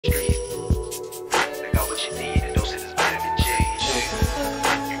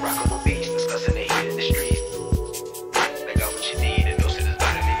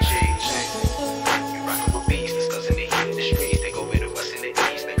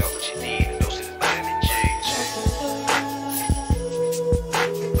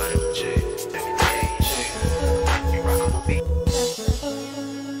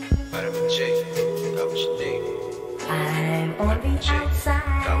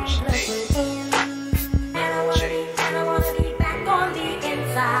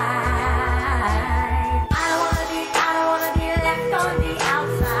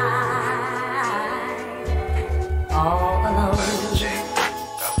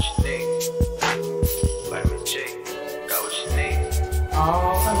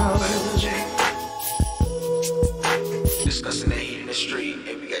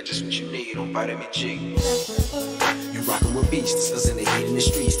Vitamin G. You rockin' with beats, discussing the heat in the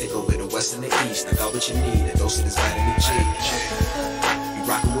streets. Take over the west and the east. I got what you need, a dose of this Vitamin G. You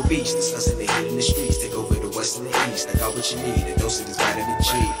rockin' with beats, discussing the heat in the streets. Take over the west and the east. I got what you need, a dose of this Vitamin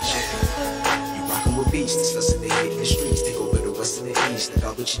G. You rockin' with beats, discussing the heat in the streets. Take over the west and the east. I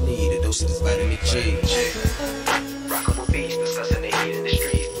got what you need, a dose of this Vitamin G. Rockin' with beats, discussing the heat in the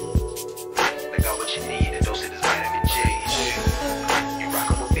streets. I got what you need, a dose of this Vitamin G. You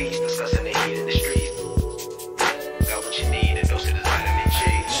rockin' with beats, discussing the heat in the streets. Got what you need, a dose of this Vitamin G.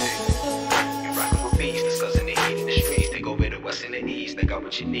 You rockin' with beats, discussing the heat in the streets. Take over the west and the east. I got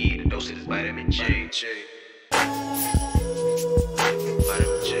what you need, a dose of this Vitamin G.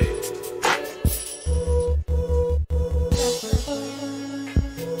 Vitamin G.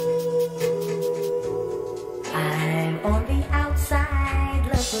 I'm on the outside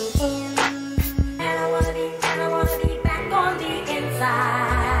looking in, and I wanna be back on the inside.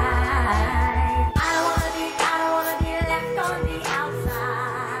 I don't wanna be left on the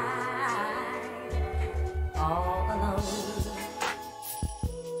outside, all alone.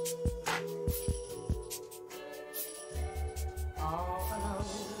 All alone.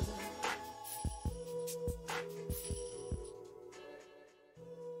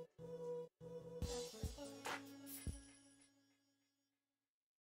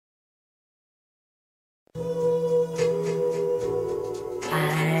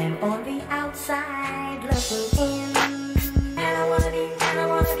 I'm on the outside looking in, and I wanna be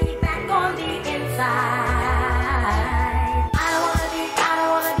back on the inside. I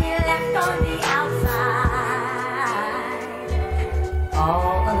don't wanna be left on the outside,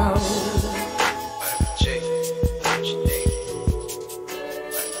 all alone. Vitamin G. Got what you need.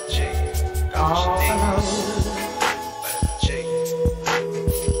 Vitamin G. Got All what you need. alone. Vitamin G.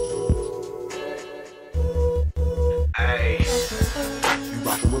 Ay. You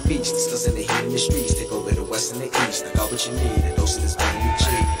rockin' with beats, discussing the heat in the streets. Take over the west and the east. I got what you need, a dose of this Vitamin G.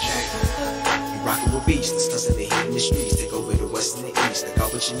 You rockin' with beats, discussing the heat in the streets. Take over the west and the east. I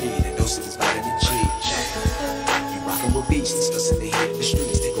got what you need, a dose of this Vitamin G. You rockin' with beats, discussing the heat in the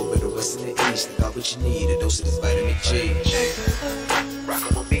streets. Take over the west and the east. I got what you need, a dose of this Vitamin G.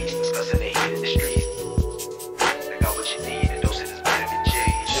 Rockin' with beats, discussing the heat in the streets. I got what you need, a dose of this Vitamin G.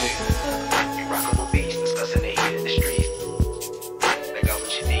 You rockin' with beats, discussing the heat in the streets. I got what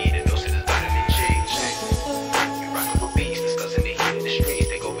you need, a dose of this Vitamin G. You rockin' with beats, discussing the heat in the streets.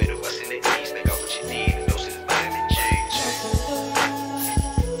 Take over the west and the east. I got what you need, a dose of this Vitamin G.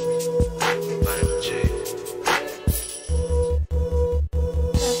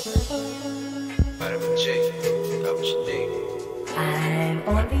 Vitamin G. Vitamin G. Got what you need. I'm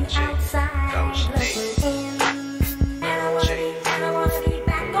on the outside looking in, and I wanna be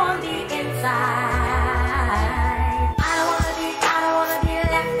back on the inside. I don't wanna be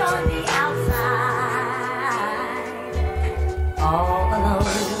left on the outside, all alone.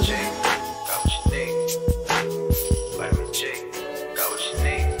 Vitamin G. Got what you need. Vitamin G. Got what you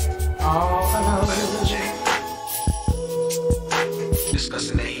need. All alone. Vitamin G.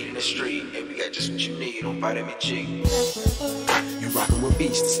 Discussing the heat in the street, and we got just what you need on Vitamin G. You rockin' with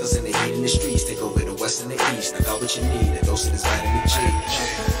beats, discussing the heat in the streets. Take over the west and the east. I got what you need, a dose of this Vitamin G.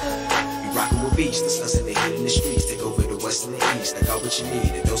 You rockin' with beats, discussing the heat in the streets. Take over the west and the east. I got what you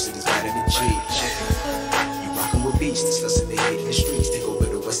need, a dose of this Vitamin G. You rockin' with beats, discussing the heat in the streets. Take over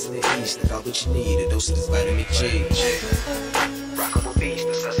the west and the east. I got what you need, a dose of this Vitamin G. Rockin' with beats,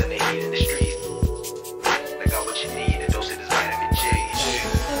 discussing the heat in the streets. I got what you need, a dose of this Vitamin G.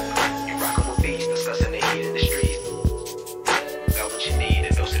 You rockin' with beats, discussing the heat in the streets. Got what you need,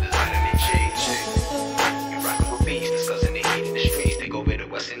 a dose of this Vitamin G. You rockin' with beats, discussing the heat in the streets. Take over the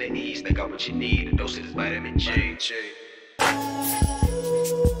west and the east. I got what you need, a dose of this Vitamin G.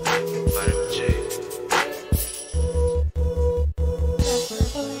 Vitamin G.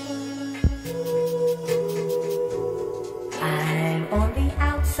 I'm on the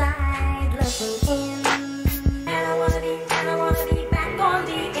outside looking in, and I wanna be back on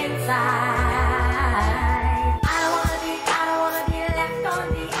the inside. I don't wanna be left on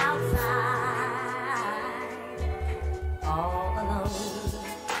the outside, all alone.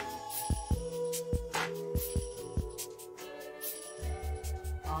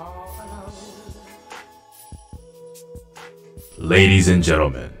 All alone. Ladies and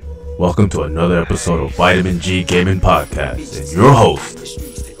gentlemen, welcome to another episode of Vitamin G Gaming Podcast and your host,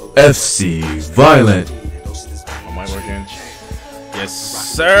 FC Violent. Am I working? Yes,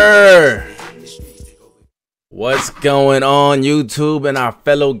 sir. What's going on, YouTube and our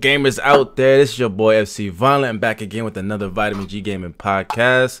fellow gamers out there? This is your boy FC Violent, back again with another Vitamin G Gaming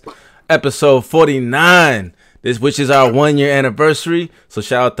Podcast, episode 49. which is our 1 year anniversary. So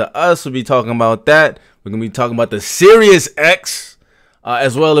shout out to us. We'll be talking about that. We're gonna be talking about the Series X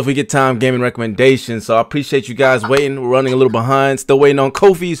as well if we get time gaming recommendations. So I appreciate you guys waiting. We're running a little behind. Still waiting on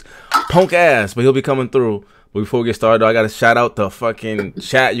Kofi's punk ass, but he'll be coming through. But before we get started, I gotta shout out the fucking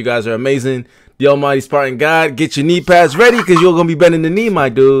chat. You guys are amazing. The Almighty Spartan God, get your knee pads ready because you're gonna be bending the knee, my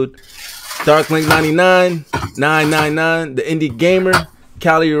dude. Darklink99, 999, the Indie Gamer,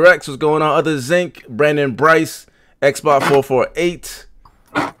 Cali Rex, what's going on? Other Zinc, Brandon Bryce, Xbox 448.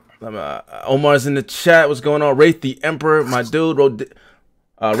 Omar's in the chat. What's going on? Wraith the Emperor, my dude.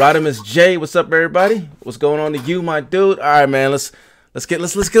 Rodimus J, what's up, everybody? What's going on to you, my dude? All right, man. Let's get to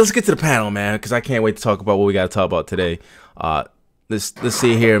the panel, man, because I can't wait to talk about what we got to talk about today. Let's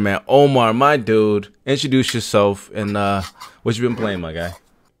see here, man. Omar, my dude, introduce yourself and what you been playing, my guy.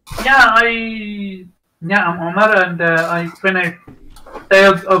 I'm Omar, and I finished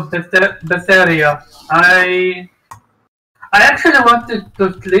Tales of Berseria. I actually wanted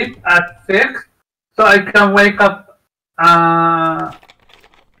to sleep at 6 so I can wake up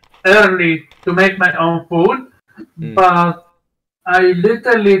early to make my own food, but I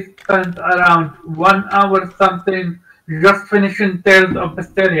literally spent around 1 hour something just finishing Tales of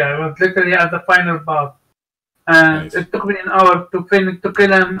Berseria. I was literally at the final boss. And nice. It took me an hour to kill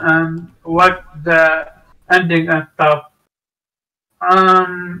him and watch the ending and stuff.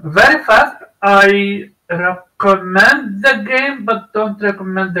 Very fast, I recommend the game, but don't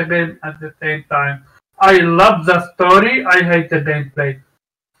recommend the game at the same time. I love the story, I hate the gameplay.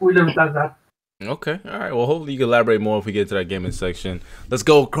 We leave it at that. Okay, alright, well hopefully you can elaborate more if we get to that gaming section. Let's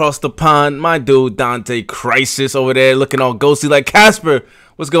go across the pond. My dude, Dante Crisis over there looking all ghostly like Casper.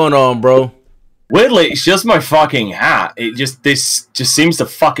 What's going on, bro? Weirdly, it's just my fucking hat. This just seems to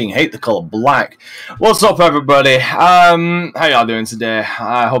fucking hate the color black. What's up, everybody? How y'all doing today?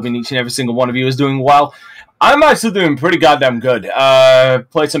 I hope each and every single one of you is doing well. I'm actually doing pretty goddamn good.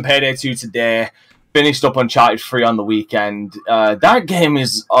 Played some Payday 2 today. Finished up Uncharted 3 on the weekend. That game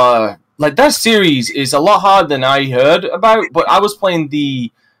is like that series is a lot harder than I heard about. But I was playing the.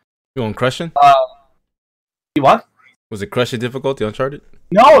 You on crushing? What? Was it crushing difficulty Uncharted?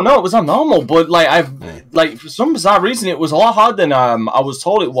 No, it was on normal, but like for some bizarre reason it was a lot harder than I was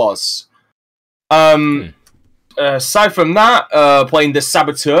told it was. Aside from that, playing the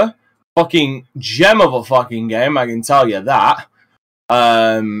Saboteur, fucking gem of a fucking game, I can tell you that.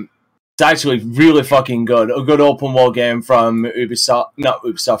 It's actually really fucking good. A good open world game from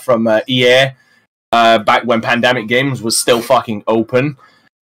from EA, back when Pandemic Games was still fucking open.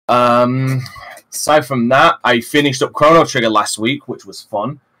 Aside from that, I finished up Chrono Trigger last week, which was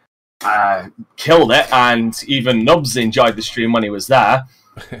fun. Killed it, and even Nubs enjoyed the stream when he was there.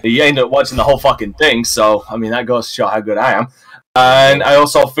 He ended up watching the whole fucking thing, so, I mean, that goes to show how good I am. And I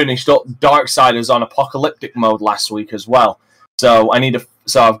also finished up Darksiders on Apocalyptic mode last week as well. So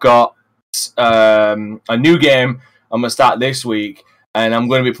I've got a new game I'm going to start this week, and I'm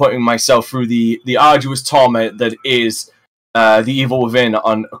going to be putting myself through the arduous torment that is The Evil Within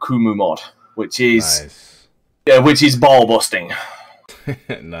on Akumu mode. Which is ball busting.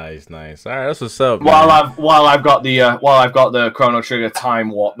 Nice. All right, that's what's up. While I've got the Chrono Trigger time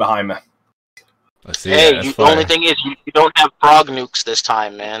warp behind me. Hey, the only thing is you don't have frog nukes this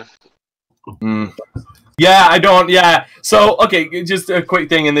time, man. Yeah, I don't. Yeah. So okay, just a quick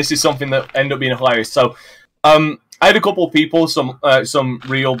thing, and this is something that ended up being hilarious. So, I had a couple of people, some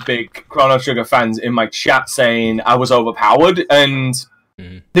real big Chrono Trigger fans in my chat saying I was overpowered, and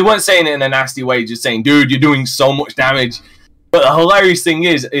they weren't saying it in a nasty way, just saying, dude, you're doing so much damage. But the hilarious thing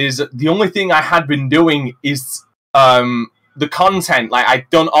is the only thing I had been doing is the content. Like, I'd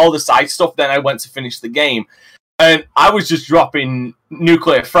done all the side stuff, then I went to finish the game. And I was just dropping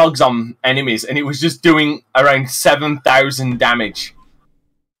nuclear frogs on enemies, and it was just doing around 7,000 damage.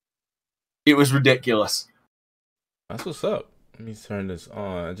 It was ridiculous. That's what's up. Let me turn this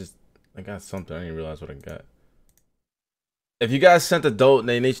on. I got something. I didn't realize what I got. If you guys sent a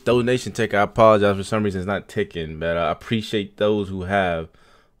donation ticket, I apologize. For some reason, it's not ticking, but I appreciate those who have.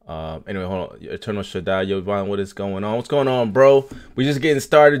 Anyway, hold on. Eternal Shaddai, yo, Vaughn, what is going on? What's going on, bro? We just getting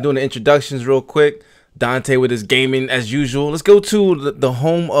started doing the introductions real quick. Dante with his gaming as usual. Let's go to the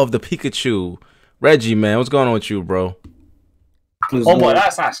home of the Pikachu. Reggie, man, what's going on with you, bro? Oh boy,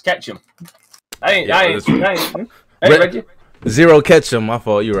 that's Ash Ketchum. I ain't Reggie. Zero Ketchum, my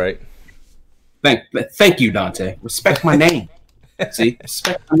fault. You're right. Thank you, Dante. Respect my name. See,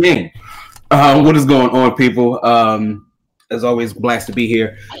 respect my name. What is going on, people? As always, blessed to be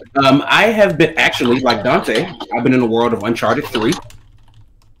here. I have been actually, like Dante, I've been in the world of Uncharted 3.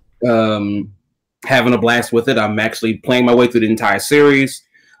 Having a blast with it. I'm actually playing my way through the entire series.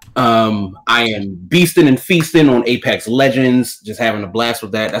 I am beasting and feasting on Apex Legends, just having a blast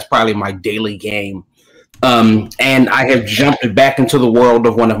with that. That's probably my daily game. And I have jumped back into the world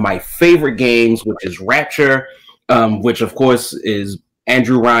of one of my favorite games, which is Rapture, which of course is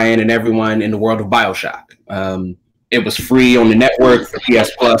Andrew Ryan and everyone in the world of BioShock. It was free on the network for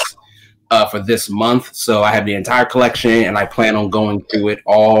PS Plus for this month, so I have the entire collection, and I plan on going through it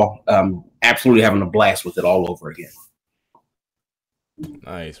all, absolutely having a blast with it all over again.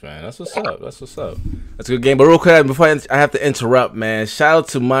 Nice, man. That's what's up. That's what's up. That's a good game. But real quick, before I have to interrupt, man, shout out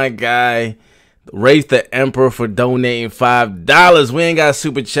to my guy, Wraith the Emperor, for donating $5. We ain't got a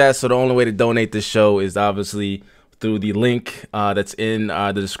super chat, so the only way to donate this show is obviously through the link that's in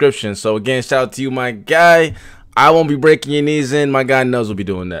the description. So again, shout out to you, my guy. I won't be breaking your knees in. My guy Nubs will be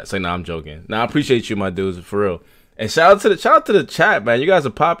doing that. So no, I'm joking. I appreciate you, my dudes, for real. And shout out to the chat, man. You guys are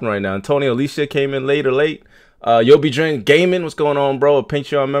popping right now. Antonio Alicia came in late. Yobi Drain Gaming, what's going on, bro? A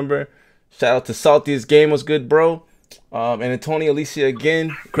Patreon member. Shout out to Saltiest Game, what's good, bro? And Antonio Alicia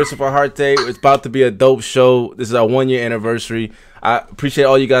again. Christopher Harte. It's about to be a dope show. This is our 1-year anniversary. I appreciate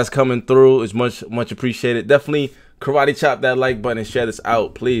all you guys coming through. It's much appreciated. Definitely karate chop that like button and share this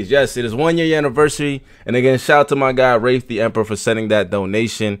out, please. Yes, it is 1-year anniversary. And again, shout out to my guy Wraith the Emperor for sending that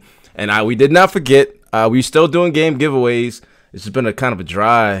donation. And we did not forget. We still doing game giveaways. It's just been a kind of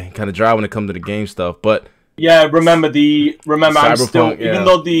dry when it comes to the game stuff, but. Yeah, remember I'm still, yeah. even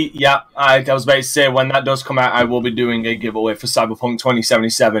though I was about to say, when that does come out, I will be doing a giveaway for Cyberpunk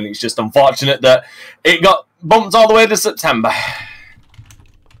 2077. It's just unfortunate that it got bumped all the way to September.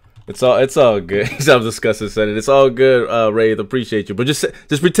 It's all good. I'm discussing sending. It's all good, Ray. Appreciate you, but just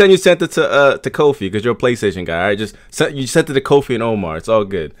pretend you sent it to Kofi because you're a PlayStation guy. All right, you sent it to Kofi and Omar. It's all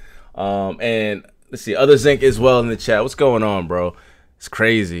good. And let's see, other Zinc as well in the chat. What's going on, bro? It's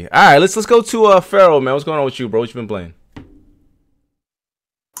crazy. All right, let's go to Pharaoh, man. What's going on with you, bro? What you been playing? I've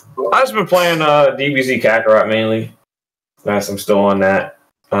just been playing DBZ Kakarot mainly. Nice, I'm still on that.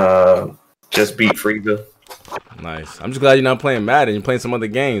 Just beat Freeville. Nice. I'm just glad you're not playing Madden. You're playing some other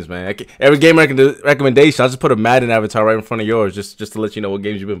games, man. Every game recommendation, I'll just put a Madden avatar right in front of yours just to let you know what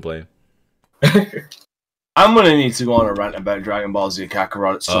games you've been playing. I'm going to need to go on a rant about Dragon Ball Z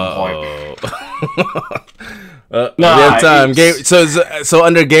Kakarot at some point. We have time. So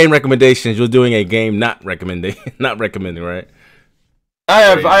under game recommendations, you're doing a game not recommending, right? I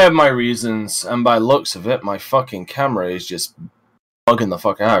have my reasons, and by looks of it, my fucking camera is just bugging the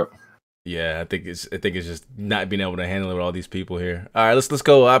fuck out. Yeah, I think it's just not being able to handle it with all these people here. All right, let's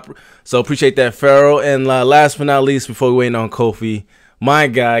go. So appreciate that, Pharaoh. And last but not least, before we wait on Kofi, my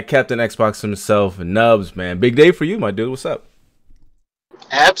guy, Captain Xbox himself, Nubs, man, big day for you, my dude. What's up?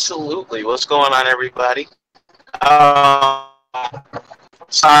 Absolutely. What's going on, everybody?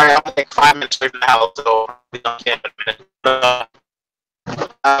 Sorry, I'm like 5 minutes away from the house, so we don't get a minute.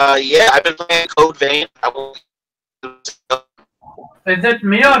 Yeah, I've been playing Code Vein. Is it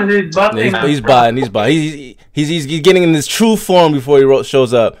me or is it buzzing? He's buying. He's getting in his true form before he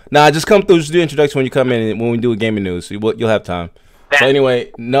shows up. Nah, just come through. Just do the introduction when you come in and when we do a gaming news. So you'll have time. So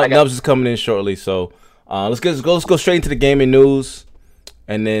anyway, Nubs is coming in shortly. So let's go straight into the gaming news,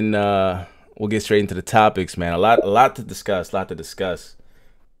 and then we'll get straight into the topics, man. A lot to discuss.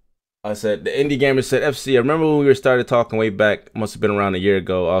 I said the Indie Gamer said, FC, I remember when we started talking way back. Must have been around a year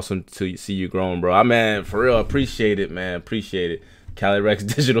ago. Awesome to see you growing, bro. Man, for real, appreciate it, man. Appreciate it. Cali Rex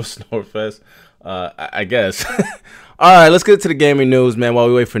Digital Snorefest. I guess. All right, let's get to the gaming news, man. While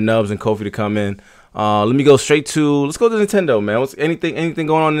we wait for Nubs and Kofi to come in, let's go to Nintendo, man. What's anything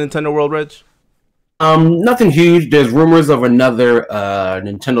going on in the Nintendo world, Reg? Nothing huge. There's rumors of another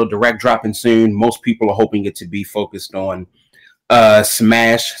Nintendo Direct dropping soon. Most people are hoping it to be focused on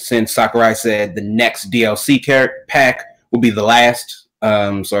Smash, since Sakurai said the next DLC pack will be the last.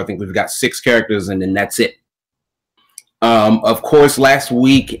 So I think we've got 6 characters, and then that's it. Of course, last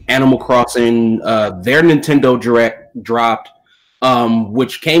week, Animal Crossing, their Nintendo Direct dropped,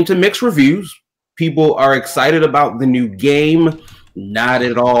 which came to mixed reviews. People are excited about the new game, not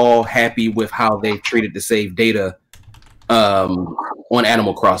at all happy with how they treated the save data on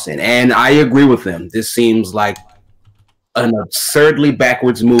Animal Crossing. And I agree with them. This seems like an absurdly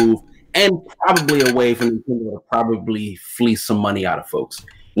backwards move, and probably a way for Nintendo to probably fleece some money out of folks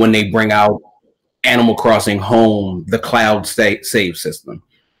when they bring out Animal Crossing Home, the cloud save system.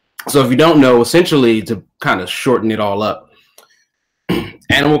 So if you don't know, essentially, to kind of shorten it all up,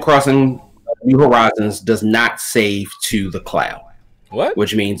 Animal Crossing New Horizons does not save to the cloud. What?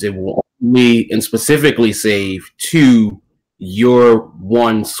 Which means it will only and specifically save to your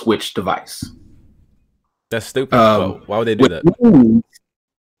one Switch device. That's stupid. Why would they do that?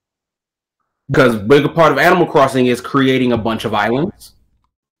 Because a bigger part of Animal Crossing is creating a bunch of islands.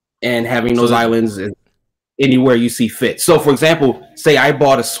 and having those islands anywhere you see fit. So, for example, say I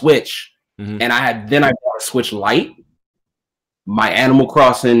bought a Switch, and I bought a Switch Lite. My Animal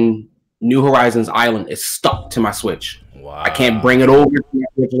Crossing New Horizons island is stuck to my Switch. Wow. I can't bring it over to my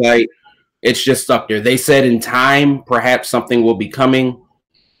Switch Lite. It's just stuck there. They said in time, perhaps something will be coming.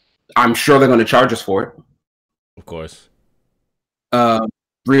 I'm sure they're going to charge us for it. Of course.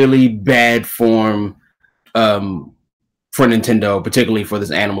 Really bad form for Nintendo, particularly for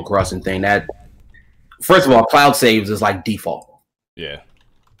this Animal Crossing thing. That, first of all, cloud saves is like default. Yeah.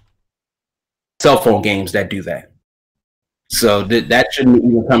 Cell phone games that do that. So that shouldn't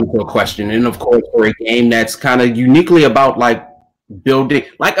even come into a question. And of course, for a game that's kind of uniquely about like building,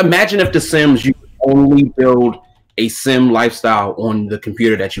 like imagine if The Sims, you could only build a sim lifestyle on the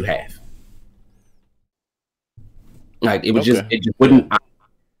computer that you have. Like it would it just wouldn't.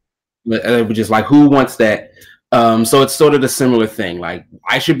 It would just like, who wants that? So it's sort of the similar thing. Like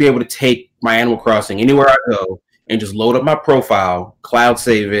I should be able to take my Animal Crossing anywhere I go and just load up my profile, cloud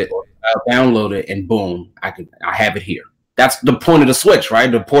save it, or download it, and boom, I have it here. That's the point of the Switch,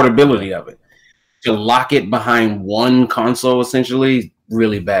 right? The portability of it. To lock it behind one console, essentially,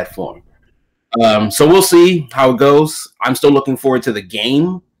 really bad form. So we'll see how it goes. I'm still looking forward to the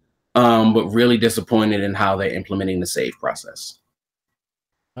game, but really disappointed in how they're implementing the save process.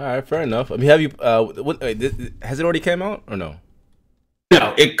 All right, fair enough. I mean, have you? Has it already came out or no?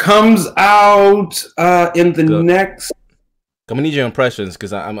 No, it comes out in the next. I'm gonna need your impressions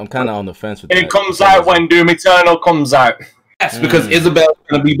because I'm kind of on the fence with it. That. It comes out when Doom Eternal comes out. Yes, because Isabel's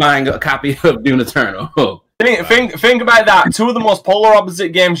gonna be buying a copy of Doom Eternal. Think about that. Two of the most polar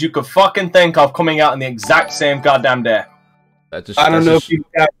opposite games you could fucking think of coming out on the exact same goddamn day. I don't know if you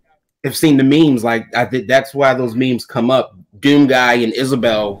have seen the memes. Like I think that's why those memes come up. Doom Guy and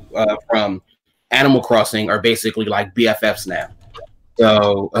Isabel from Animal Crossing are basically like BFFs now.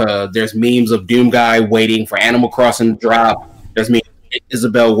 So there's memes of Doom Guy waiting for Animal Crossing to drop. There's memes of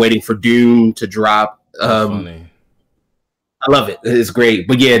Isabel waiting for Doom to drop. Funny. I love it. It's great.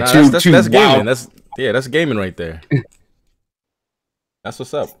 But yeah, that's gaming. That's gaming right there. That's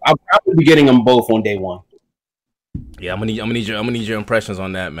what's up. I'll probably be getting them both on day one. Yeah, I'm gonna need your impressions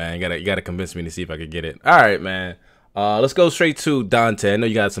on that, man. You gotta convince me to see if I could get it. All right, man. Let's go straight to Dante. I know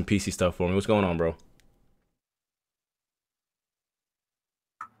you got some PC stuff for me. What's going on, bro?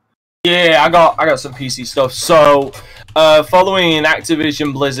 Yeah, I got some PC stuff. So, following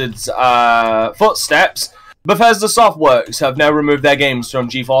Activision Blizzard's footsteps, Bethesda Softworks have now removed their games from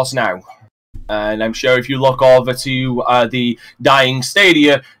GeForce Now. And I'm sure if you look over to the dying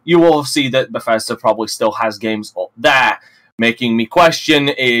Stadia, you will see that Bethesda probably still has games up there. Making me question,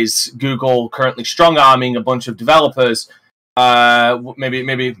 is Google currently strong-arming a bunch of developers,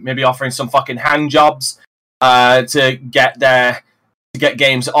 maybe offering some fucking hand jobs to get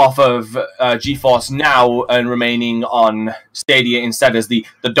games off of GeForce Now and remaining on Stadia instead as the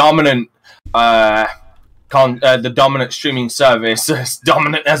dominant the dominant streaming service, as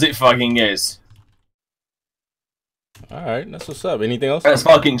dominant as it fucking is. All right, that's what's up. Anything else? That's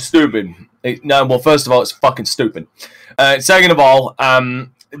fucking stupid. Well, first of all, it's fucking stupid. Second of all,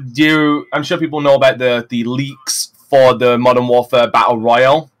 I'm sure people know about the leaks for the Modern Warfare Battle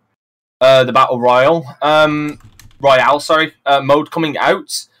Royale, the Battle Royale mode coming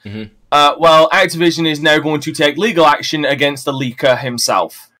out. Mm-hmm. Well, Activision is now going to take legal action against the leaker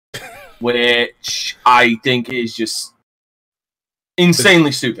himself, which I think is just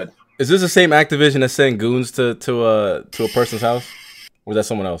insanely stupid. Is this the same Activision that's sending goons to a person's house? Or was that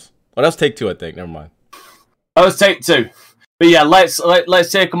someone else? Oh, that's Take-Two, I think. Never mind. That was Take-Two. But yeah, let's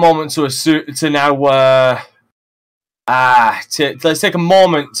take a moment let's take a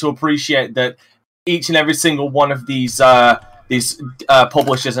moment to appreciate that each and every single one of these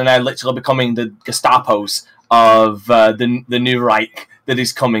publishers are now literally becoming the Gestapos of the new Reich that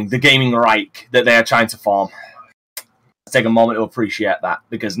is coming, the gaming Reich that they are trying to form. Take a moment to appreciate that,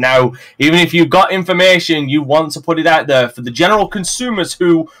 because now, even if you've got information, you want to put it out there for the general consumers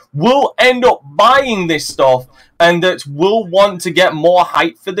who will end up buying this stuff and that will want to get more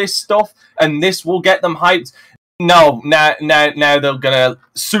hype for this stuff, and this will get them hyped. No, now they're gonna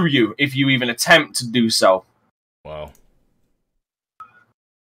sue you if you even attempt to do so. Wow.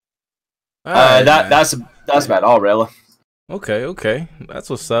 That's about all, really. Okay, that's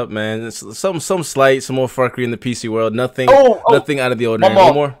what's up, man. It's some slight, some more fuckery in the PC world. Nothing out of the ordinary.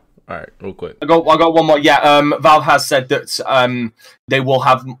 One more. All right, real quick. I got one more. Yeah, Valve has said that they will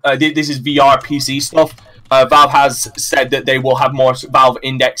have. This is VR PC stuff. Valve has said that they will have more Valve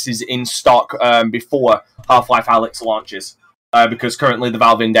indexes in stock before Half-Life Alyx launches, because currently the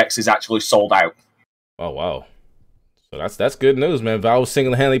Valve index is actually sold out. Oh wow. So that's good news, man. Valve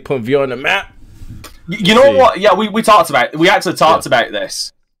single-handedly put VR on the map. You know what? Yeah, we talked about. We actually talked about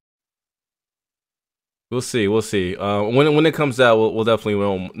this. We'll see. When it comes out, we'll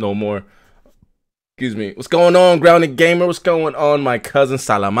definitely know more. Excuse me. What's going on, Grounded Gamer? What's going on, my cousin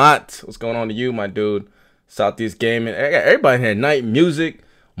Salamat? What's going on to you, my dude? Southeast Gaming. Everybody here. Night Music.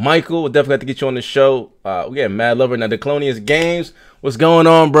 Michael, we'll definitely have to get you on the show. We got Mad Lover now. Declonius Games. What's going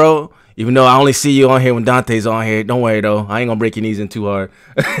on, bro? Even though I only see you on here when Dante's on here. Don't worry, though. I ain't gonna break your knees in too hard.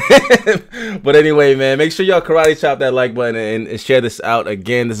 But anyway, man, make sure y'all karate chop that like button and share this out.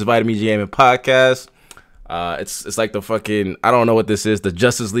 Again, this is Vitamin G Gaming Podcast. It's like the fucking, I don't know what this is, the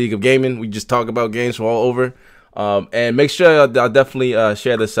Justice League of Gaming. We just talk about games from all over. And make sure y'all definitely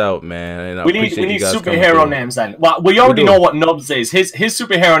share this out, man. And we need superhero names then. Well, we already know what Nubs is. His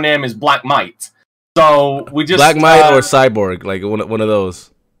superhero name is Black Might. So we just Black Might or Cyborg, like one of those.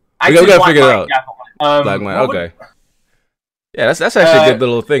 We gotta figure it out. Black Might, okay. Yeah, that's actually a good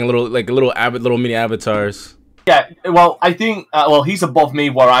little thing. Little mini avatars. Yeah, well, I think he's above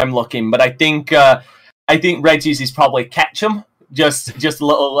me where I'm looking, but I think Reggie's is probably Ketchum. Just a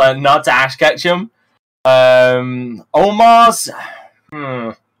little nod to Ash Ketchum. Omar's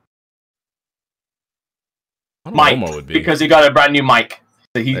Mike, Omar would be. because he got a brand new mic.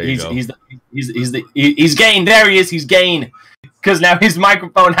 So he's gained. There he is. He's gained because now his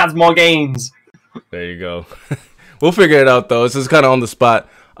microphone has more gains. There you go. We'll figure it out though. This is kind of on the spot.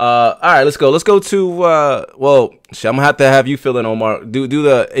 All right, let's go. Let's go to I'm gonna have to have you fill in, Omar. Do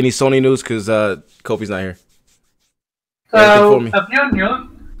any Sony news because Kofi's not here. So a few news.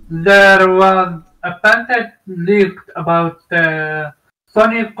 There was a patent leaked about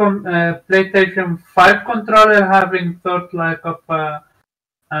Sony PlayStation 5 controller having sort like of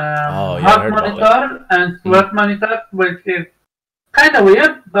heart monitor and sweat monitor, which is kind of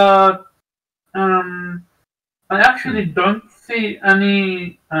weird, but I actually don't see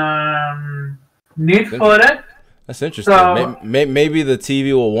any need for it. That's interesting. So, maybe the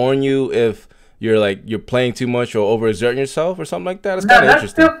TV will warn you if you're playing too much or overexerting yourself or something like that. It's kind of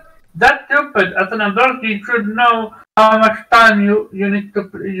interesting. That's stupid. As an adult, you should know how much time you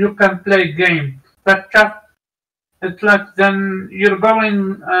can play games. That's just, it's like then you're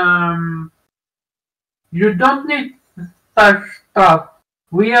going. You don't need such stuff.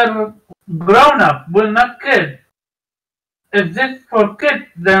 We are grown up. We're not kids. If this is for kids,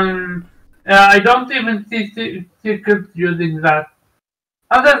 then I don't even see kids using that.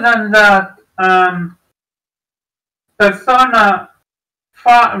 Other than that, Persona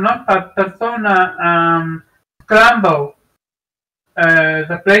Scramble,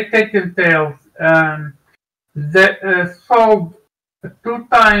 the PlayStation sales, they sold 2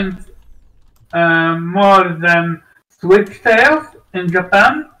 times more than Switch sales in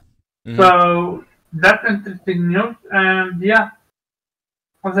Japan. Mm-hmm. So that's interesting news, and yeah.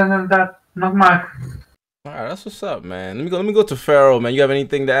 Other than that, not much. All right, that's what's up, man. Let me go to Pharaoh, man. You have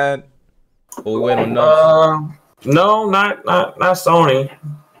anything to add? Or we wait on Nubs? No, not Sony.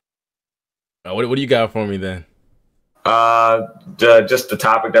 What do you got for me then? Just the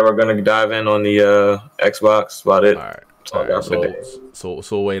topic that we're gonna dive in on the Xbox. About it. All right. So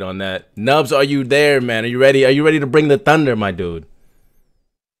we'll wait on that. Nubs, are you there, man? Are you ready? Are you ready to bring the thunder, my dude?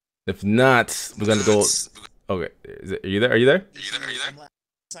 If not, we're gonna go. Okay, are you there? Are you there?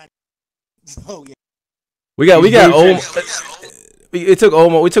 Oh yeah. We got Omar.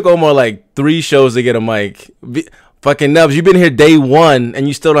 We took Omar like 3 shows to get a mic. Fucking Nubs, you've been here day 1 and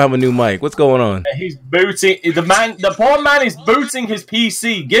you still don't have a new mic. What's going on? He's booting the poor man is booting his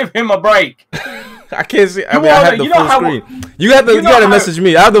PC. Give him a break. I can't see. I have the full screen. You gotta message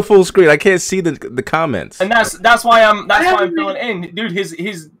me. I have the full screen. I can't see the comments. And that's why I'm filling in, dude.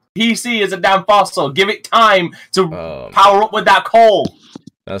 His PC is a damn fossil. Give it time to power up with that coal.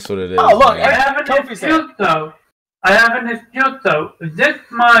 That's what it is. Oh look, I have an excuse though. This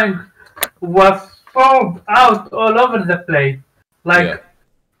mic was sold out all over the place. Like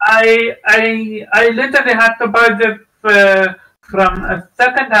I literally had to buy this from a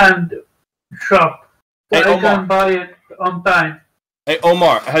second-hand shop so I can buy it on time. Hey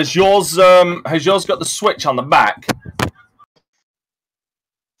Omar, has yours got the switch on the back?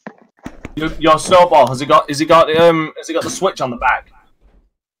 Your snowball has it got the switch on the back?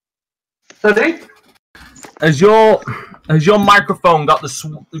 Sorry? Has your microphone got the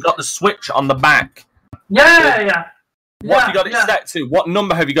switch on the back? Yeah. What have you got it set to? What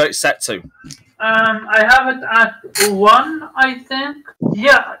number have you got it set to? I have it at 1, I think.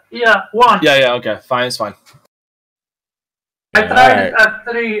 Yeah, 1. Yeah, okay, fine, it's fine. I tried it at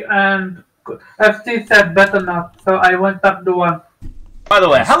 3 and FC said better not, so I went up to 1. By the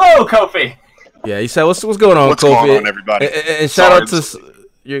way, hello, Kofi! Yeah, he said, "What's going on, What's Kofi?" going on, everybody? And shout out to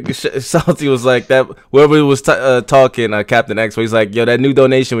Salty was like that. Whoever was talking, Captain X. He's like, "Yo, that new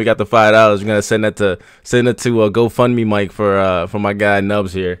donation, we got the $5. We're gonna send it to GoFundMe, Mike, for my guy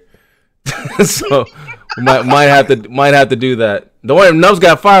Nubs here." So we might have to do that. Don't worry, Nubs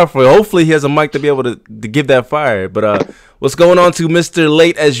got fire for you. Hopefully, he has a mic to be able to give that fire. But what's going on to Mr.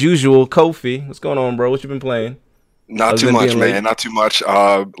 Late as usual, Kofi? What's going on, bro? What you been playing? Not too much, man. Not too much.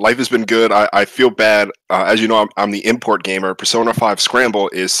 Life has been good. I feel bad. As you know, I'm the import gamer. Persona 5 Scramble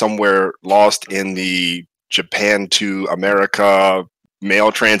is somewhere lost in the Japan to America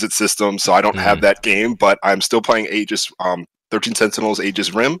mail transit system, so I don't have that game, but I'm still playing Aegis, 13 Sentinels,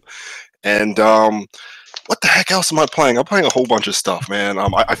 Aegis Rim. And what the heck else am I playing? I'm playing a whole bunch of stuff, man.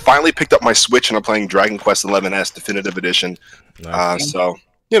 I finally picked up my Switch, and I'm playing Dragon Quest XI-S Definitive Edition. Nice. So,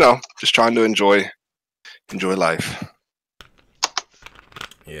 just trying to enjoy life.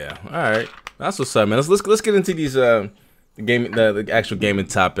 Yeah. All right. That's what's up, man. Let's get into these the actual gaming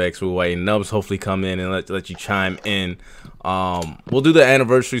topics. We're waiting. Nubs hopefully come in and let you chime in. We'll do the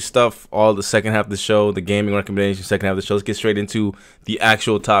anniversary stuff all the second half of the show, the gaming recommendation second half of the show. Let's get straight into the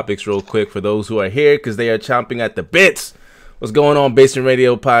actual topics real quick for those who are here because they are chomping at the bits. What's going on, Basement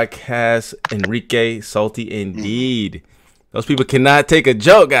Radio Podcast? Enrique, Salty indeed. Those people cannot take a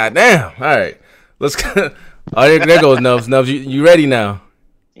joke. Goddamn. All right. Let's go. Oh, there goes Nubs. Nubs, you ready now?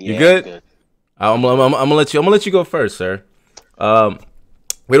 You good? I'm gonna let you go first, sir. We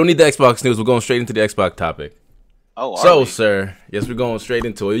don't need the Xbox news. We're going straight into the Xbox topic. Oh, so, sir, yes, we're going straight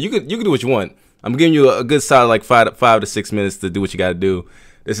into it. You can do what you want. I'm giving you a good solid like 5 to 6 minutes to do what you got to do.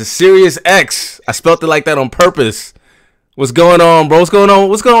 This is Series X. I spelled it like that on purpose. What's going on, bro? What's going on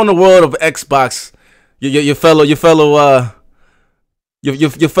in the world of Xbox? Your fellow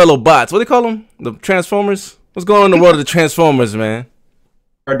bots. What do they call them? The Transformers? What's going on in the world of the Transformers, man?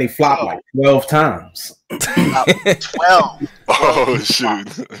 Heard they flopped like 12 times. 12. Oh, shoot.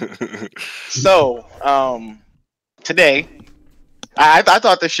 So, today, I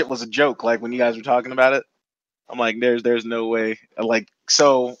thought this shit was a joke. Like when you guys were talking about it, I'm like, there's no way. Like,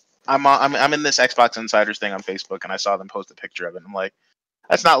 so I'm in this Xbox Insiders thing on Facebook, and I saw them post a picture of it. And I'm like,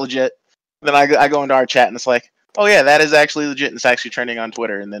 that's not legit. Then I go into our chat, and it's like, oh yeah, that is actually legit. And it's actually trending on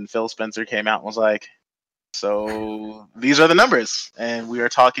Twitter. And then Phil Spencer came out and was like, so these are the numbers, and we are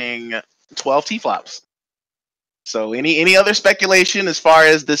talking 12 T-flops. So any other speculation as far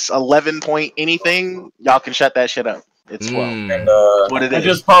as this 11 point anything, y'all can shut that shit up. It's 12. And, what it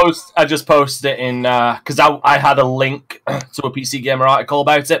is. I just posted it in because I had a link to a PC Gamer article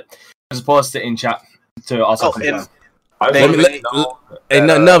about it. I just posted it in chat to also.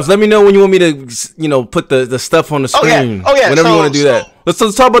 Nubs, let me know when you want me to, put the stuff on the screen. Oh yeah. Whenever you want to do that. Let's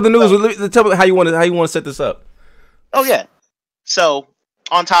talk about the news. Let's talk about how you want to set this up. Oh yeah. So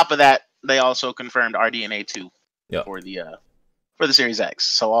on top of that, they also confirmed RDNA 2 for the Series X.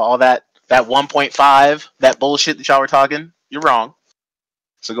 So all that 1.5, that bullshit that y'all were talking, you're wrong.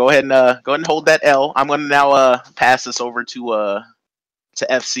 So go ahead and hold that L. I'm gonna now pass this over to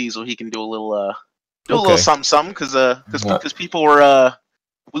FC so he can do a little. Do a little something because people were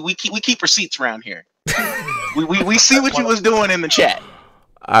we keep receipts around here. we see what you was doing in the chat.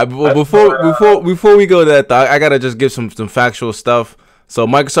 Before we go to that, I gotta just give some factual stuff. So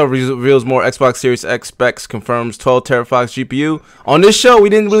Microsoft reveals more Xbox Series X specs, confirms 12 teraflops GPU. On this show, we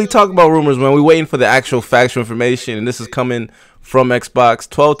didn't really talk about rumors, man. We're waiting for the actual factual information, and this is coming from Xbox.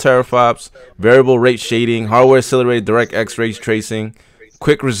 12 teraflops, variable rate shading, hardware accelerated DirectX ray tracing.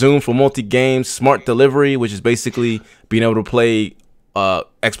 Quick resume for multi-games, smart delivery, which is basically being able to play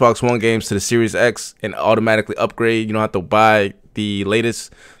Xbox One games to the Series X and automatically upgrade. You don't have to buy the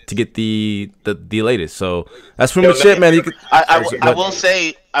latest to get the latest. So that's pretty much it, man.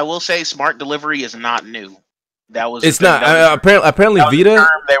 I will say smart delivery is not new. That was it's not apparently Vita.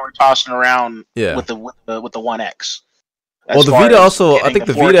 They were tossing around with the One X. Well, the Vita also, I think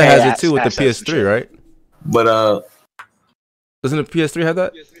the Vita has it too with the PS3, right? But doesn't the PS3 have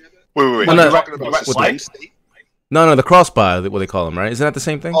that? Wait. No, the cross-buy, what they call them, right? Isn't that the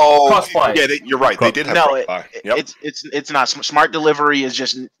same thing? Oh, cross-buy. Yeah, you're right. They did have cross-buy. It's not. Smart delivery is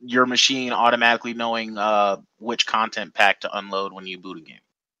just your machine automatically knowing which content pack to unload when you boot a game.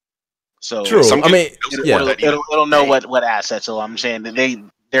 So true. It'll know what assets. So I'm saying that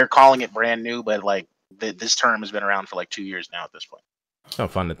they're calling it brand new, but like this term has been around for like 2 years now at this point. I'm trying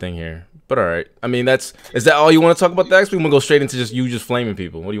to find the thing here, but all right. I mean, is that all you want to talk about? The X? We want to go straight into just flaming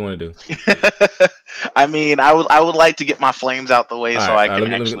people. What do you want to do? I mean, I would like to get my flames out the way I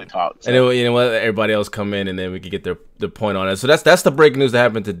can actually talk. So. And then, you know what? Everybody else come in, and then we can get their point on it. So that's the breaking news that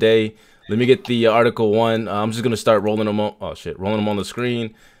happened today. Let me get the article one. I'm just gonna start rolling them on. Oh shit, rolling them on the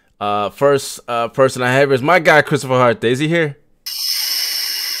screen. First person I have is my guy Christopher Harte. Is he here?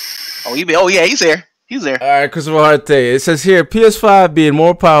 Oh, yeah, he's here. He's there. All right, Christopher Harte. It says here, PS5 being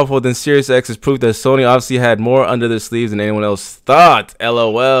more powerful than Series X is proof that Sony obviously had more under their sleeves than anyone else thought.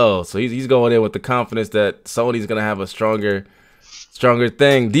 LOL. So he's going in with the confidence that Sony's gonna have a stronger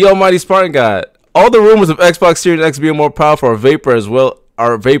thing. The Almighty Spartan God. All the rumors of Xbox Series X being more powerful are vapor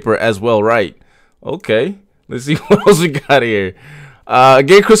as well, right? Okay. Let's see what else we got here.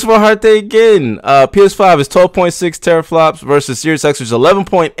 Again, Christopher Harte again. PS5 is 12.6 teraflops versus Series X, which is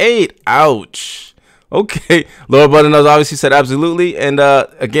 11.8. Ouch. Okay, Laura Butternuts obviously said absolutely, and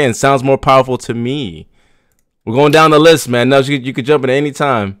again, sounds more powerful to me. We're going down the list, man. Now you could jump in at any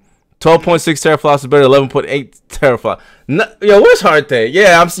time. 12.6 teraflops is better than 11.8 teraflops. No, yo, what's Harte?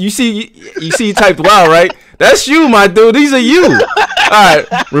 Yeah, you see you typed wow, right? That's you, my dude. These are you. All right.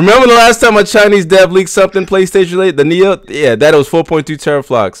 Remember the last time a Chinese dev leaked something PlayStation related? The Neo? Yeah, that was 4.2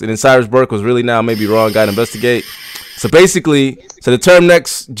 teraflops. And then Cyrus Burke was really now maybe wrong. Got to investigate. So basically, the term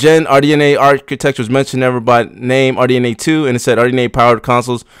next gen RDNA architecture was mentioned never by name RDNA 2, and it said RDNA powered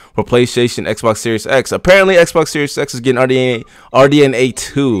consoles for PlayStation, Xbox Series X. Apparently, Xbox Series X is getting RDNA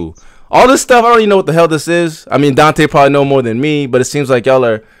 2. All this stuff, I don't even know what the hell this is. I mean, Dante probably know more than me, but it seems like y'all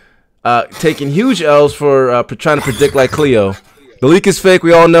are taking huge L's for trying to predict like Cleo. The leak is fake,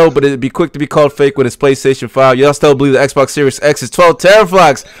 we all know, but it'd be quick to be called fake when it's PlayStation 5. Y'all still believe the Xbox Series X is 12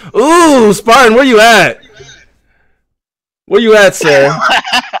 teraflops. Ooh, Spartan, where you at? Where you at, sir?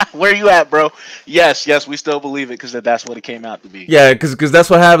 Where you at, bro? Yes, we still believe it because that's what it came out to be. Yeah, because that's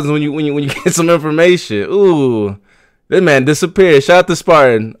what happens when you get some information. Ooh, that man disappeared. Shout out to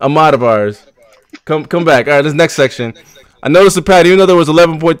Spartan, a mod of ours. Come back. All right, this next section. I noticed the pad, even though there was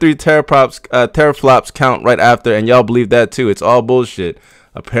 11.3 teraflops count right after, and y'all believe that too. It's all bullshit.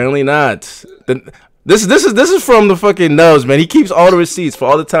 Apparently not. This is from the fucking Nubs, man. He keeps all the receipts for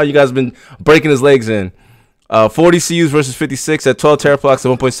all the time you guys have been breaking his legs in. 40 CUs versus 56 at 12 teraflops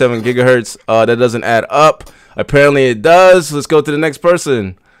at 1.7 gigahertz. That doesn't add up. Apparently it does. Let's go to the next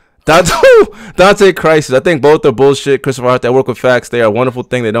person. Dante Crisis. I think both are bullshit. Christopher Hart, I work with facts. They are a wonderful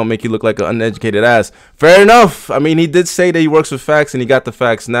thing. They don't make you look like an uneducated ass. Fair enough. I mean, he did say that he works with facts, and he got the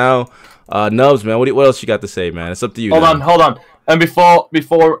facts now. Nubs, man, what else you got to say, man? It's up to you. Hold on. And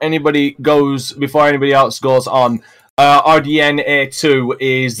before anybody else goes on, RDNA2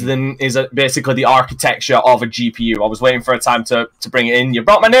 is basically the architecture of a GPU. I was waiting for a time to bring it in. You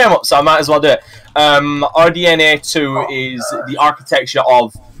brought my name up, so I might as well do it. RDNA2 is the architecture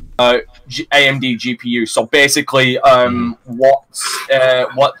of AMD GPU. So basically, what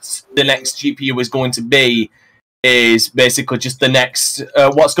the next GPU is going to be is basically just the next.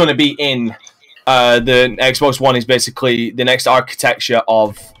 What's going to be in the Xbox One is basically the next architecture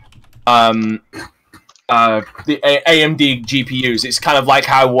of the AMD GPUs. It's kind of like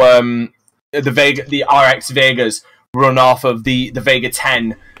how the RX Vegas run off of the Vega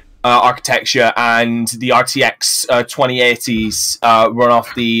 10 architecture, and the RTX 2080s run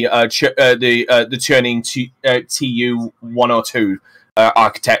off the Turing TU102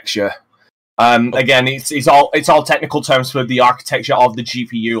 architecture. Again, it's all technical terms for the architecture of the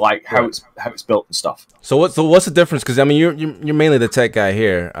GPU, like how it's built and stuff. So what's the difference? Because I mean, you're mainly the tech guy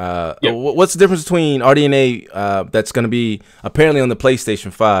here. What's the difference between RDNA that's going to be apparently on the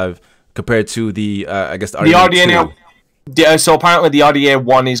PlayStation 5 compared to the I guess the RDNA? So apparently the RDNA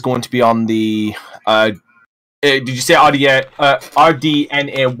 1 is going to be on the. Did you say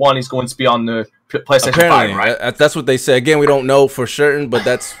RDNA 1 is going to be on the PlayStation apparently, 5, right? That's what they say. Again, we don't know for certain, but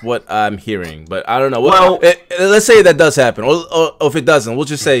that's what I'm hearing. But I don't know. Well, let's say that does happen, or if it doesn't, we'll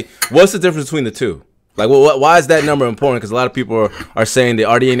just say, what's the difference between the two? Like, why is that number important? Because a lot of people are saying the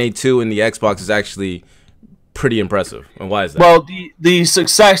RDNA 2 and the Xbox is actually pretty impressive. And why is that? Well, the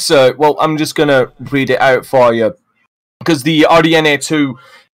successor. Well, I'm just gonna read it out for you, because the RDNA 2.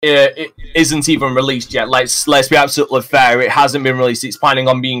 It isn't even released yet. Let's be absolutely fair. It hasn't been released. It's planning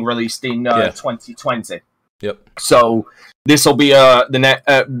on being released in 2020. Yep. So this will be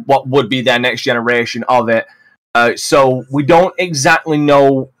what would be their next generation of it. So we don't exactly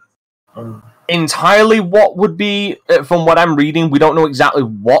know entirely what would be. From what I'm reading, we don't know exactly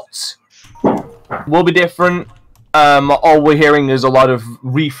what will be different. All we're hearing is a lot of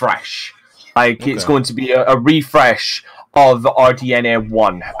refresh. Like it's going to be a refresh of RDNA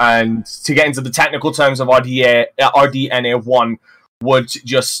 1, and to get into the technical terms of RDNA 1 would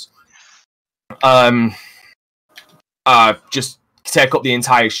just take up the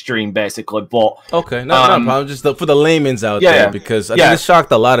entire stream basically. But okay, no problem. Just for the layman's out there, because I think it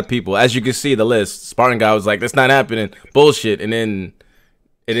shocked a lot of people. As you can see, the list, Spartan guy was like, "That's not happening, bullshit," and then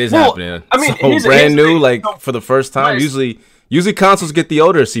it is happening. I mean, so brand new, like for the first time. Usually Usually consoles get the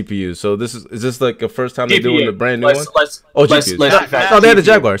older CPUs, so is this like the first time they're doing the brand new one? GPUs. No, they had the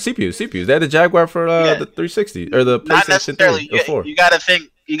Jaguar CPUs. They had the Jaguar for the 360 or the Not PlayStation necessarily. 3 or 4. You gotta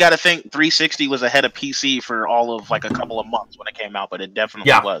think 360 was ahead of PC for all of like a couple of months when it came out, but it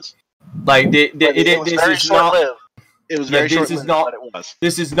definitely was. Like it was very short-lived. It was very short-lived, but it was.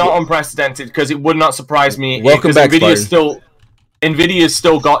 This is not unprecedented because it would not surprise me. Welcome back, Nvidia's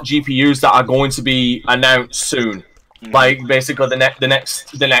still got GPUs that are going to be announced soon. Like basically the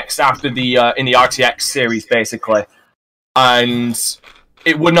next after the in the RTX series basically, and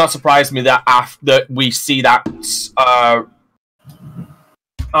it would not surprise me that after we see that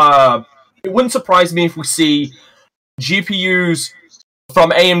it wouldn't surprise me if we see GPUs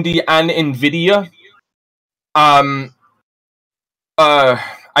from AMD and Nvidia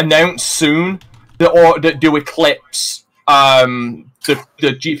announced soon that do eclipse the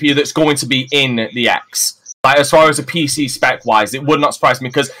GPU that's going to be in the X. Like, as far as a PC spec wise, it would not surprise me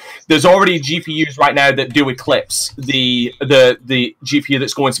because there's already GPUs right now that do eclipse the GPU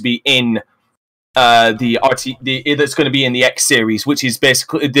that's going to be in that's going to be in the X series, which is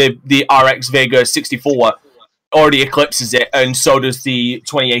basically the RX Vega 64 already eclipses it, and so does the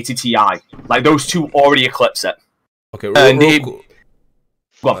 2080 Ti. Like, those two already eclipse it. Okay, real cool.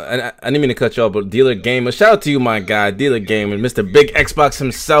 Well, I didn't mean to cut you off, but Dealer Gamer, shout out to you, my guy, Dealer Gamer, Mr. Big Xbox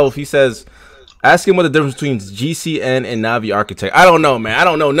himself. He says, ask him what the difference between GCN and Navi architecture. I don't know, man. I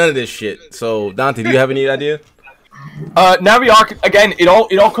don't know none of this shit. So, Dante, do you have any idea? Navi again, it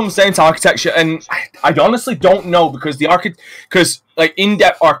all comes down to architecture, and I honestly don't know because like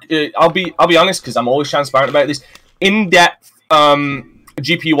in-depth I'll be honest because I'm always transparent about this. In-depth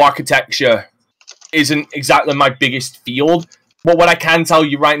GPU architecture isn't exactly my biggest field. But what I can tell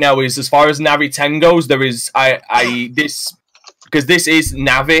you right now is, as far as Navi 10 goes, there is this is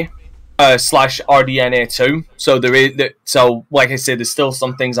Navi / RDNA 2. So like I said, there's still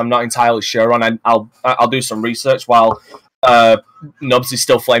some things I'm not entirely sure on. I'll do some research while Nubs is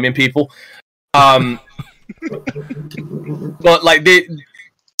still flaming people. But like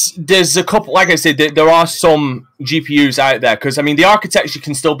there's a couple, like I said, there are some GPUs out there because I mean the architecture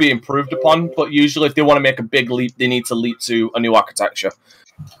can still be improved upon, but usually if they want to make a big leap, they need to leap to a new architecture.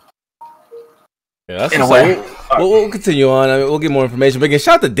 Yeah, that's in a way. We'll continue on. I mean, we'll get more information. But again,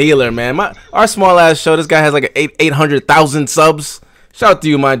 shout out to Dealer, man. Our small ass show. This guy has like 800,000 subs. Shout out to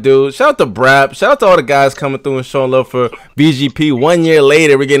you, my dude. Shout out to Brap. Shout out to all the guys coming through and showing love for BGP. 1 year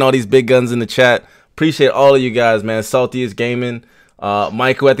later, we're getting all these big guns in the chat. Appreciate all of you guys, man. Salty is gaming.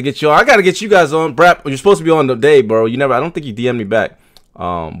 Michael, I have to get you on. I gotta get you guys on. Brap, you're supposed to be on today, bro. I don't think you DM'd me back.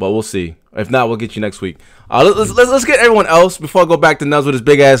 But we'll see. If not, we'll get you next week. Let's get everyone else before I go back to Nubs with his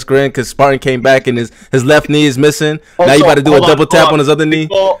big ass grin because Spartan came back and his left knee is missing. Also, now you about to do a double tap on his other knee.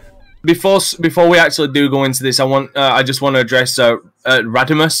 Before we actually do go into this, I just want to address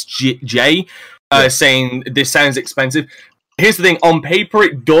Radimus J saying this sounds expensive. Here's the thing, on paper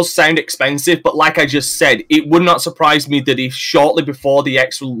it does sound expensive, but like I just said, it would not surprise me that if shortly before the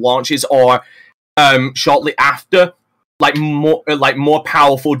X launches or shortly after, like more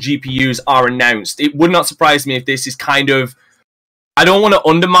powerful GPUs are announced. It would not surprise me if this is kind of, I don't want to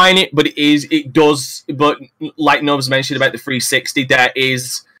undermine it, but it does, but like Nubs mentioned about the 360, there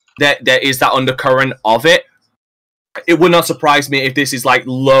is that undercurrent of it. It would not surprise me if this is like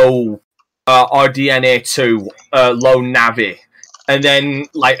low RDNA 2, low Navi, and then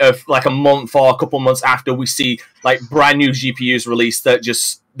like a month or a couple months after, we see like brand new GPUs released that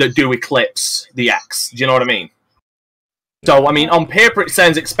do eclipse the X. Do you know what I mean? So I mean, on paper it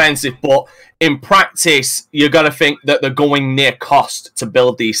sounds expensive, but in practice you got to think that they're going near cost to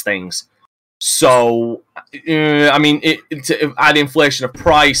build these things. So I mean, to add inflation of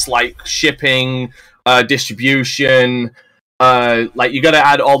price, like shipping, distribution. Like you got to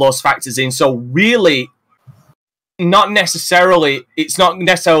add all those factors in. So really, it's not necessarily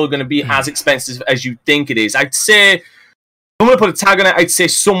going to be as expensive as you think it is. I'd say, I'm going to put a tag on it. I'd say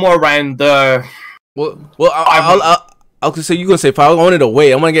somewhere around the. I'll say you're gonna say 500. I wanted to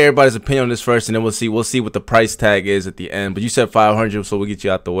wait. I want to get everybody's opinion on this first, and then we'll see what the price tag is at the end. But you said 500, so we'll get you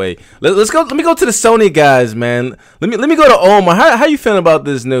out the way. Let's go. Let me go to the Sony guys, man. Let me go to Omar. How you feeling about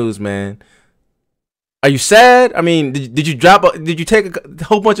this news, man? Are you sad? I mean, did you take a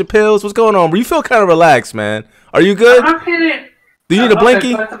whole bunch of pills? What's going on? You feel kind of relaxed, man. Are you good? I'm feeling. Do you need a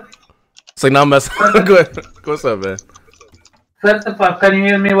blankie? It's like, no, I'm messing. Go ahead. What's up, man? First of all, can you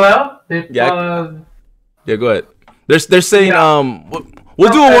hear me well? Yeah, go ahead. They're saying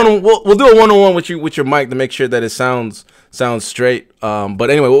we'll do a one-on-one with your mic to make sure that it sounds straight. But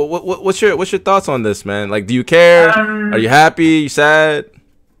anyway, what's your thoughts on this, man? Like, do you care? Are you happy? You sad?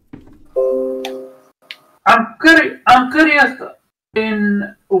 I'm curious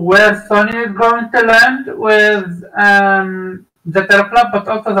in where Sony is going to land with the teraflop, but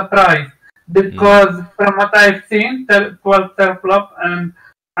also the price. Because from what I've seen, 12 teraflop, and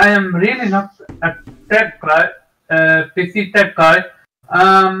I am really not a tech guy, PC tech guy.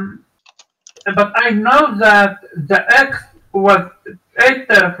 But I know that the X was 8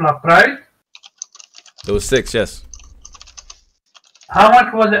 teraflop, right? It was 6, yes. How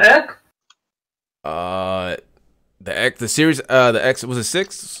much was the X? The series, the X, was it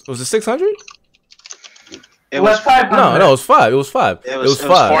 6? Was it 600? It was 500. No, it was 5. It was 5. It was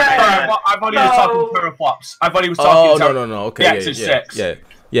 5. I thought he was talking teraflops. I thought he was talking. Oh no. Okay, yeah, it's 6.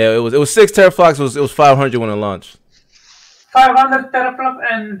 Yeah. It was 6 teraflops. It was 500 when it launched. 500 teraflop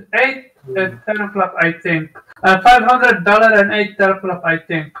and 8 teraflop, I think. $500 and 8 teraflop, I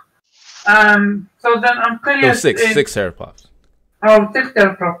think. So then I'm curious. It was 6 teraflops. Oh, 6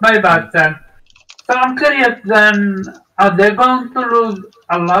 teraflop. My bad then. So I'm curious then, are they going to lose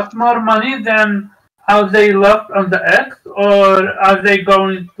a lot more money than how they lost on the X, or are they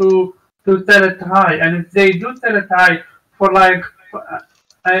going to sell it high? And if they do sell it high for like,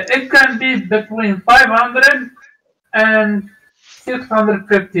 it can be between 500 and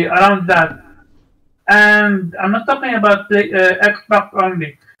 650, around that. And I'm not talking about the Xbox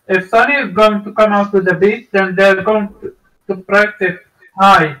only. If Sony is going to come out with a beat, then they're going to price it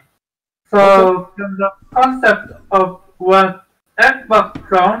high. So from the concept of what Xbox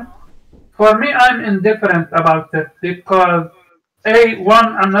shown, for me, I'm indifferent about it because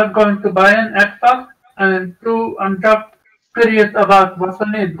one, I'm not going to buy an Xbox, and 2, I'm just curious about what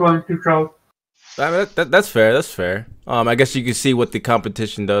Sony is going to show. That's fair. That's fair. I guess you can see what the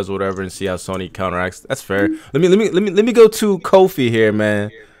competition does, or whatever, and see how Sony counteracts. That's fair. Let me go to Kofi here,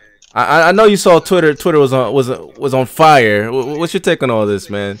 man. I know you saw Twitter. Twitter was on fire. What's your take on all this,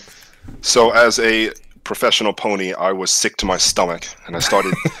 man? So as a professional pony, I was sick to my stomach, and I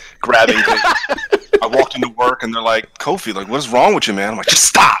started grabbing things. I walked into work, and they're like, "Kofi, like, what's wrong with you, man?" I'm like, "Just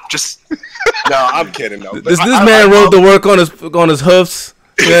stop, just." No, I'm kidding. No, this man rode the work on his hoofs.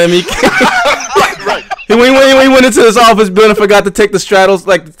 You know what I mean? right. He went into his office building, forgot to take the straddles,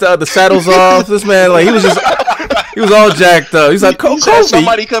 like the saddles off. This man, like, he was all jacked up. He's like, Kofi,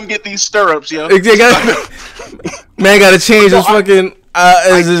 somebody come get these stirrups, yo. Man, got to change his fucking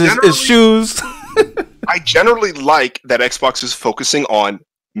his shoes. I generally like that Xbox is focusing on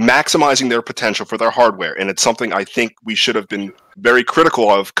maximizing their potential for their hardware, and it's something I think we should have been very critical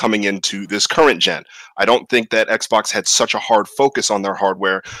of coming into this current gen. I don't think that Xbox had such a hard focus on their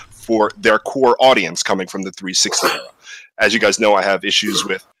hardware for their core audience coming from the 360 era. As you guys know, I have issues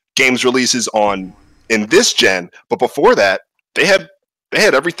with games releases in this gen, but before that, they had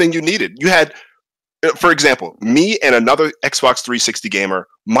everything you needed. You had, for example, me and another Xbox 360 gamer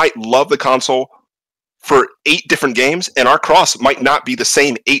might love the console for 8 different games, and our cross might not be the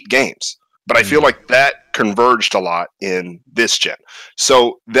same 8 games. But I feel like that converged a lot in this gen.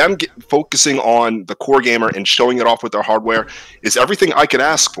 So them focusing on the core gamer and showing it off with their hardware is everything I could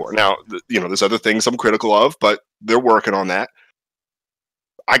ask for. Now, there's other things I'm critical of, but they're working on that.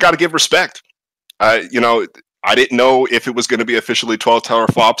 I got to give respect. I didn't know if it was going to be officially 12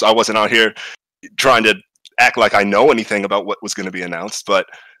 teraflops. I wasn't out here trying to act like I know anything about what was going to be announced, but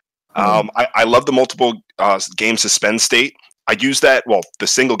I love the multiple game suspend state. I use that, the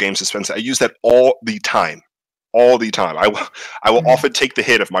single game suspend state, I use that all the time. I will often take the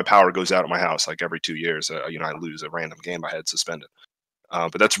hit if my power goes out at my house, like every 2 years. I lose a random game I had suspended.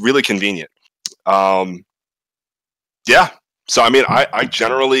 But that's really convenient. Yeah. So, I mean, I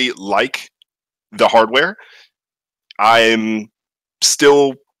generally like the hardware. I'm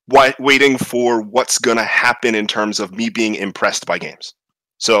still waiting for what's going to happen in terms of me being impressed by games.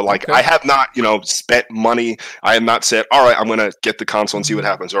 So, like, okay. I have not, spent money. I have not said, all right, I'm going to get the console and see what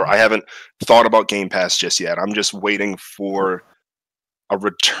happens. Or I haven't thought about Game Pass just yet. I'm just waiting for a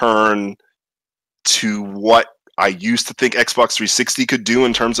return to what I used to think Xbox 360 could do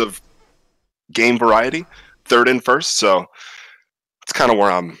in terms of game variety, third and first. So, it's kind of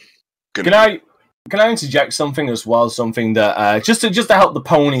where I'm going to Can I interject something as well? Something that just to help the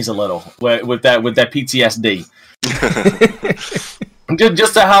ponies a little with their PTSD.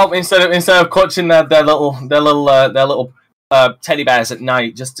 Just to help instead of clutching their little teddy bears at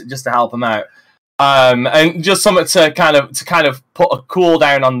night, just to help them out, and just something to kind of put a cool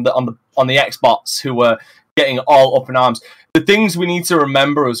down on the Xbox who are getting all up in arms. The things we need to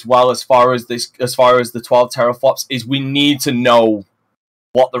remember as well, as far as the 12 teraflops, is we need to know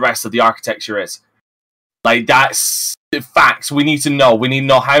what the rest of the architecture is. Like, that's the facts. We need to know. We need to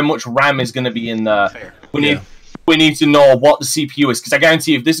know how much RAM is going to be in there. We need to know what the CPU is, because I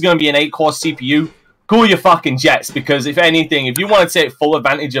guarantee if this is going to be an 8-core CPU, cool your fucking jets, because if anything, if you want to take full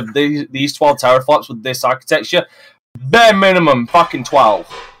advantage of these 12 teraflops with this architecture, bare minimum fucking 12.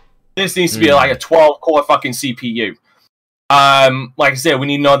 This needs to be like a 12-core fucking CPU. Like I said, we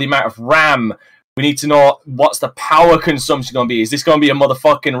need to know the amount of RAM. We need to know what's the power consumption going to be. Is this going to be a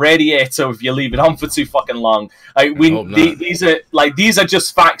motherfucking radiator if you leave it on for too fucking long? Like these are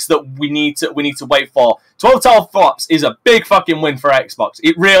just facts that we need to wait for. 12 teraflops is a big fucking win for Xbox.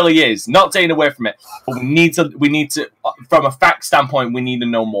 It really is. Not taking away from it, but we need to from a fact standpoint, we need to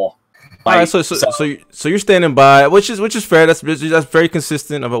know more. All right, so you're standing by, which is fair. That's very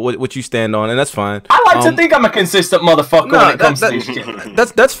consistent about what you stand on, and that's fine. I like to think I'm a consistent motherfucker when it comes to this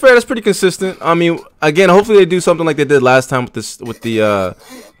shit. That's fair. That's pretty consistent. I mean, again, hopefully they do something like they did last time with the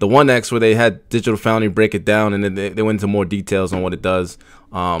One X, where they had Digital Foundry break it down, and then they went into more details on what it does.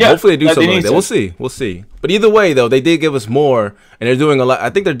 Hopefully they do something like that. We'll see. But either way, though, they did give us more, and they're doing a lot. I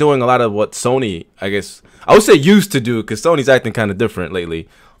think they're doing a lot of what Sony, I guess, I would say used to do, because Sony's acting kind of different lately.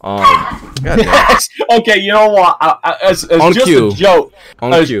 Yes. Okay, you know what? As just a joke,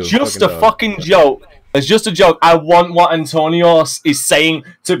 as just a joke, I want what Antonio is saying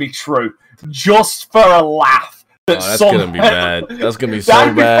to be true, just for a laugh. That's gonna be bad. That's gonna be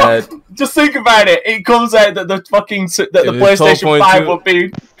so bad. Just think about it. It comes out that the PlayStation 5 will be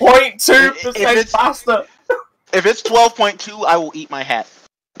 0.2% faster. If it's 12.2, I will eat my hat.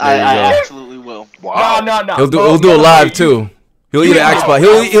 I absolutely will. Wow. No. He'll do it live too. He'll eat an Xbox.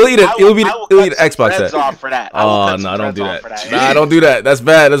 He'll eat an Xbox set. Oh no! Don't do that. Nah, don't do that. That's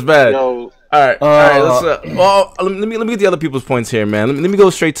bad. All right. Let's let me get the other people's points here, man. Let me go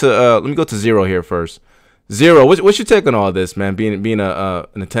straight to let me go to Zero here first. Zero, what's your take on all this, man? Being a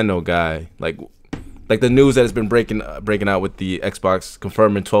Nintendo guy, like the news that has been breaking out with the Xbox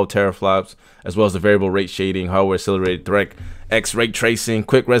confirming 12 teraflops, as well as the variable rate shading, hardware accelerated DirectX ray tracing,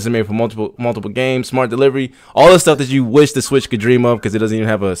 quick resume for multiple games, smart delivery, all the stuff that you wish the Switch could dream of, because it doesn't even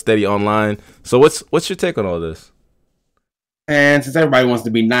have a steady online. So what's your take on all this? And since everybody wants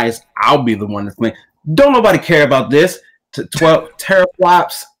to be nice, I'll be the one that's playing. Don't nobody care about this. 12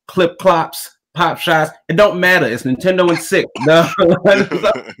 teraflops, clip clops, pop shots. It don't matter. It's Nintendo and 6. No,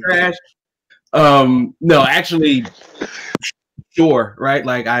 trash. No, actually, sure, right?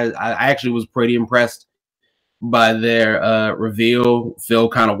 Like I actually was pretty impressed by their reveal. Phil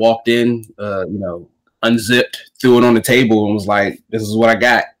kind of walked in, unzipped, threw it on the table, and was like, "This is what I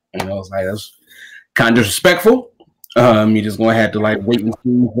got." And I was like, "That's kind of disrespectful." You're just gonna have to like wait and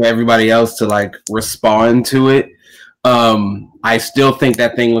see for everybody else to like respond to it. I still think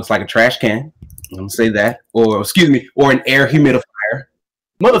that thing looks like a trash can. I'm gonna say that, or an air humidifier.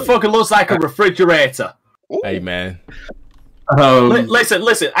 Motherfucker looks like a refrigerator. Hey man.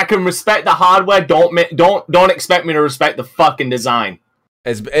 Listen. I can respect the hardware. Don't expect me to respect the fucking design.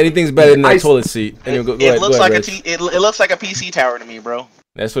 Anything's better than that toilet seat. Anyway, it looks like a PC tower to me, bro.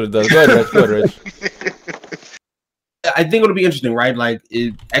 That's what it does. Go ahead, Rich. I think it'll be interesting, right? Like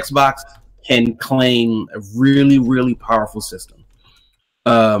Xbox can claim a really, really powerful system,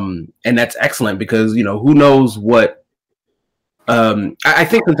 and that's excellent because who knows what. I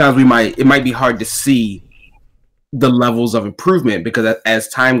think sometimes it might be hard to see the levels of improvement because as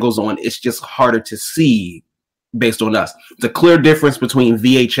time goes on, it's just harder to see based on us. It's a clear difference between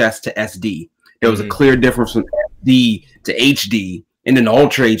VHS to SD. There was a clear difference from SD to HD and then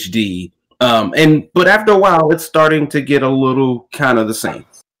Ultra HD. But after a while, it's starting to get a little kind of the same,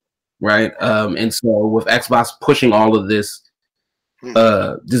 right? And so with Xbox pushing all of this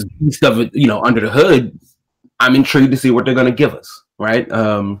stuff, under the hood, I'm intrigued to see what they're going to give us, right?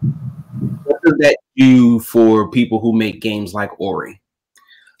 What does that do for people who make games like Ori?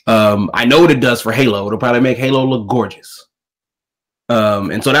 I know what it does for Halo. It'll probably make Halo look gorgeous.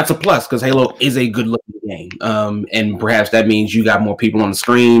 And so that's a plus because Halo is a good-looking game. And perhaps that means you got more people on the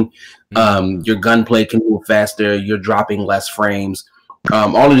screen. Your gunplay can move faster. You're dropping less frames.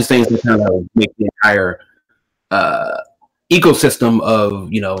 All of these things can kind of make the entire ecosystem of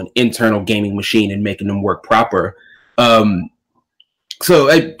an internal gaming machine and making them work proper. So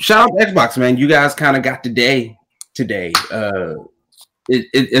shout out to Xbox, man. You guys kind of got today. It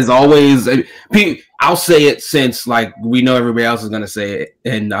is always. I'll say it since like we know everybody else is gonna say it,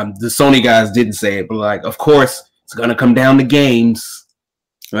 and the Sony guys didn't say it, but like of course it's gonna come down to games,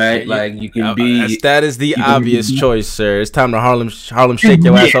 right? Like you can be. That is the obvious choice, sir. It's time to Harlem shake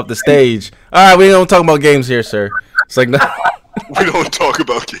your ass off the stage. All right, we don't talk about games here, sir. It's like no. We don't talk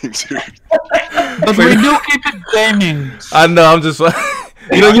about games here. But we do keep it gaming. I know. I'm just like.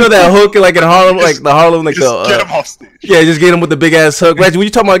 You know that hook like in Harlem, like the Harlem, like just get him off stage. Yeah, just get him with the big ass hook. Reggie, when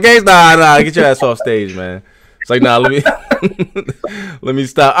you talking about games, nah, get your ass off stage, man. It's like, nah, let me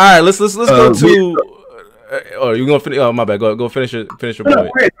stop. All right, let's go to. Or you gonna finish? Oh, my bad. Go finish your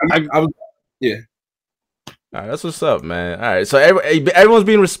point. I was, yeah. All right, that's what's up, man. All right, so everyone's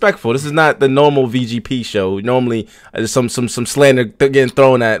being respectful. This is not the normal VGP show. Normally, there's some slander getting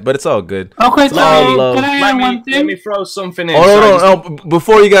thrown at, but it's all good. Okay, It's all love. Let me throw something in. Oh, no.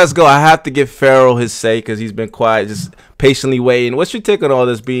 Before you guys go, I have to give Pharaoh his say because he's been quiet, just patiently waiting. What's your take on all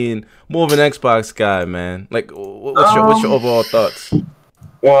this being more of an Xbox guy, man? Like, what's your overall thoughts?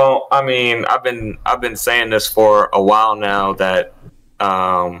 Well, I mean, I've been saying this for a while now that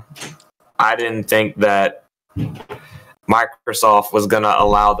I didn't think that Microsoft was gonna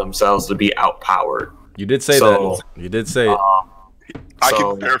allow themselves to be outpowered. You did say that. You did say it. I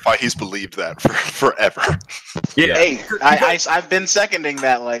can verify he's believed that for forever. Yeah, Hey, I've been seconding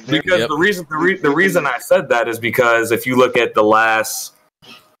that. Like, because the reason I said that is because if you look at the last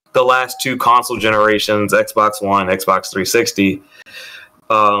two console generations, Xbox One, Xbox 360,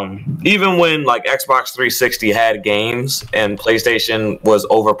 even when like Xbox 360 had games and PlayStation was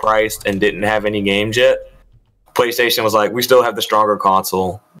overpriced and didn't have any games yet, PlayStation was like, we still have the stronger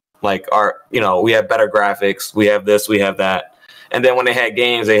console. Like we have better graphics, we have this, we have that. And then when they had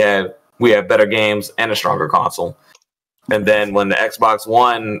games, we have better games and a stronger console. And then when the Xbox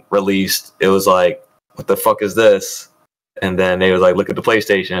One released, it was like, what the fuck is this? And then they was like, look at the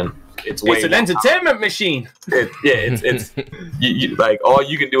PlayStation. It's an entertainment machine. It's you, like all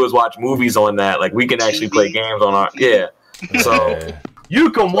you can do is watch movies on that. Like we can actually play games on our So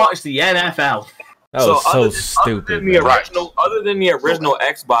you can watch the NFL. That was so stupid. Other than the original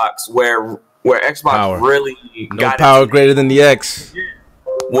Xbox, where Xbox really got power greater than the X.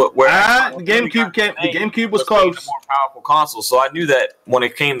 The GameCube was close. More powerful console, so I knew that when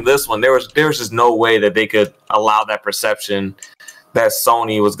it came to this one, there was just no way that they could allow that perception that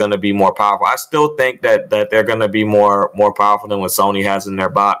Sony was going to be more powerful. I still think that they're going to be more powerful than what Sony has in their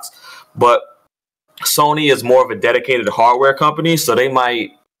box, but Sony is more of a dedicated hardware company, so they're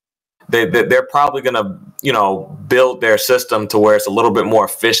probably going to build their system to where it's a little bit more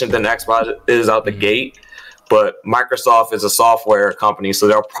efficient than Xbox is out the gate. But Microsoft is a software company, so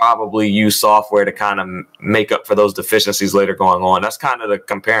they'll probably use software to kind of make up for those deficiencies later going on. That's kind of the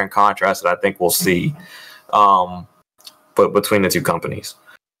compare and contrast that I think we'll see, but between the two companies.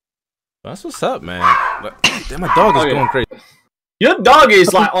 That's what's up, man. Damn, my dog is going crazy. Your dog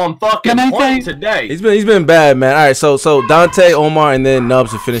is like on fucking point today. He's been bad, man. All right, so Dante, Omar, and then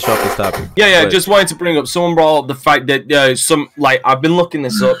Nubs to finish off this topic. Yeah. Just wanted to bring up. Someone brought up the fact that I've been looking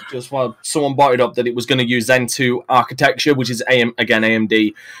this up just while someone brought it up that it was going to use Zen 2 architecture, which is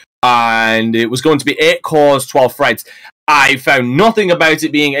AMD, and it was going to be 8 cores, 12 threads. I found nothing about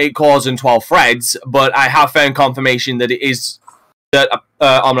it being 8 cores and 12 threads, but I have found confirmation that it is. That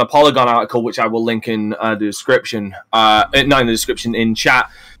on a Polygon article, which I will link in the description, not in the description, in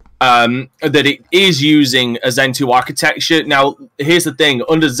chat, that it is using a Zen 2 architecture. Now, here's the thing: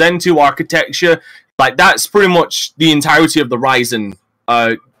 under Zen 2 architecture, like that's pretty much the entirety of the Ryzen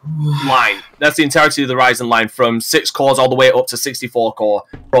line. That's the entirety of the Ryzen line from 6 cores all the way up to 64 core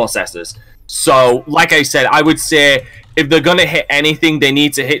processors. So, like I said, I would say if they're gonna hit anything, they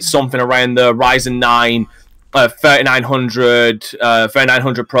need to hit something around the Ryzen 9. 3900,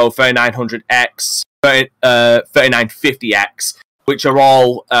 3900 Pro, 3900X, 3950X, which are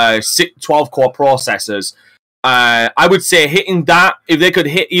all 12-core processors. I would say hitting that, if they could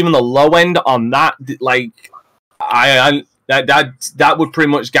hit even the low end on that, like that would pretty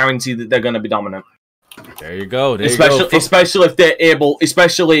much guarantee that they're going to be dominant. There you go. Especially if they're able,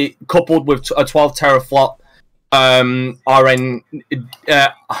 especially coupled with a 12 teraflop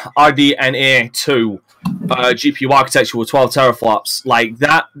RDNA 2. GPU architecture with 12 teraflops, like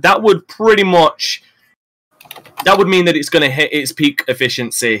that would pretty much mean that it's going to hit its peak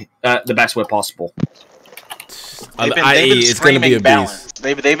efficiency the best way possible. They've been screaming balance.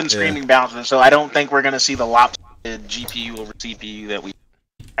 They've been screaming balance, and so I don't think we're going to see the lopsided GPU over CPU that we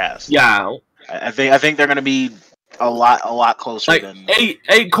have. Yeah, I think they're going to be a lot closer. Like than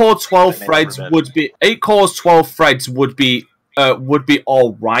 8 core 12 threads would be 8 cores 12 threads would be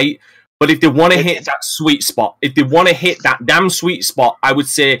all right. But if they want to hit that sweet spot, if they want to hit that damn sweet spot, I would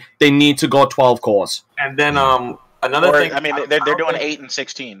say they need to go 12 cores. And then another thing, I mean, they're doing 8 and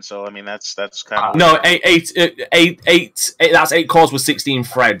 16, so I mean that's kind of no 8. That's 8 cores with 16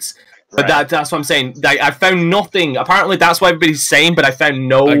 threads. But Right. that's what I'm saying. I found nothing. Apparently, that's what everybody's saying, but I found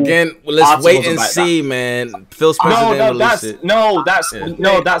no. Again, let's wait and see, man. Phil Spencer didn't release it. That's. I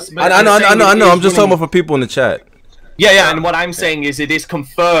know. I'm just talking about for people in the chat. Yeah, and what I'm saying is it is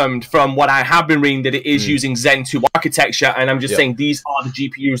confirmed from what I have been reading that it is using Zen 2 architecture, and I'm just saying these are the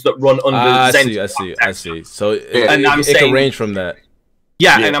GPUs that run under Zen 2 I see. So it can range from that.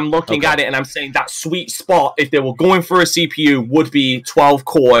 Yeah, and I'm looking at it and I'm saying that sweet spot, if they were going for a CPU, would be 12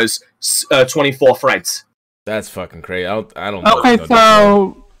 cores, 24 threads. That's fucking crazy. I don't. Okay,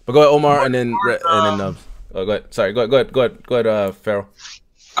 so. But go ahead, Omar, and then Nubs. Oh, go ahead. Sorry, go ahead, Farrell.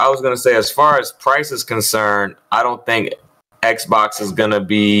 I was gonna say, as far as price is concerned, I don't think Xbox is gonna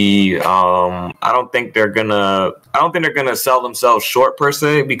be. I don't think they're gonna sell themselves short per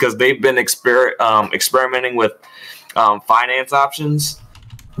se, because they've been experimenting with finance options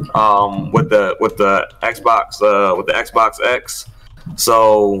with the Xbox X.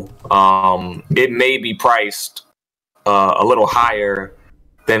 So it may be priced a little higher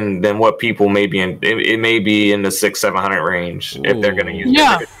than what people may be in. It may be in the $600-700 range. Ooh. If they're going to use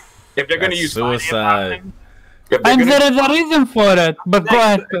if they're going to use suicide. And there is a reason for it, but go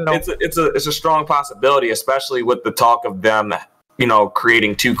ahead. It's a strong possibility, especially with the talk of them,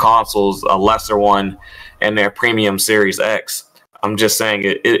 creating two consoles, a lesser one and their premium Series X. I'm just saying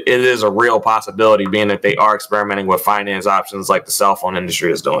it is a real possibility, being that they are experimenting with finance options like the cell phone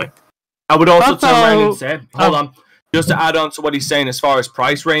industry is doing. I would also turn around and say, hold on, just to add on to what he's saying as far as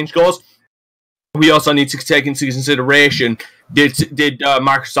price range goes, we also need to take into consideration, did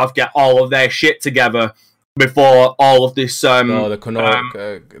Microsoft get all of their shit together before all of this the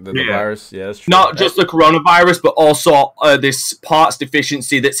virus? Yeah, that's true. Not just the coronavirus, but also this parts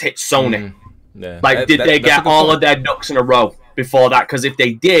deficiency that's hit Sony. Did they get all of their ducks in a row before that? Because if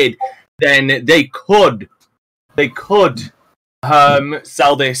they did, then they could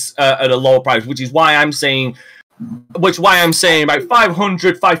sell this at a lower price, which is why I'm saying about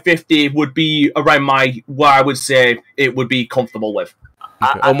 500, 550 would be around where I would say it would be comfortable with.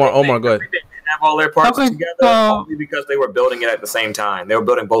 Okay. Omar, go ahead. They didn't have all their parts together only because they were building it at the same time. They were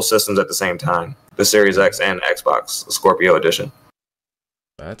building both systems at the same time, the Series X and Xbox Scorpio Edition.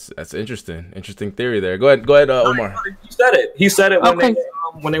 That's interesting. Interesting theory there. Go ahead, Omar. He said it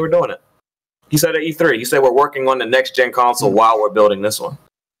when they were doing it. He said at E3. He said we're working on the next gen console while we're building this one.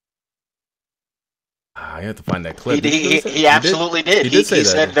 You have to find that clip. He absolutely did. He say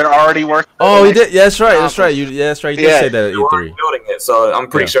said they're already working. Oh, he did. Yeah, that's right. That's right. That's right. He did say that at E3. Building it, so I'm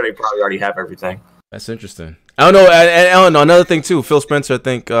pretty sure they probably already have everything. That's interesting. I don't know. I don't know. Another thing too. Phil Spencer, I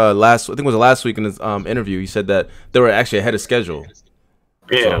think last week in his interview, he said that they were actually ahead of schedule.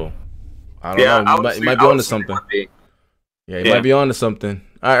 Yeah. So, I don't know. He might be on to something. Yeah, he might be on to something.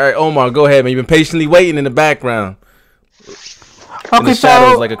 All right, Omar, go ahead, man. You've been patiently waiting in the background. Okay, the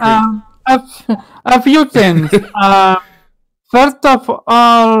shadows, like a creep. A few things. First of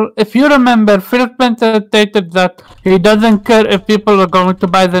all, if you remember, Phil Spencer stated that he doesn't care if people are going to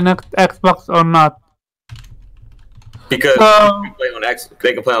buy the next Xbox or not. Because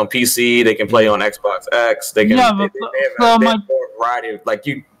they can play on PC, they can play on Xbox X, they have more variety. Like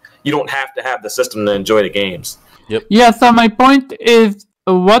you don't have to have the system to enjoy the games. Yep. Yeah. So my point is,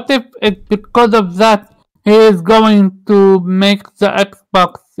 what if it's because of that he is going to make the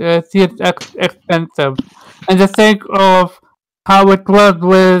Xbox Series X expensive, and the sake of how it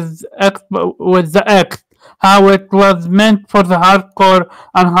was with the X, how it was meant for the hardcore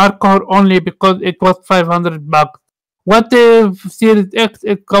and hardcore only because it was $500. What if Series X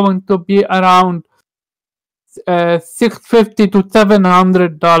is going to be around $650 to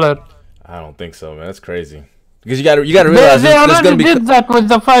 $700? I don't think so, man. That's crazy. Because you got to realize they already did that with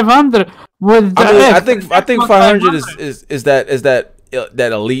the 500. With the X. I think 500 is that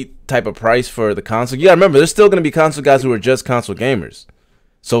elite type of price for the console. You got to remember, there's still going to be console guys who are just console gamers.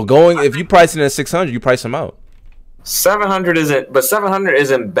 So if you price it at 600, you price them out. 700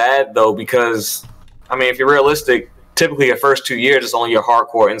 isn't bad though, because I mean, if you're realistic, typically the first 2 years it's only your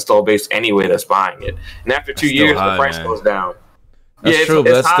hardcore install base anyway that's buying it, and after 2 years the price goes down. That's true,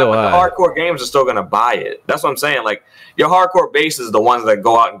 but that's still high. The hardcore gamers are still gonna buy it. That's what I'm saying. Like your hardcore base is the ones that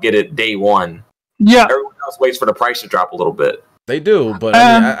go out and get it day one. Yeah. Everyone else waits for the price to drop a little bit. They do, but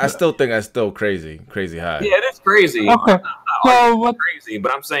I still think that's still crazy high. Yeah, it is crazy. Okay. So crazy,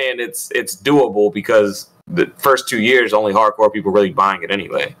 but I'm saying it's doable because the first 2 years only hardcore people really buying it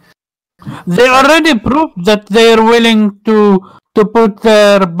anyway. They already proved that they are willing to put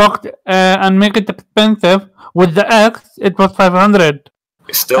their box and make it expensive. With the X, it was 500.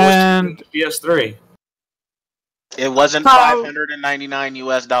 It still was PS3. It wasn't $599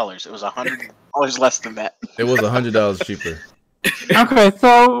 US. It was $100 less than that. It was $100 cheaper. Okay,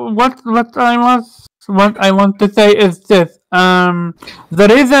 so what I want to say is this. The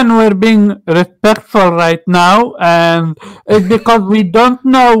reason we're being respectful right now is because we don't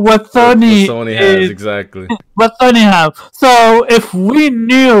know what Sony has exactly. What Sony have. So if we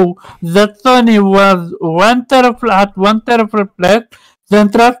knew that Sony was 1 teraflop less, then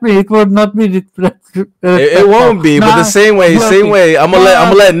trust me, it would not be It won't be, but the same way, I'm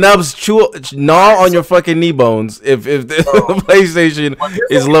gonna let Nubs gnaw on your fucking knee bones if the PlayStation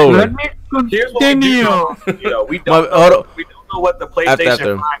is lower. Let me continue. We don't know what the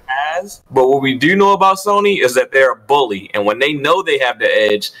PlayStation 5 has, but what we do know about Sony is that they're a bully, and when they know they have the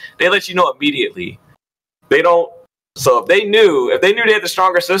edge, they let you know immediately. They don't. So if they knew they had the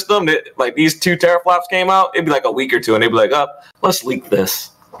stronger system, like these 2 teraflops came out, it'd be like a week or two, and they'd be like, let's leak this.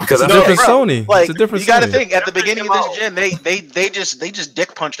 Because it's a different Sony. Like, it's a different you got to Sony. think at the beginning of this gen, they just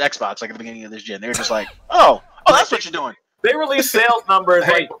dick punched Xbox like at the beginning of this gen. They were just like, oh, that's what you're doing. They released sales numbers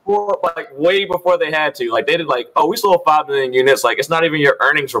way before they had to. Like they did we sold 5 million units. Like it's not even your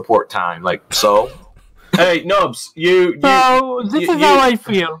earnings report time. Like so. Hey Nubs, this is how I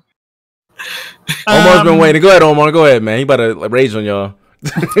feel. Omar's been waiting. Go ahead, Omar. Go ahead, man. He about to rage on y'all.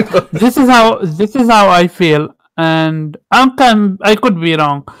 This is how I feel, and I could be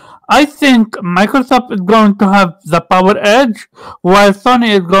wrong. I think Microsoft is going to have the power edge, while Sony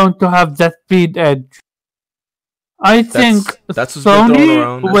is going to have the speed edge. I think Sony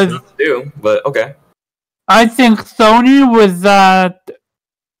but okay. I think Sony with that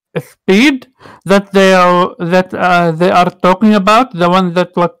speed that they are talking about, the one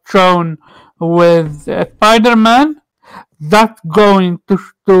that was shown with Spider-Man, that's going to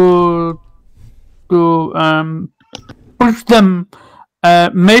push them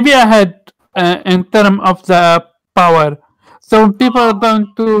maybe ahead in terms of the power. So people are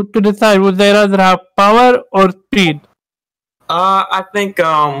going to decide would they rather have power or speed. I think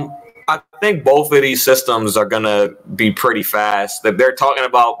both of these systems are gonna be pretty fast. That they're talking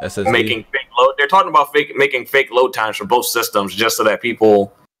about SSD. making fake load. They're talking about making fake load times for both systems, just so that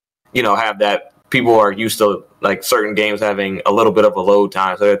people, have that. People are used to like certain games having a little bit of a load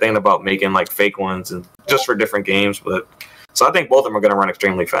time, so they're thinking about making like fake ones and just for different games. But so I think both of them are gonna run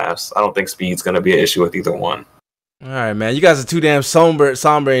extremely fast. I don't think speed's gonna be an issue with either one. All right, man. You guys are too damn somber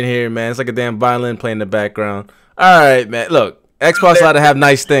in here, man. It's like a damn violin playing in the background. All right, man. Look, Xbox allowed to have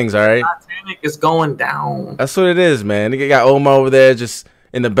nice things, all right? Titanic is going down. That's what it is, man. You got Omar over there just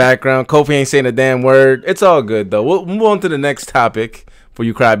in the background. Kofi ain't saying a damn word. It's all good, though. We'll move on to the next topic for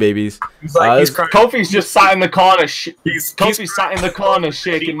you crybabies. He's crying. Kofi's just sat in the corner. Kofi's sat in the corner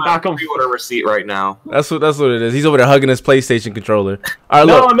shaking back and forth. A receipt right now. That's what it is. He's over there hugging his PlayStation controller. All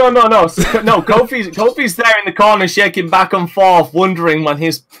right, look. No. Kofi's there in the corner shaking back and forth, wondering when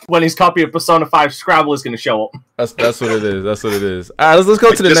his copy of Persona 5 Scrabble is going to show up. That's what it is. That's what it is. All right, let's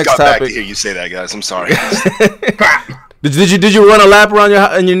go to the next topic. Back to hear you say that, guys. I'm sorry. Did you run a lap around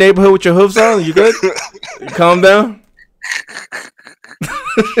in your neighborhood with your hoofs on? You good? You calm down.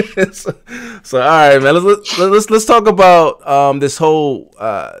 so all right, man. Let's talk about this whole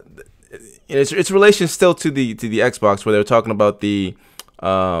its relation still to the Xbox, where they're talking about the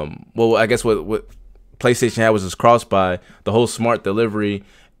I guess what PlayStation had was this cross-buy, the whole smart delivery,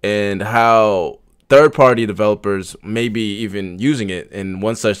 and how third-party developers may be even using it. And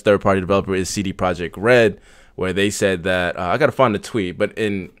one such third-party developer is CD Projekt Red, where they said that I gotta find the tweet, but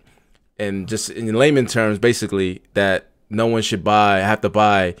in just in layman terms, basically that no one should have to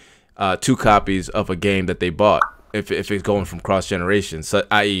buy 2 copies of a game that they bought if it's going from cross generation, so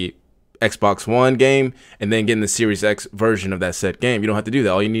i.e. Xbox One game and then getting the Series X version of that said game. You don't have to do that.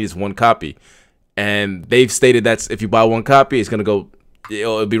 All you need is 1 copy. And they've stated that's if you buy 1 copy, it's gonna go.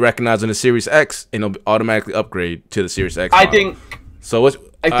 It'll be recognized on the Series X and it'll automatically upgrade to the Series X. I think. So what's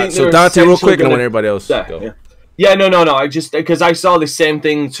so Dante, real quick, and I want everybody else to go. Yeah. Yeah, no. I just because I saw the same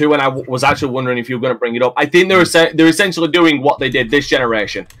thing too, and I was actually wondering if you were going to bring it up. I think they're essentially doing what they did this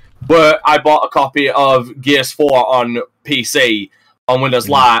generation, where I bought a copy of Gears 4 on PC on Windows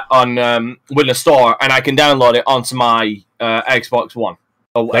Live on Windows Store, and I can download it onto my Xbox One.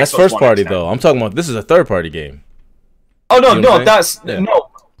 That's first party though. I'm talking about this is a third party game. Oh no, that's no.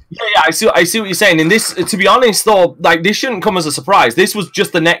 Yeah, I see what you're saying. And this, to be honest, though, like this shouldn't come as a surprise. This was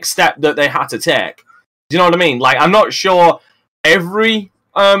just the next step that they had to take. Do you know what I mean? Like, I'm not sure every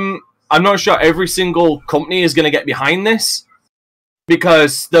single company is going to get behind this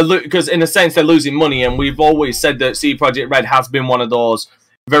because in a sense they're losing money, and we've always said that CD Projekt Red has been one of those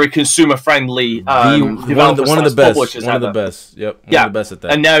very consumer friendly one of the best. Yep. One of the best at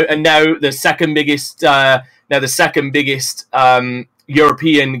that. And now the second biggest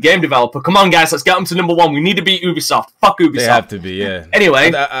European game developer. Come on, guys, let's get them to number 1. We need to beat Ubisoft. Fuck Ubisoft. They have to be, yeah.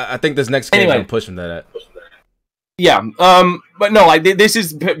 Anyway, I think this next game I'm pushing that at. Yeah, but no, like this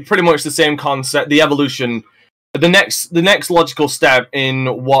is pretty much the same concept. The evolution, the next logical step in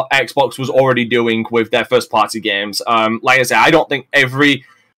what Xbox was already doing with their first party games. Like I said, I don't think every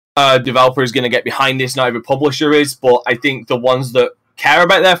developer is going to get behind this. Not every publisher is, but I think the ones that care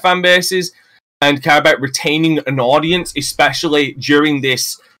about their fan bases and care about retaining an audience, especially during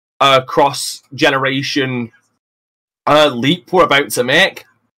this cross-generation leap we're about to make.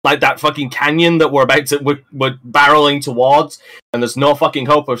 Like that fucking canyon that we're barreling towards, and there's no fucking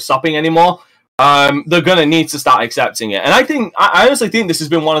hope of stopping anymore. They're gonna need to start accepting it. And I honestly think this has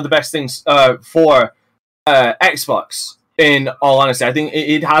been one of the best things for Xbox. In all honesty, I think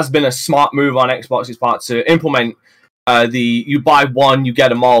it has been a smart move on Xbox's part to implement the you buy one, you get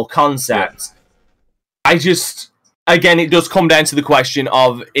them all concept. Again, it does come down to the question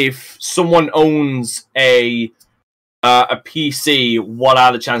of if someone owns a PC, what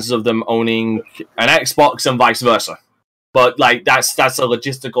are the chances of them owning an Xbox and vice versa? But like that's a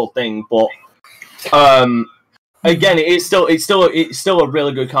logistical thing. But again, it's still a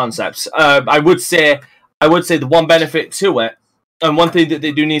really good concept. I would say the one benefit to it, and one thing that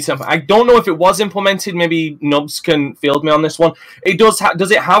they do need to, I don't know if it was implemented. Maybe Nubs can field me on this one. It does. Does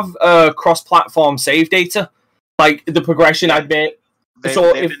it have cross-platform save data, like the progression I'd made?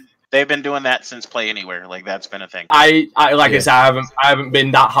 They've been doing that since Play Anywhere. Like that's been a thing. I said, I haven't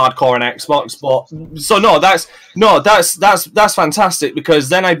been that hardcore on Xbox, but so that's fantastic, because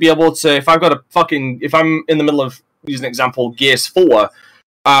then I'd be able to, if I'm in the middle of, use an example, Gears 4,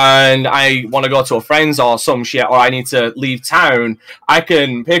 and I want to go to a friend's or some shit, or I need to leave town, I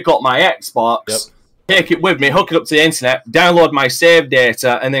can pick up my Xbox, take it with me, hook it up to the internet, download my save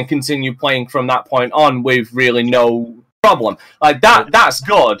data, and then continue playing from that point on with really no problem. Like that's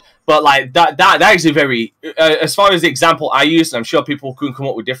good. But like that is a very, as far as the example I used, and I'm sure people can come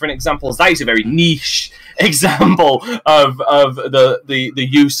up with different examples, that is a very niche example of the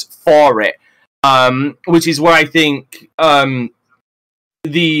use for it, which is where I think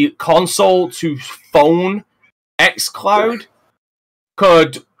the console to phone xCloud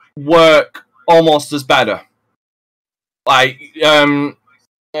could work almost as better. Like,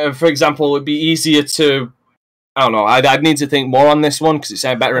 for example, it would be easier to, I don't know. I'd need to think more on this one because it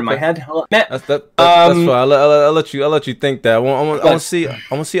sounded better in my head. That's fine. I'll let you think that. I want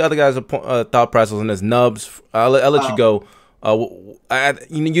to see other guys' thought process on this. Nubs, I'll let you go.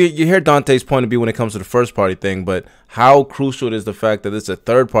 You hear Dante's point of view when it comes to the first party thing, but how crucial is the fact that it's a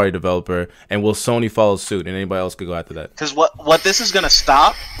third party developer, and will Sony follow suit, and anybody else could go after that? Because what this is gonna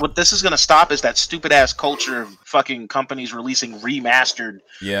stop is that stupid ass culture of fucking companies releasing remastered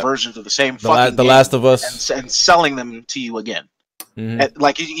versions of the same fucking The Last of Us and selling them to you again.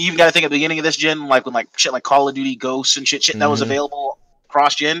 Like you even got to think at the beginning of this gen, like when like shit like Call of Duty Ghosts and shit that was available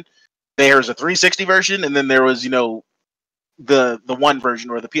cross gen. There's a 360 version, and then there was the one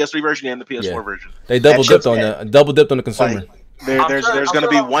version, or the PS3 version and the PS4 version. They double dipped on the consumer. Like, there's going to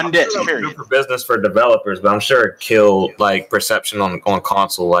be one disc. Period. For business for developers, but I'm sure it killed like perception on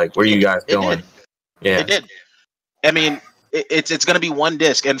console. Like, what are you guys doing? Yeah, it did. I mean, it's going to be one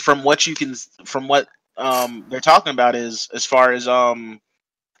disc, and from what they're talking about is as far as the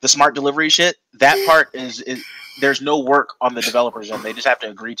smart delivery shit. That part is there's no work on the developers end. They just have to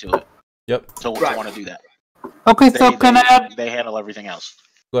agree to it. Yep. So we want to do that. Okay, so can I add? They handle everything else.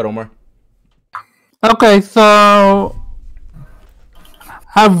 Go ahead, Omar. Okay, so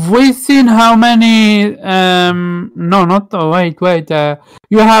have we seen how many? No, not. Wait.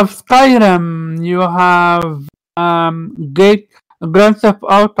 You have Skyrim. You have Grand Theft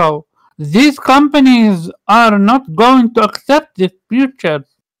Auto. These companies are not going to accept this future.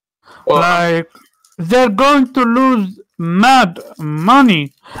 Like they're going to lose mad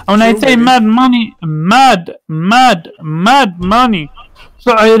money. When I say mad money, mad money.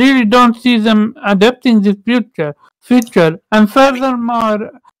 So I really don't see them adapting this future. And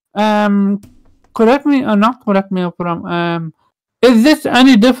furthermore, correct me from is this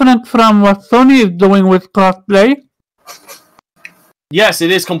any different from what Sony is doing with crossplay? Yes,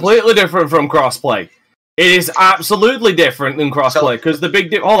 it is completely different from crossplay. It is absolutely different than crossplay, because the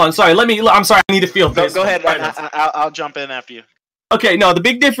big hold on, sorry, I'm sorry, I need to feel this. Go ahead, I'll jump in after you. Okay, no, the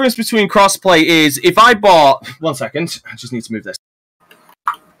big difference between crossplay is if I bought 1 second, I just need to move this.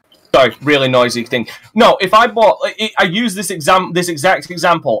 Sorry, really noisy thing. No, if I bought, I use this exact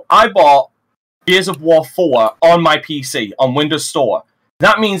example. I bought Gears of War 4 on my PC on Windows Store.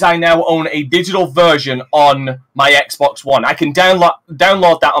 That means I now own a digital version on my Xbox One. I can download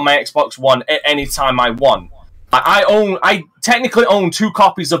that on my Xbox One at any time I want. I technically own 2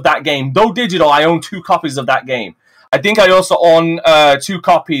 copies of that game. Though digital, I own 2 copies of that game. I think I also own 2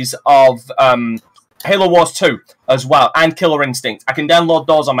 copies of Halo Wars 2 as well, and Killer Instinct. I can download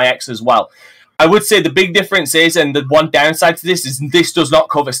those on my X as well. I would say the big difference is, and the one downside to this, is this does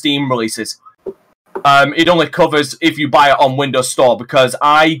not cover Steam releases. It only covers if you buy it on Windows Store, because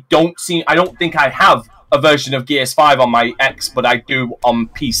I don't think I have a version of Gears 5 on my X, but I do on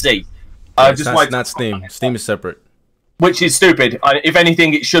PC. It's not Steam. Steam is separate. Which is stupid. If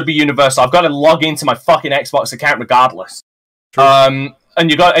anything, it should be universal. I've got to log into my fucking Xbox account regardless. And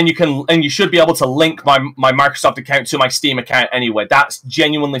you should be able to link my Microsoft account to my Steam account anyway. That's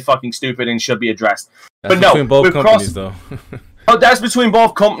genuinely fucking stupid and should be addressed. That's between both companies, though. Oh, that's between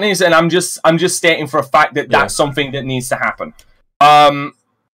both companies, and I'm just stating for a fact that that's something that needs to happen.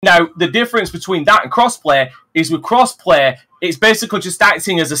 Now, the difference between that and crossplay is with crossplay, it's basically just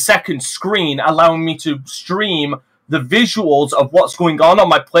acting as a second screen, allowing me to stream the visuals of what's going on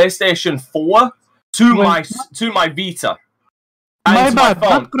my PlayStation 4 to my Vita. My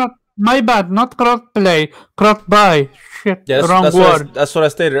bad, not crossplay, cross-buy. Shit, wrong word. That's what I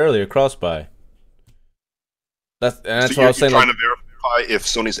stated earlier, cross-buy. That's what I was saying. Trying to verify if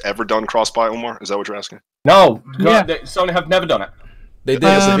Sony's ever done cross-buy, Omar? Is that what you're asking? No, Sony have never done it. They did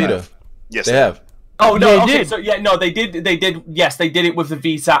with the Vita. Yes, they have. Oh no! Okay, so they did. Yes, they did it with the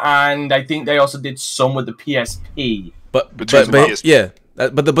Vita, and I think they also did some with the PSP. But the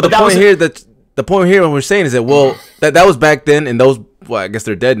point here, what we're saying is that that was back then, and those, I guess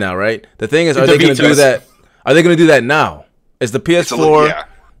they're dead now, right? The thing is, are they going to do that? Are they going to do that now? Is the PS4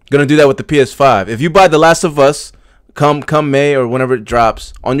 going to do that with the PS5? If you buy The Last of Us, come May or whenever it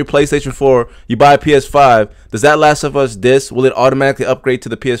drops on your PlayStation 4, you buy a PS5. Does that Last of Us disc, will it automatically upgrade to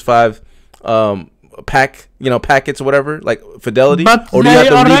the PS5 packets or whatever, like fidelity, or do you have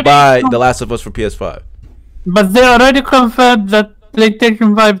to rebuy The Last of Us for PS5? But they already confirmed that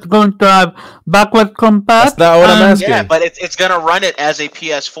PlayStation 5 is going to have backward compat. That's not what I'm asking. Yeah, but it's going to run it as a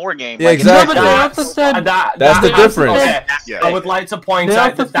PS4 game. Yeah, exactly. That's the difference. I would like to point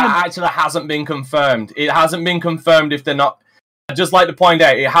out that actually hasn't been confirmed. It hasn't been confirmed if they're not. I'd just like to point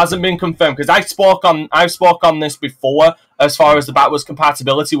out it hasn't been confirmed because I've spoke on this before as far as the backwards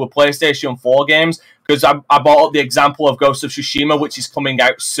compatibility with PlayStation 4 games, because I brought up the example of Ghost of Tsushima, which is coming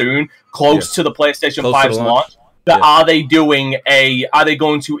out soon, close to the PlayStation 5's launch. Are they going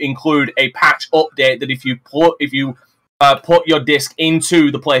to include a patch update that if you put your disc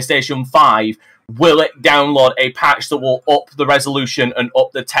into the PlayStation 5, will it download a patch that will up the resolution and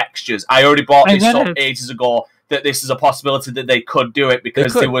up the textures? I already brought this up ages ago that this is a possibility that they could do it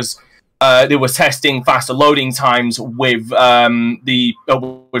because they was testing faster loading times with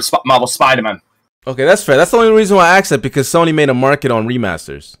with Marvel Spider-Man. Okay, that's fair. That's the only reason why I asked that, because Sony made a market on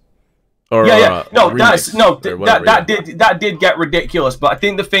remasters. That did get ridiculous. But I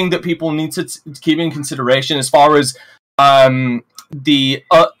think the thing that people need to keep in consideration as far as if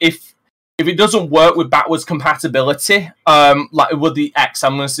it doesn't work with backwards compatibility, like with the X,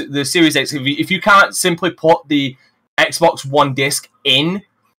 the Series X, if you can't simply put the Xbox One disc in,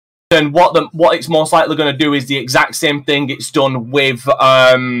 then what it's most likely going to do is the exact same thing it's done with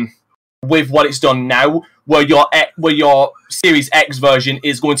what it's done now, where your Series X version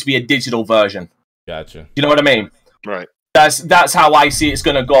is going to be a digital version. Gotcha. You know what I mean? Right. That's how I see it's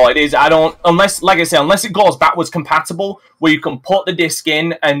going to go. It is. Unless it goes backwards compatible, where you can put the disc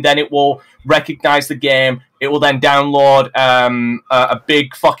in and then it will recognize the game. It will then download a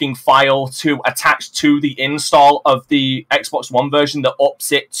big fucking file to attach to the install of the Xbox One version that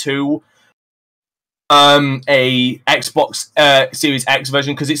ups it to a Xbox Series X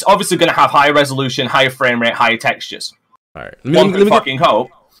version, because it's obviously going to have higher resolution, higher frame rate, higher textures. All right. One could fucking hope.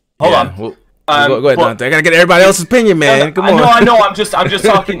 Hold on. Well, go ahead, Dante. I gotta get everybody else's opinion, man. Come on. I know. I'm just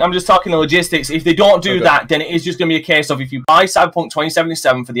talking the logistics. If they don't do that, then it is just going to be a case of, if you buy Cyberpunk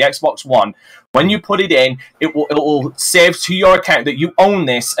 2077 for the Xbox One, when you put it in, it will save to your account that you own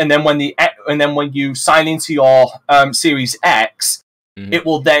this, and then when you sign into your Series X, it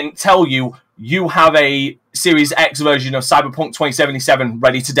will then tell you have a Series X version of Cyberpunk 2077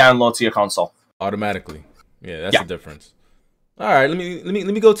 ready to download to your console automatically. Yeah, that's the difference. All right, let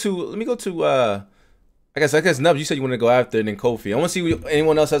me go to I guess Nubs, you said you want to go after, and then Kofi. I want to see if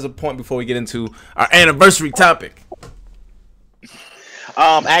anyone else has a point before we get into our anniversary topic.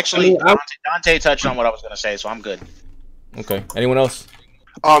 Actually, Dante touched on what I was going to say, so I'm good. Okay. Anyone else?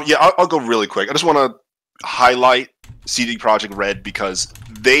 Yeah, I'll go really quick. I just want to highlight CD Projekt Red, because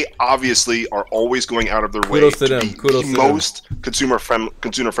they obviously are always going out of their way to be the most consumer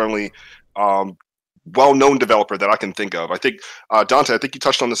friendly, well-known developer that I can think of. I think, Dante, I think you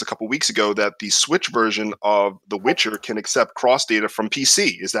touched on this a couple weeks ago, that the Switch version of The Witcher can accept cross data from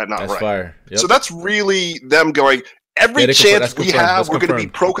PC. Is that not right? Fire. Yep. So that's really them going, every chance we have, we're going to be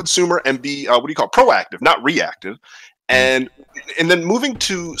pro-consumer and be, proactive, not reactive. And then moving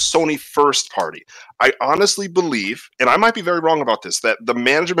to Sony first party, I honestly believe, and I might be very wrong about this, that the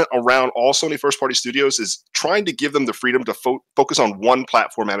management around all Sony first party studios is trying to give them the freedom to focus on one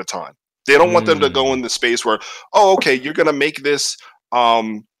platform at a time. They don't want them to go in the space where, oh, okay, you're going to make this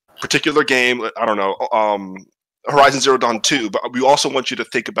particular game, I don't know, Horizon Zero Dawn 2, but we also want you to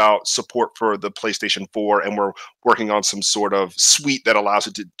think about support for the PlayStation 4, and we're working on some sort of suite that allows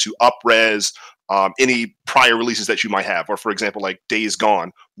it to up-res any prior releases that you might have. Or, for example, like Days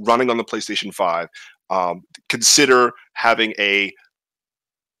Gone, running on the PlayStation 5. Consider having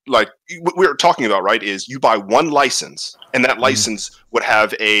what we're talking about, right, is you buy one license, and that license would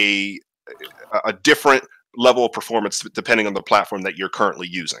have a different level of performance depending on the platform that you're currently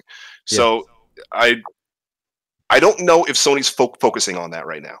using. Yeah. So I don't know if Sony's focusing on that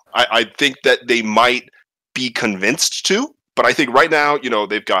right now. I think that they might be convinced to, but I think right now,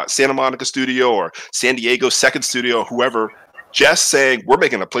 they've got Santa Monica Studio or San Diego Second Studio, whoever, just saying, we're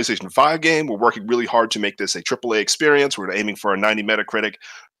making a PlayStation 5 game. We're working really hard to make this a AAA experience. We're aiming for a 90 Metacritic,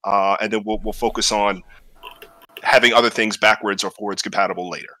 and then we'll focus on having other things backwards or forwards compatible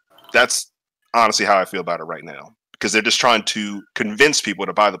later. That's honestly how I feel about it right now, because they're just trying to convince people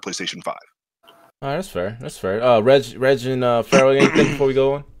to buy the PlayStation 5. All right, that's fair. That's fair. Reg and Farrell, anything before we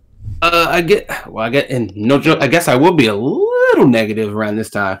go on? And no joke, I guess I will be a little negative around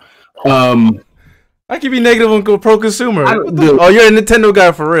this time. I can be negative on pro consumer. Oh, you're a Nintendo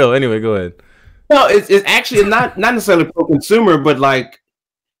guy for real. Anyway, go ahead. No, it's actually not necessarily pro consumer, but like,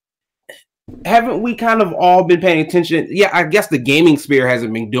 haven't we kind of all been paying attention? Yeah, I guess the gaming sphere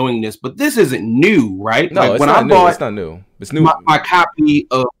hasn't been doing this, but this isn't new, right? No, like, it's when not I new. bought It's not new. It's new. My copy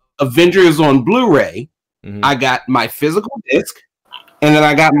of Avengers on Blu-ray, I got my physical disc, and then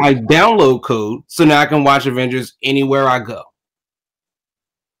I got my download code, so now I can watch Avengers anywhere I go.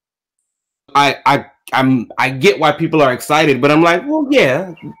 I get why people are excited, but I'm like, well,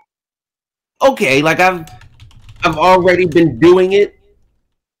 yeah, okay. Like I've already been doing it,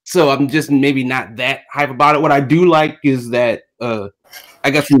 so I'm just maybe not that hype about it. What I do like is that, I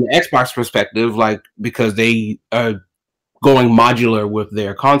guess from the Xbox perspective, like, because they are going modular with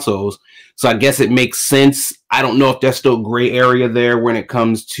their consoles, so I guess it makes sense. I don't know if there's still gray area there when it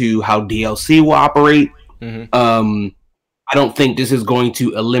comes to how DLC will operate. I don't think this is going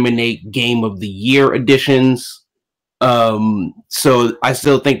to eliminate Game of the Year editions. So I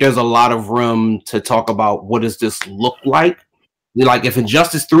still think there's a lot of room to talk about what does this look like. Like if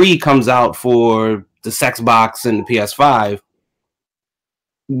Injustice 3 comes out for the Xbox and the PS5,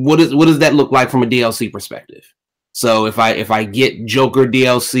 what does that look like from a DLC perspective? So if I get Joker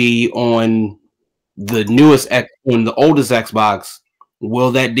DLC on the oldest Xbox,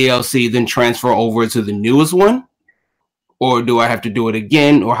 will that DLC then transfer over to the newest one? Or do I have to do it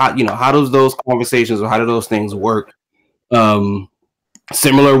again? Or how does those conversations, or how do those things work?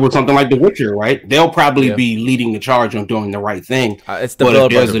 Similar with something like The Witcher, right? They'll probably be leading the charge on doing the right thing. It's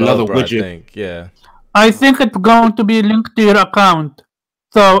developer, another Witcher. I think it's going to be linked to your account.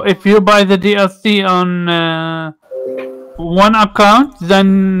 So if you buy the DLC on one account,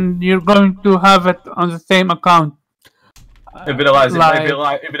 then you're going to have it on the same account. If it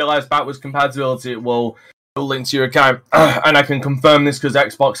allows backwards compatibility, it will link to your account. And I can confirm this because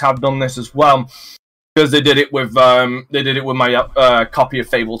Xbox have done this as well. Because they did it with my copy of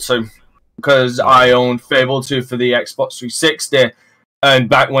Fable 2. Because I owned Fable 2 for the Xbox 360, and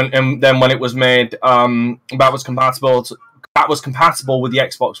then when it was made backwards compatible with the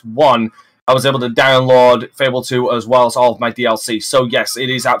Xbox One, I was able to download Fable 2 as well as all of my DLC. So yes, it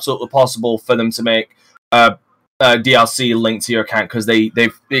is absolutely possible for them to make DLC linked to your account because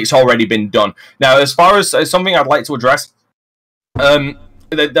it's already been done. Now, as far as something I'd like to address,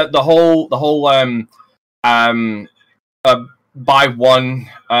 the whole buy one,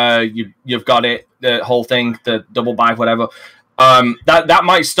 you've got it, the whole thing, the double buy, whatever. That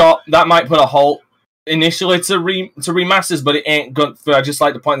might put a halt initially to remasters, but it ain't going. I just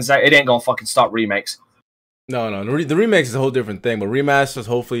like to point this out. It ain't gonna fucking stop remakes. No. The remakes is a whole different thing, but remasters,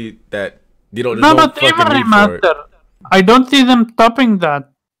 hopefully that you don't. No, but even remaster, I don't see them stopping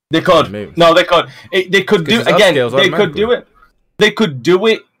that. They could. Maybe. No, they could. They could do again. They could do it. They could do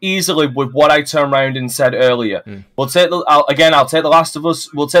it easily with what I turned around and said earlier. I'll take The Last of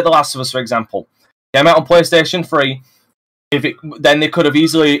Us. We'll take The Last of Us for example. Came out on PlayStation 3. Then they could have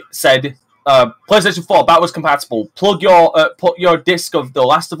easily said PlayStation 4 backwards compatible. Put your disc of The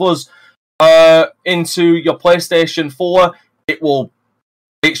Last of Us into your PlayStation 4. It will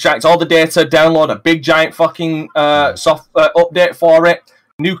extract all the data, download a big giant fucking update for it,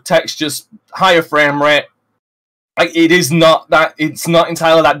 new textures, higher frame rate. Like it's not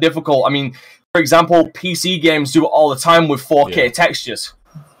entirely that difficult. I mean, for example, PC games do it all the time with 4K textures.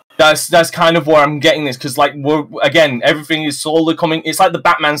 That's kind of where I'm getting this, because like everything is slowly coming. It's like the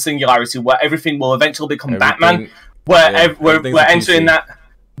Batman singularity, where everything will eventually become Batman. Where we're entering that.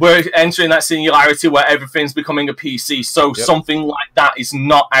 we're entering that singularity where everything's becoming a PC. So something like that is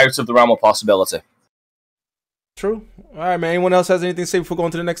not out of the realm of possibility. True. All right, man. Anyone else has anything to say before going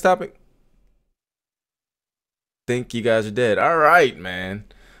to the next topic? Think you guys are dead. All right, man.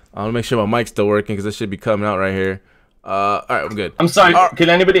 I'll make sure my mic's still working because it should be coming out right here. All right, I'm good. I'm sorry. Can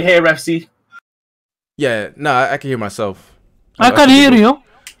anybody hear FC? Yeah, no, I can hear myself. I can hear you. All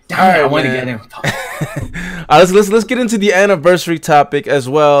right, I want to get him. All right, let's get into the anniversary topic as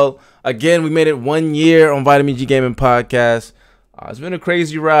well. Again, we made it 1 year on Vitamin G Gaming Podcast. It's been a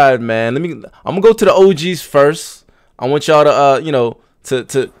crazy ride, man. I'm gonna go to the OGs first. I want y'all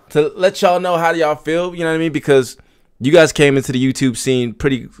to to let y'all know how y'all feel. You know what I mean? Because you guys came into the YouTube scene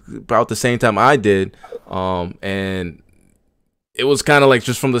pretty about the same time I did, and it was kind of like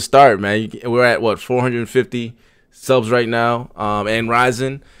just from the start, man. We're at what 450 subs right now, and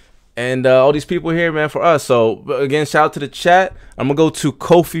rising, and all these people here, man, for us. So again, shout out to the chat. I'm gonna go to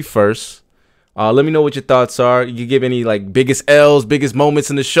Kofi first. Let me know what your thoughts are. You can give any like biggest L's, biggest moments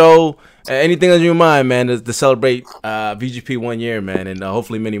in the show, anything on your mind, man, to celebrate VGP 1 year, man, and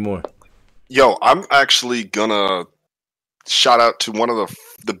hopefully many more. Yo, I'm actually gonna shout out to one of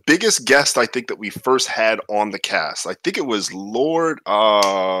the biggest guests I think that we first had on the cast. I think it was Lord.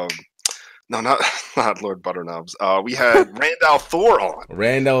 No, not Lord Butternubs. We had Randall Thor on.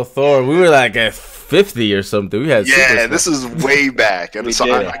 Randall Thor. We were like at 50 or something. We had this is way back, and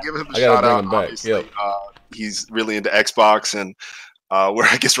so I give him a shout out. Obviously, he's really into Xbox, and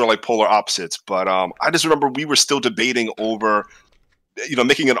I guess we're like polar opposites. But I just remember we were still debating over,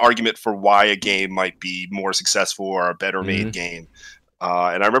 making an argument for why a game might be more successful or a better made game.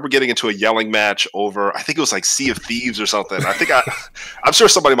 And I remember getting into a yelling match over, I think it was like Sea of Thieves or something. I'm sure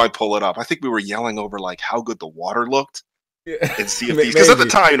somebody might pull it up. I think we were yelling over like how good the water looked in Sea of Thieves. Because at the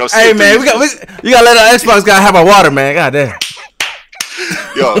time, hey man, you gotta let our Xbox guy have our water, man. God damn.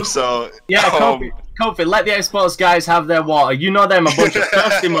 Yo, so yeah, Kofi, let the Xbox guys have their water. You know them a bunch of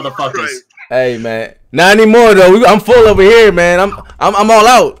thirsty motherfuckers. Right. Hey man, not anymore though. I'm full over here, man. I'm all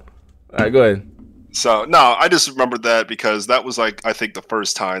out. All right, go ahead. So, no, I just remembered that because that was like, I think the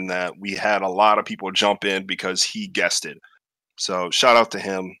first time that we had a lot of people jump in because he guessed it. So shout out to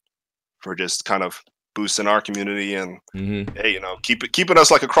him for just kind of boosting our community and, hey, keeping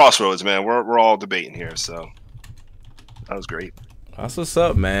us like a crossroads, man. We're all debating here. So that was great. That's what's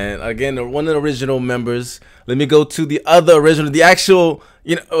up, man. Again, one of the original members. Let me go to the other original, the actual,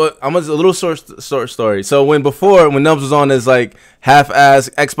 I'm a little short story. So when Nubs was on as like half-ass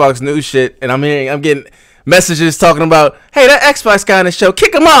Xbox news shit, and I'm getting messages talking about, hey, that Xbox guy on the show,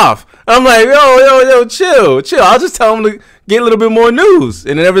 kick him off. I'm like, yo, chill. I'll just tell him to get a little bit more news.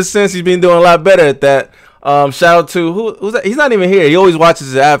 And then ever since, he's been doing a lot better at that. Shout out to who's that? He's not even here. He always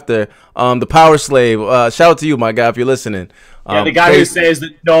watches it after. The Power Slave. Shout out to you, my guy, if you're listening. Yeah, the guy who says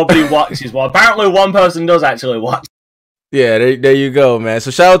that nobody watches. Well, apparently one person does actually watch. Yeah, there you go, man. So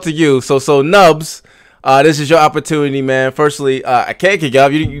shout out to you. So Nubs, this is your opportunity, man. Firstly, I can't kick you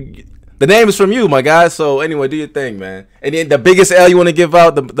off. The name is from you, my guy. So anyway, do your thing, man. And then the biggest L you want to give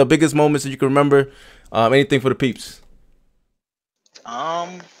out, the biggest moments that you can remember, anything for the peeps.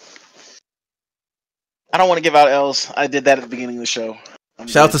 I don't want to give out L's. I did that at the beginning of the show.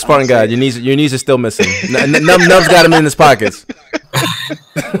 Shout out to Spartan God. Your knees are still missing. Nubs got him in his pockets.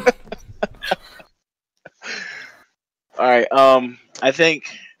 All right. I think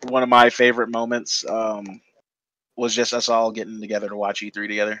one of my favorite moments was just us all getting together to watch E3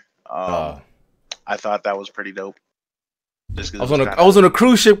 together. I thought that was pretty dope. I was on a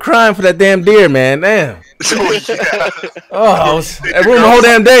cruise ship crying for that damn deer, man. Damn. I was at room the whole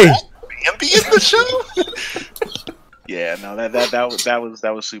damn day. Be in the show. Yeah, no,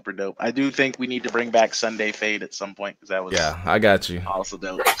 that was super dope. I do think we need to bring back Sunday Fade at some point because that was I got you. Also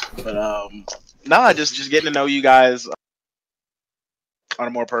dope. But just getting to know you guys on a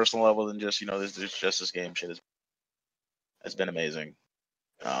more personal level than just this game shit has been amazing.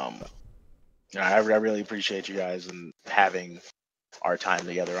 I really appreciate you guys and having our time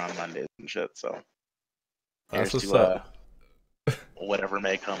together on Mondays and shit. So that's what's up. Whatever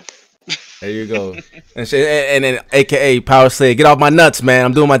may come. There you go. And then AKA Power Slave, get off my nuts, man.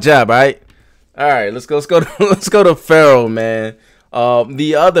 I'm doing my job, all right? All right, let's go to Pharaoh, man.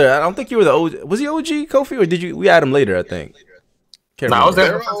 The other, I don't think you were the OG. Was he OG, Kofi, or did you? We had him later, I think. I was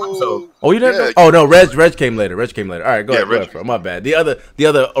there. So you didn't? Yeah. Oh no, Reg came later. All right, go ahead, Pharaoh. My bad. The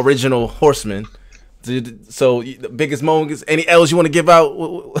other original horseman. So the biggest moments, any L's you want to give out?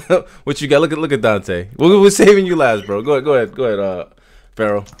 What you got? Look at Dante. We're saving you last, bro. Go ahead,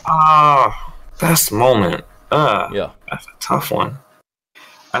 Pharaoh. Best moment. Yeah, that's a tough one.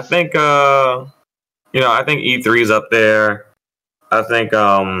 I think I think E3's up there. I think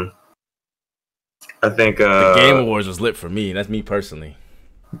the Game Awards was lit for me. That's me personally.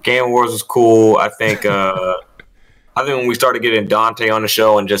 Game Awards was cool. I think when we started getting Dante on the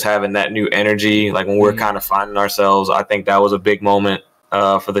show and just having that new energy, like when we're kind of finding ourselves, I think that was a big moment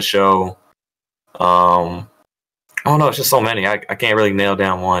for the show. I don't know. It's just so many. I can't really nail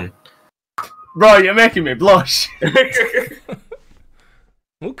down one. Bro, you're making me blush.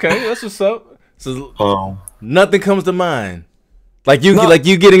 Okay, that's what's up. So nothing comes to mind. Like you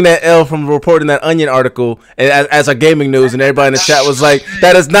getting that L from reporting that Onion article and as a gaming news, and everybody in the chat was like,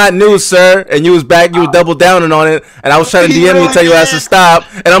 "That is not news, sir." And you was back, you were double downing on it, and I was trying to DM you and tell you to stop.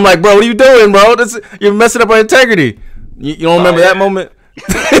 And I'm like, "Bro, what are you doing, bro? You're messing up our integrity." You don't remember that moment?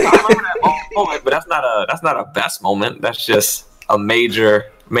 I remember that moment, but that's not a best moment. That's just a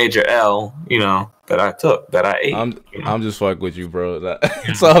major L, that I took, that I ate. I'm just fucking with you, bro.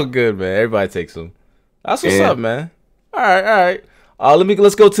 It's all good, man. Everybody takes them. That's what's up, man. All right.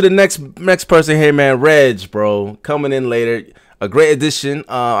 Let's go to the next person here, man. Reg, bro, coming in later. A great addition.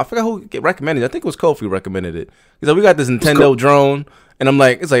 I forgot who recommended it. I think it was Kofi recommended it. He's like, we got this Nintendo drone, and I'm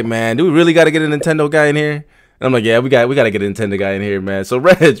like, it's like, man, do we really got to get a Nintendo guy in here? And I'm like, yeah, we got to get a Nintendo guy in here, man. So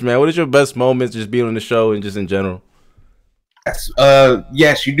Reg, man, what is your best moments just being on the show and just in general?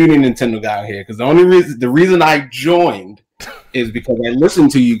 Yes, you do need a Nintendo guy here because the reason I joined is because I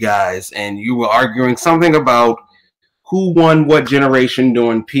listened to you guys and you were arguing something about who won what generation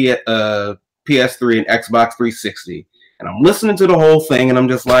during PS3 and Xbox 360. And I'm listening to the whole thing and I'm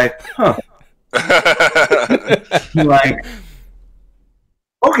just like, huh. Like,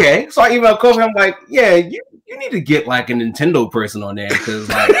 okay. So I emailed Kofi. I'm like, yeah, you need to get like a Nintendo person on there because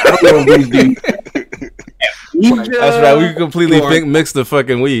like I don't know if these dudes. That's right. We completely mixed the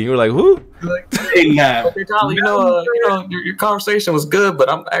fucking Wii. We're like, who? Your conversation was good, but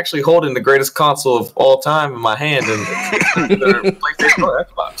I'm actually holding the greatest console of all time in my hand, and the PlayStation or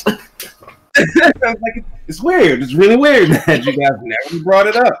Xbox. Like, it's weird. It's really weird that you guys never brought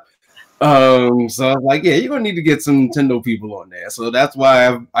it up. So I was like, yeah, you're gonna need to get some Nintendo people on there. So that's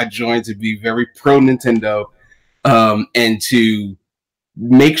why I joined to be very pro Nintendo, and to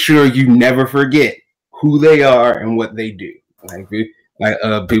make sure you never forget who they are and what they do. Like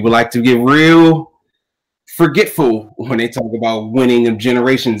people like to get real forgetful when they talk about winning of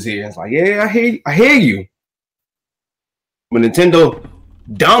generations here. It's like, yeah, I hear you. When Nintendo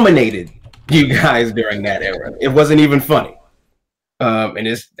dominated you guys during that era, it wasn't even funny. And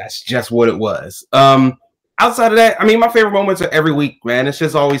that's just what it was. Outside of that, I mean, my favorite moments are every week, man. It's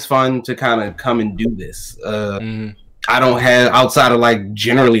just always fun to kind of come and do this. I don't have, outside of like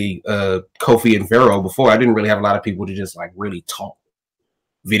generally Kofi and Vero before, I didn't really have a lot of people to just like really talk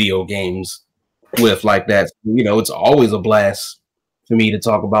video games with like that. It's always a blast for me to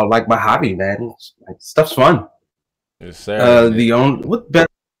talk about like my hobby, man. Like, stuff's fun. Yes, sir.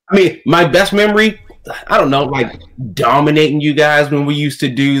 My best memory, I don't know, like dominating you guys when we used to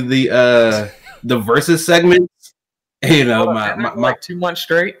do the versus segments. My 2 months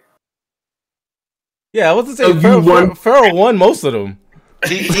straight. Yeah, I was to say Farrell won most of them.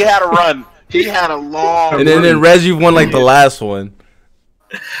 He had a run. He had a long. And then Reggie won like the last one.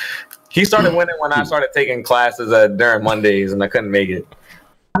 He started winning when I started taking classes during Mondays, and I couldn't make it.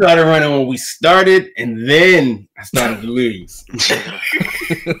 I started running when we started, and then I started to lose. But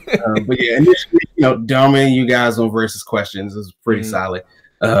yeah, initially, dominating you guys on versus questions is pretty solid.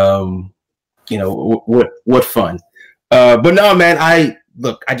 What fun. But no, man, I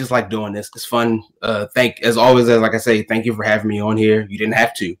just like doing this. It's fun. As always, like I say, thank you for having me on here. You didn't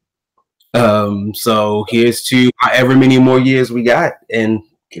have to. So here's to however many more years we got, and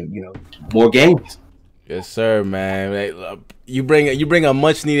more games. Yes, sir, man. You bring a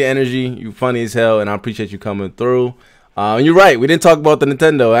much needed energy. You funny as hell, and I appreciate you coming through. You're right. We didn't talk about the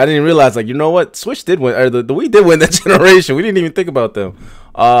Nintendo. I didn't realize, like, you know what? Switch did win, or the Wii did win that generation. We didn't even think about them.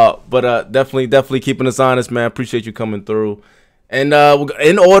 But definitely keeping us honest, man. Appreciate you coming through. And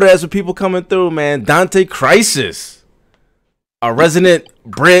in order as the people coming through, man, Dante Crisis, our resident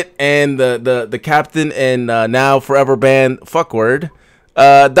Brit and the captain and now forever banned fuckword.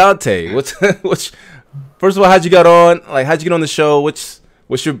 Dante, what's first of all, how'd you get on? Like, how'd you get on the show? What's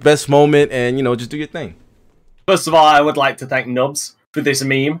your best moment? And just do your thing. First of all, I would like to thank Nubs for this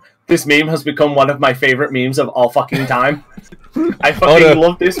meme. This meme has become one of my favorite memes of all fucking time. I fucking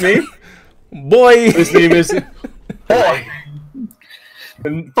love this meme. Boy, this meme is boy.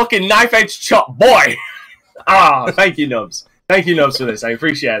 The fucking knife edge chop, boy. Thank you, Nubs. Thank you, Nubs, for this. I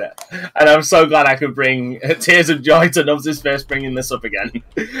appreciate it. And I'm so glad I could bring tears of joy to Nubs' face bringing this up again.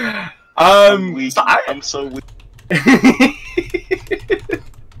 I'm so weak.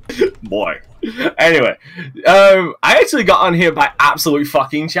 Boy. Anyway, I actually got on here by absolute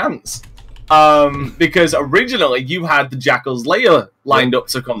fucking chance. Because originally you had the Jackal's Lair lined up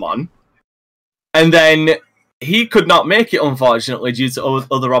to come on, and then he could not make it, unfortunately, due to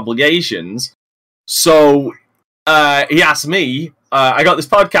other obligations. So he asked me. I got this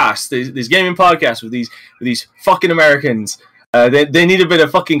podcast, this gaming podcast with these fucking Americans. They need a bit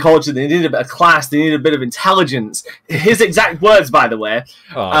of fucking culture. They need a bit of class. They need a bit of intelligence. His exact words, by the way.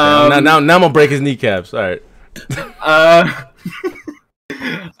 Oh, now I'm gonna break his kneecaps. All right.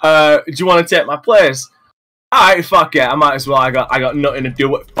 Do you want to take my place? Alright, fuck it. I might as well. I got nothing to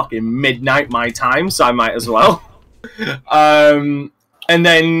do at fucking midnight my time, so I might as well. And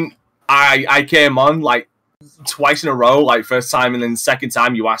then I came on like twice in a row, like first time and then second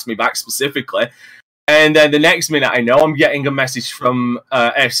time you asked me back specifically. And then the next minute I know I'm getting a message from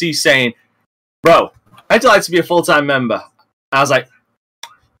FC saying, "Bro, I'd like to be a full-time member." I was like,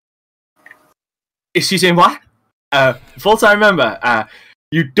 "Is she saying what? Full-time member?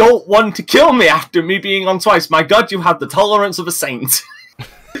 You don't want to kill me after me being on twice. My God, you have the tolerance of a saint."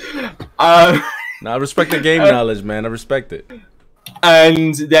 I respect the game knowledge, man. I respect it.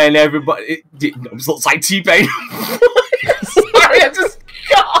 And then everybody, it looks like T-Pain. Sorry, I just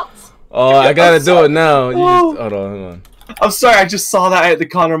got. Oh, I gotta do it now. You just, hold on. I'm sorry, I just saw that at the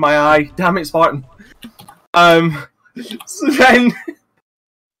corner of my eye. Damn it, Spartan. So then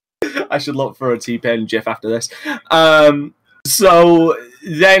I should look for a T-Pain GIF after this. So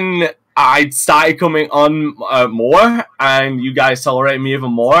then I started coming on more, and you guys tolerated me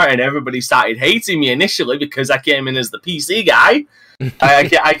even more, and everybody started hating me initially because I came in as the PC guy.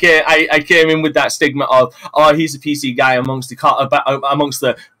 I came in with that stigma of, oh, he's a PC guy amongst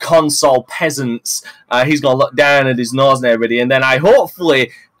the console peasants. He's gonna look down at his nose and everybody, and then I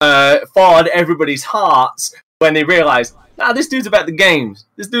hopefully thawed everybody's hearts when they realized, this dude's about the games.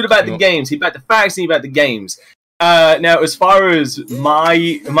 This dude about the games. He about the facts and he about the games. Now, as far as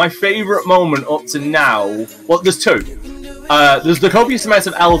my favorite moment up to now, well, there's two. There's the copious amounts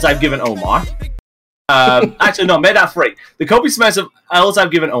of L's I've given Omar. Actually, no, made that free. The copious amounts of L's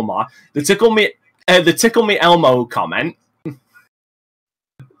I've given Omar. The tickle me Elmo comment.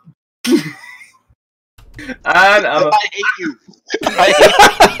 And I hate you.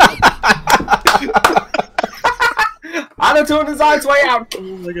 Anna turned his eyes way out. Oh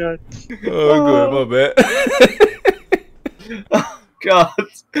my God. Oh, good, my bad. Oh God.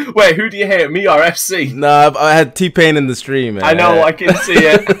 Wait, who do you hate, me or FC? Nah, I had T-Pain in the stream, man. I know, I can see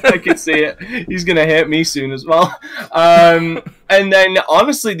it. I can see it. He's gonna hate me soon as well. And then,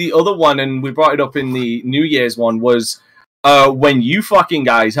 honestly, the other one, and we brought it up in the New Year's one, was when you fucking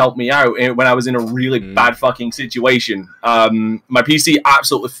guys helped me out when I was in a really bad fucking situation. My PC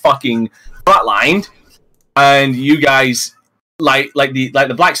absolutely fucking flatlined, and you guys, like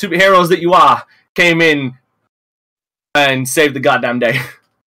the black superheroes that you are, came in and saved the goddamn day.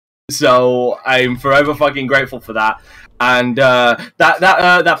 So I'm forever fucking grateful for that. And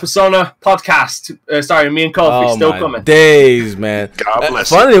that Persona podcast, starring me and Kofi, still coming. Days, man. God bless.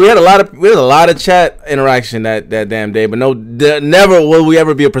 Funny, we had a lot of chat interaction that damn day, but never will we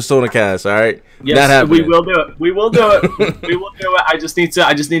ever be a Persona cast. All right, yes, we will do it. We will do it. We will do it. I just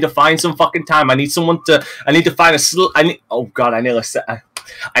need to find some fucking time. I need to find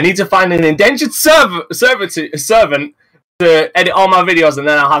I need to find an indentured servant to edit all my videos, and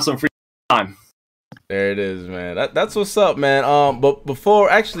then I'll have some free time. There it is, man. That's what's up, man. But before,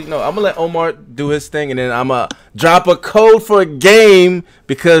 actually, no, I'm gonna let Omar do his thing, and then I'm gonna drop a code for a game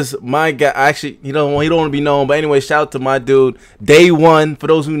because my guy, actually, he don't want to be known. But anyway, shout out to my dude, Day One. For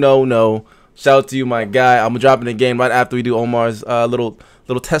those who know, shout out to you, my guy. I'm gonna drop in the game right after we do Omar's little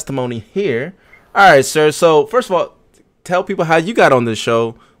testimony here. All right, sir. So first of all, tell people how you got on this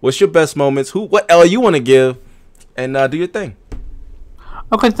show. What's your best moments? What L you want to give, and do your thing.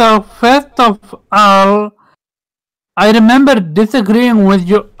 Okay, so first of all, I remember disagreeing with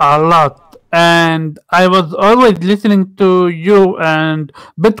you a lot, and I was always listening to you and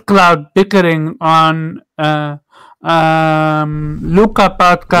BitCloud bickering on Luca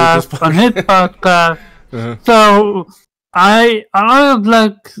podcast, on his podcast. So I was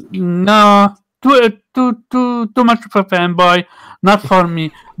like, no, too much of a fanboy, not for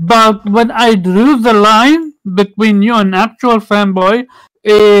me. But when I drew the line between you and actual fanboy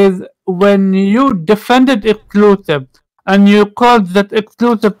is when you defended exclusive, and you called that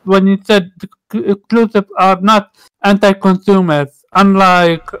exclusive when you said exclusive are not anti-consumers,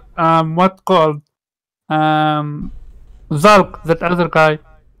 unlike what's called Zalk, that other guy.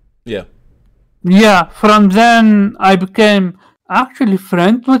 Yeah, from then I became actually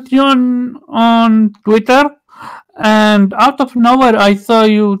friends with you on Twitter, and out of nowhere, I saw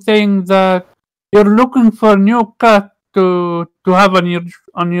you saying that you're looking for new cast to have on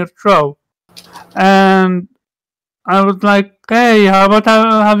your show, and I was like, hey, how about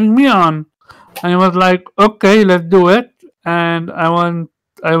having me on? And I was like, okay, let's do it. And I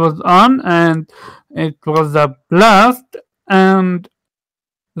was on, and it was a blast. And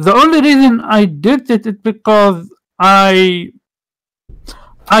the only reason I did it is because I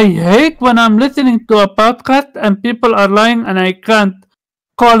hate when I'm listening to a podcast and people are lying and I can't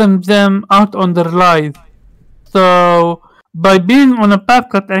call them out on their lies. So by being on a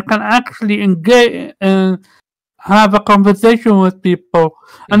podcast, I can actually engage and have a conversation with people.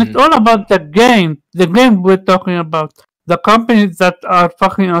 And it's all about the game we're talking about. The companies that are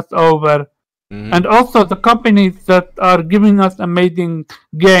fucking us over. And also the companies that are giving us amazing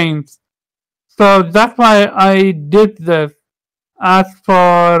games. So that's why I did this. As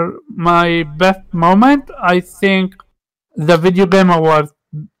for my best moment, I think the Video Game Awards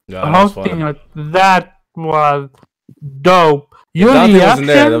hosting it. That was dope. Your Dante reaction, wasn't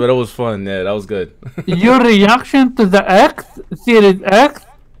there, but it was fun. Yeah, that was good. your reaction to the X Series X,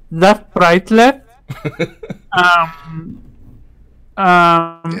 that's priceless.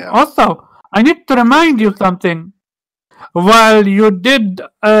 Also, I need to remind you something. While you did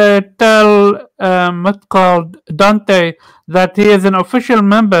tell what's called Dante that he is an official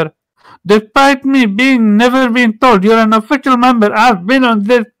member, despite me never being told you're an official member, I've been on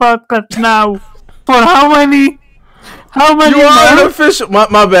this podcast now for how many? You are an official.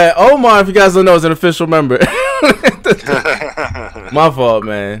 My bad. Omar, if you guys don't know, is an official member. My fault,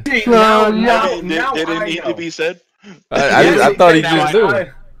 man. Did it need to be said? I thought he just knew.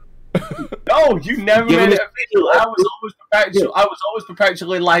 No, you never made it official. I was always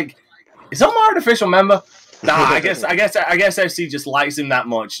perpetually like, is Omar an official member? Nah, I guess FC just likes him that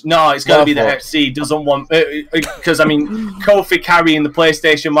much. No, it's got to be that FC doesn't want, because I mean, Kofi carrying the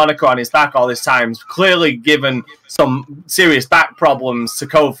PlayStation moniker on his back all this time is clearly given some serious back problems to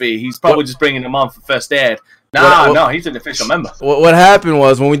Kofi. He's probably just bringing him on for first aid. No, he's an official member. What happened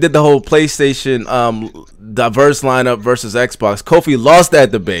was when we did the whole PlayStation diverse lineup versus Xbox, Kofi lost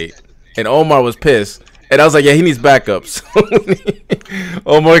that debate, and Omar was pissed. And I was like, yeah, he needs backups.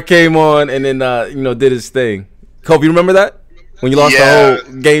 Omar came on and then did his thing. Kofi, you remember that when you lost the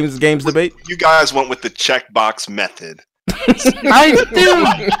whole games debate? You guys went with the checkbox method. I still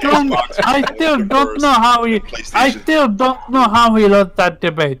don't know how he lost that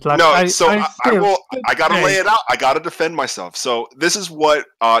debate. Like, I gotta lay it out. I gotta defend myself. So this is what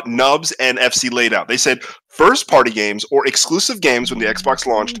Nubs and FC laid out. They said first party games or exclusive games when the Xbox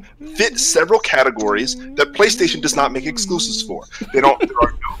launched fit several categories that PlayStation does not make exclusives for. There are no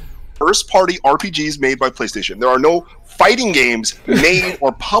first party RPGs made by PlayStation. There are no fighting games made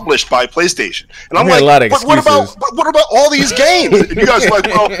or published by PlayStation. And I'm like, what about all these games? And you guys are like,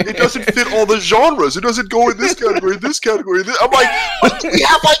 well, it doesn't fit all the genres. It doesn't go in this category, this category. I'm like, but we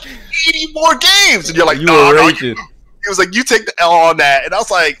have like 80 more games. And you're like, no. He was like, you take the L on that. And I was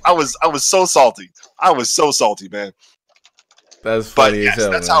like, I was so salty. I was so salty, man. That's funny as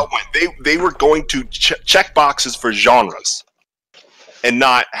hell. That's how it went. They were going to check boxes for genres and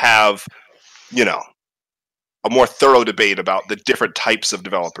not have, a more thorough debate about the different types of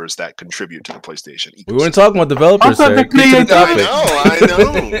developers that contribute to the PlayStation ecosystem. We weren't talking about developers, sir. I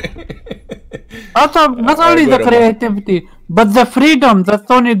know. Also, not only the creativity, but the freedom that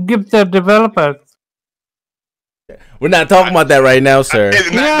Sony gives their developers. We're not talking about that right now, sir.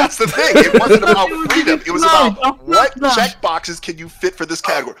 That's the thing. It wasn't about freedom. It was about what checkboxes can you fit for this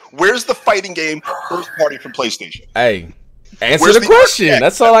category. Where's the fighting game first party from PlayStation? Hey. Answer the question.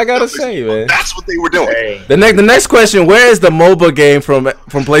 That's all I gotta say, man. That's what they were doing. Hey. The next question: where is the MOBA game from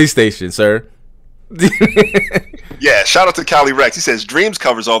PlayStation, sir? Yeah, shout out to Cali Rex. He says Dreams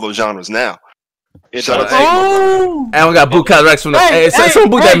covers all those genres now. Shout out to and we got boot Cali Rex from the. Hey, someone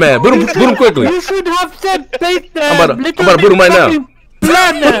boot that man. Boot him quickly. You should have said I'm about to boot him right now. You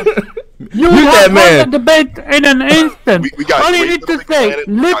would have won the debate in an instant. All you need to say,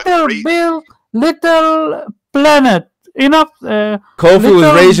 Little Planet. Enough. Kofi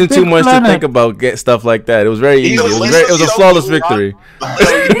was raging too much to think about stuff like that. It was very easy. It was a flawless victory.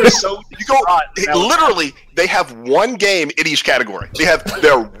 Literally, they have one game in each category. They have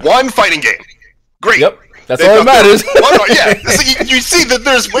their one fighting game. Great. Yep. That's all that matters. So you see that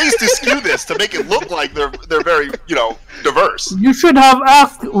there's ways to skew this to make it look like they're very diverse. You should have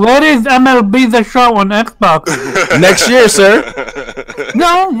asked, where is MLB The Show on Xbox? Next year, sir.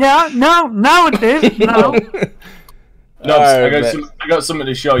 Now it is. No. No, I got something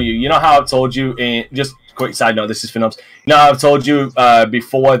to show you. You know how I told you, just quick side note, this is for Nubs. I've told you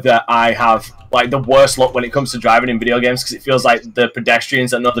before that I have like the worst luck when it comes to driving in video games because it feels like the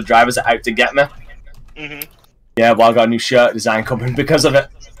pedestrians and other drivers are out to get me. Mm-hmm. Yeah, well, I got a new shirt design coming because of it.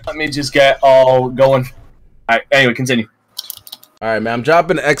 Let me just get all going. All right, anyway, continue. All right, man. I'm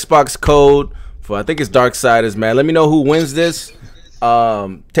dropping the Xbox code for, I think it's Darksiders, man. Let me know who wins this.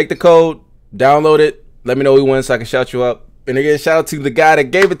 Take the code, download it. Let me know who wins so I can shout you up. And again, shout out to the guy that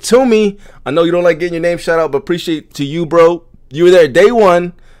gave it to me. I know you don't like getting your name shout out, but appreciate to you, bro. You were there day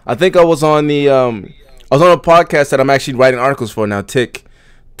one. I think I was on the I was on a podcast that I'm actually writing articles for now, Tick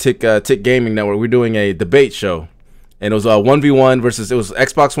Gaming Network. We're doing a debate show. And it was 1v1 versus, it was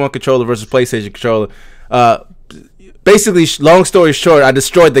Xbox One controller versus PlayStation controller. Basically, long story short, I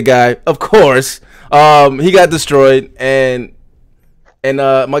destroyed the guy, of course. He got destroyed, and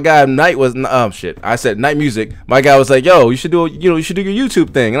my guy Night was I said Night Music. My guy was like, "Yo, you should do your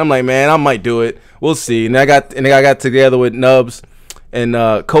YouTube thing." And I'm like, "Man, I might do it. We'll see." And I got together with Nubs and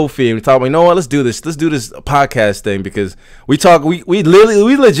Kofi, and we thought, you know what? Let's do this. Let's do this podcast thing because we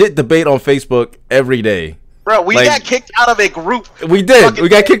legit debate on Facebook every day. Bro, we got kicked out of a group. We did. We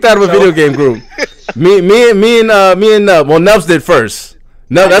got kicked out of a video game group. me and Nub. Well, Nubs did first.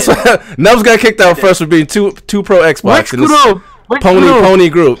 No, that's why Nubs got kicked out first for being too pro Xbox. Which group? Pony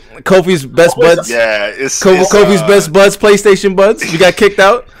group. Kofi's best buds. Yeah, it's Kofi's best buds. PlayStation buds. You got kicked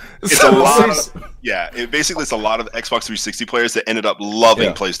out. It's a lot. Basically it's a lot of Xbox 360 players that ended up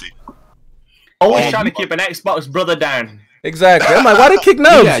loving PlayStation. Always trying to keep an Xbox brother down. Exactly. I'm like, why they kick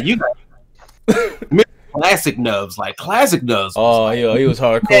Nubs? Yeah, you got classic Nubs, like classic Nubs. Oh, yo, he was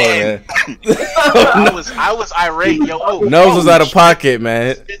hardcore, man. I was irate, yo. Nubs was out of pocket,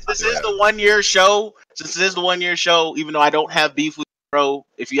 man. This is the 1 year show. Since this is the 1 year show, even though I don't have beef with you, bro,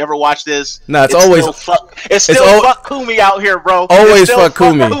 if you ever watch this, it's always fuck Kumi out here, bro. Always fuck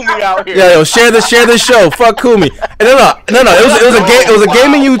Kumi. Out here. Yeah, yo, share the show. Fuck Kumi. And no. It was a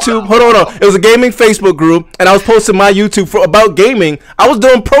gaming YouTube. Hold on. It was a gaming Facebook group, and I was posting my YouTube about gaming. I was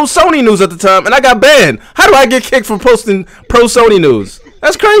doing pro Sony news at the time, and I got banned. How do I get kicked from posting pro Sony news?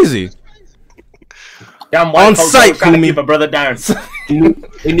 That's crazy. Yeah, I'm on site, Kumi. Keep a brother down.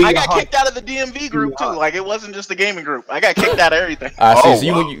 I got kicked out of the DMV group too. Like it wasn't just the gaming group. I got kicked out of everything. So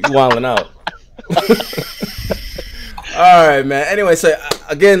you wilding out. All right, man. Anyway, so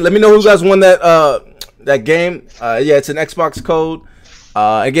again, let me know who guys won that game. Yeah, it's an Xbox code.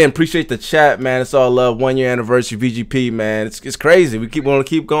 Again, appreciate the chat, man. It's all love. 1 year anniversary VGP, man. It's crazy. We want to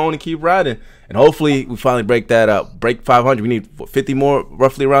keep going and keep riding, and hopefully we finally break that up. Break 500. We need 50 more,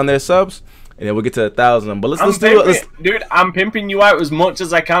 roughly around there subs. And then we'll get to 1,000. But let's do it. Dude, I'm pimping you out as much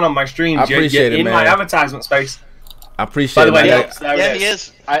as I can on my streams. I appreciate it, man. In my advertisement space. I appreciate it. By the way, yeah, he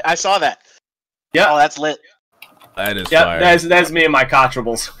is. I saw that. Yeah. Oh, that's lit. That is fire. There's me and my car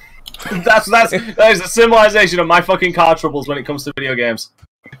troubles. that is the symbolization of my fucking car troubles when it comes to video games.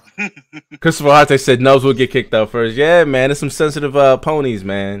 Christopher Harte said Nubs will get kicked out first. Yeah, man, there's some sensitive ponies,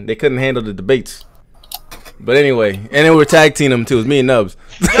 man. They couldn't handle the debates. But anyway, and then we're tag teaming them too. It's me and Nubs.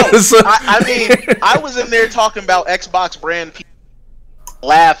 Yo, I mean, I was in there talking about Xbox brand. People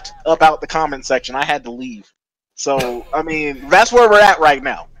laughed about the comment section. I had to leave. So I mean, that's where we're at right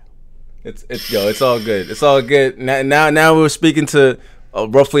now. It's all good. It's all good. Now we're speaking to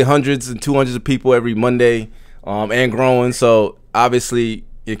roughly hundreds and 200s of people every Monday, and growing. So obviously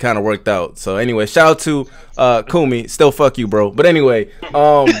it kind of worked out. So anyway, shout out to Kumi. Still fuck you, bro. But anyway,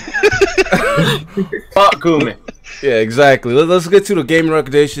 fuck Kumi. Yeah, exactly. Let's get to the gaming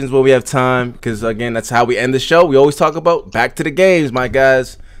recommendations where we have time, because again, that's how we end the show. We always talk about back to the games, my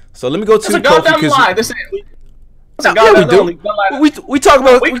guys. So let me go to Kofi. We talk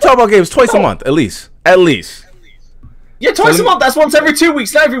about games twice a month, at least. Yeah, twice a month. That's once every 2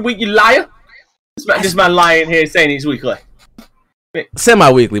 weeks, not every week. You liar. This man lying here saying he's weekly.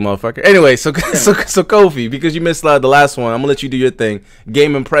 Semi-weekly, motherfucker. Anyway, so Kofi, because you missed the last one, I'm gonna let you do your thing.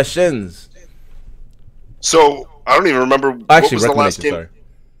 Game impressions. So I don't even remember. Actually, what was the last game? Sorry.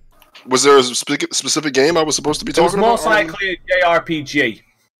 Was there a specific game I was supposed to be talking about? It was most likely a JRPG.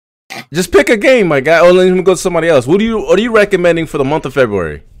 Just pick a game, my guy. Oh, let me go to somebody else. What are you recommending for the month of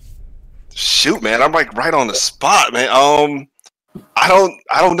February? Shoot, man, I'm like right on the spot, man. I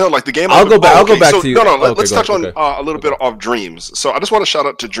don't know. Like the game. I'll go back to you. No. Let's touch on a little bit of Dreams. So I just want to shout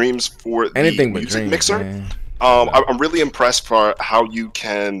out to Dreams for anything the but music Dreams, mixer. Man. I'm really impressed for how you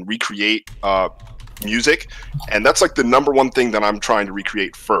can recreate music, and that's like the number one thing that I'm trying to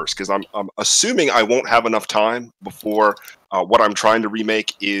recreate first, because I'm assuming I won't have enough time before what I'm trying to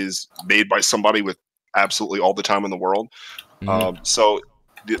remake is made by somebody with absolutely all the time in the world. Mm-hmm. So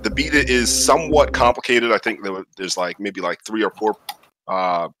the beta is somewhat complicated. I think there's like maybe like 3 or 4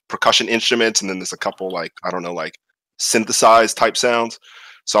 percussion instruments, and then there's a couple like I don't know, like synthesized type sounds.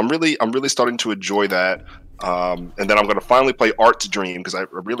 So I'm really starting to enjoy that. And then I'm going to finally play Art to Dream because I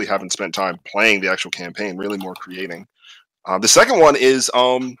really haven't spent time playing the actual campaign, really more creating. The second one is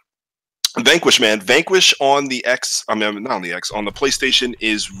Vanquish, man. Vanquish on the X, I mean, not on the X, on the PlayStation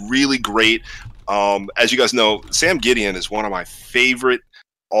is really great. As you guys know, Sam Gideon is one of my favorite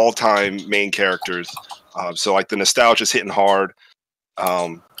all-time main characters. So like the nostalgia is hitting hard.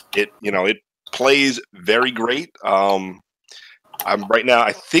 It plays very great. I'm right now,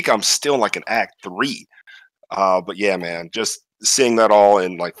 I think I'm still like in Act 3. But yeah, man, just seeing that all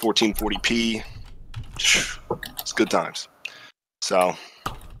in like 1440p, it's good times. So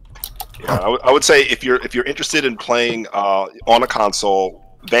yeah, I would say if you're interested in playing on a console,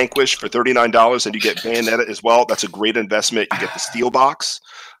 Vanquish for $39, and you get Bayonetta as well. That's a great investment. You get the steel box,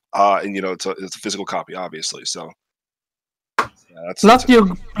 and it's a physical copy, obviously. So yeah, plus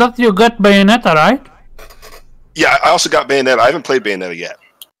you got Bayonetta, right? Yeah, I also got Bayonetta. I haven't played Bayonetta yet.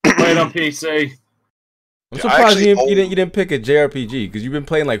 Played on PC. I'm surprised you didn't pick a JRPG because you've been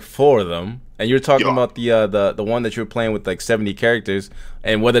playing like 4 of them, and you're talking about the one that you were playing with like 70 characters,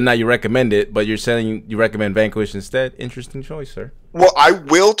 and whether or not you recommend it, but you're saying you recommend Vanquish instead. Interesting choice, sir. Well, I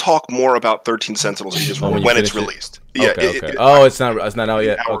will talk more about 13 Sentinels when it's released. Yeah. Okay. It's not out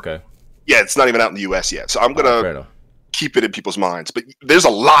yet. Okay. Yeah, it's not even out in the US yet, so I'm gonna keep it in people's minds. But there's a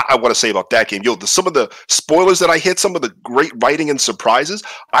lot I want to say about that game. Some of the spoilers that I hit, some of the great writing and surprises.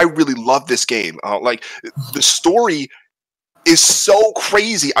 I really love this game. Like the story is so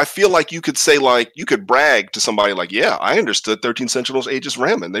crazy. I feel like you could say, like, you could brag to somebody like, yeah, I understood 13 Sentinels Aegis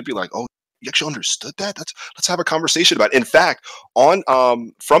Rim, and they'd be like, oh, you actually understood that? Let's have a conversation about it. In fact, on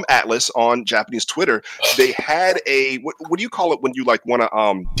from Atlas on Japanese Twitter, they had a what do you call it when you like want to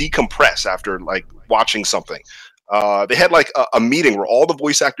decompress after like watching something? They had like a meeting where all the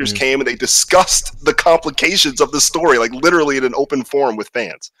voice actors came and they discussed the complications of the story, like literally in an open forum with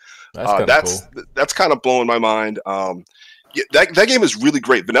fans. That's kind of blowing my mind. Yeah, that game is really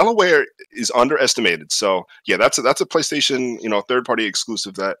great. Vanillaware is underestimated. So yeah, that's a PlayStation, third-party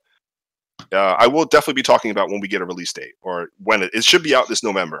exclusive that I will definitely be talking about when we get a release date, or when it should be out this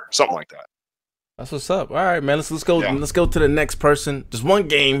November, something like that. That's what's up. All right, man. Let's go. Yeah. Let's go to the next person. Just one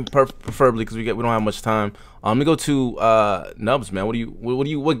game, preferably, because we don't have much time. Let me go to Nubs, man.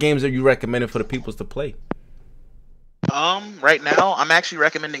 What games are you recommending for the peoples to play? Right now, I'm actually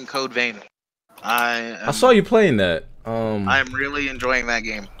recommending Code Vein. I saw you playing that. I'm really enjoying that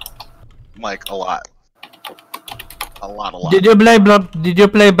game, like a lot. Did you play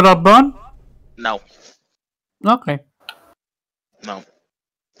Bloodborne? No. Okay. No.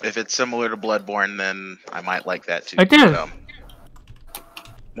 If it's similar to Bloodborne, then I might like that too. I did.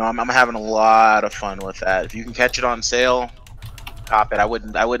 No, I'm having a lot of fun with that. If you can catch it on sale, cop it. I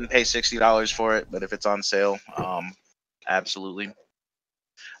wouldn't pay $60 for it, but if it's on sale, absolutely.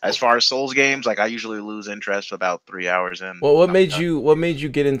 As far as Souls games, like I usually lose interest about 3 hours in. Well, what made you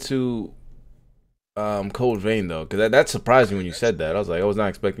get into Code Vein though? Because that's surprising when you said that. I was not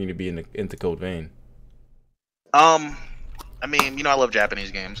expecting you to be into Code Vein. I mean, I love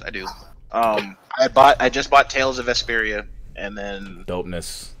Japanese games. I do. I just bought Tales of Vesperia, and then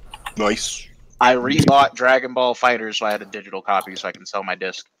dopeness. Nice. I rebought Dragon Ball FighterZ, so I had a digital copy, so I can sell my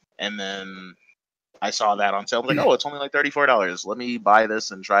disc. And then I saw that on sale. I was like, oh, it's only like $34. Let me buy this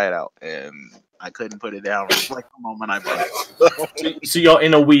and try it out. And I couldn't put it down like the moment I bought it. So your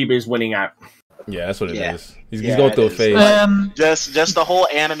inner weeb is winning out. Yeah, that's what it is. He's going through a phase. Just the whole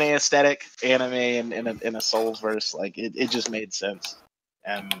anime aesthetic, anime in a Soulsverse, like it just made sense,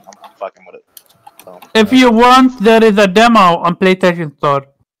 and I'm fucking with it. So, if you want, there is a demo on PlayStation Store.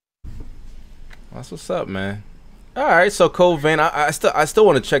 That's what's up, man. All right, so Code Vein, I still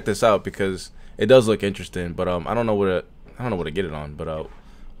want to check this out because it does look interesting, but I don't know where to get it on, but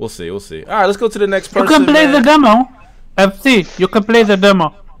we'll see. All right, let's go to the next person. You can play the demo. FC, you can play the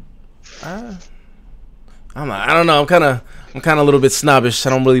demo. I don't know. I'm kind of a little bit snobbish. I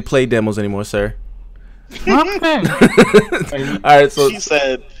don't really play demos anymore, sir. Okay. All right. So she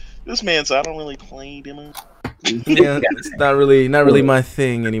said, "This man said I don't really play demos." Yeah, it's not really my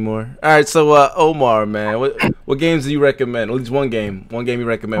thing anymore. All right. So Omar, man, what games do you recommend? At least one game you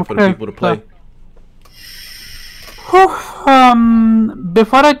recommend for the people to play.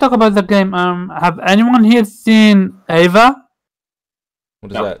 Before I talk about the game, have anyone here seen Ava?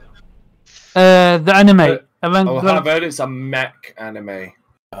 What is that? The anime. I've heard it's a mech anime.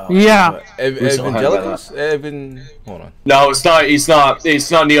 Yeah. Evangelicus? Hold on. No, it's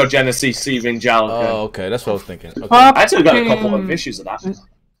not Neo Genesis Evangelica. Oh, okay. That's what I was thinking. Okay. I actually got a couple of issues of that.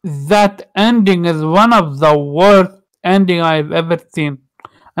 That ending is one of the worst ending I've ever seen,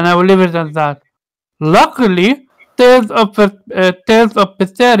 and I will leave it at that. Luckily, Tales of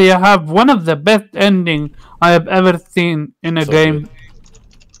Berseria have one of the best endings I have ever seen in a game.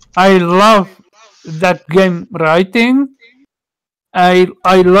 I love that game writing. I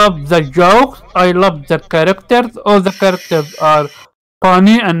love the jokes. I love the characters. All the characters are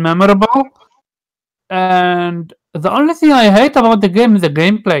funny and memorable. And the only thing I hate about the game is the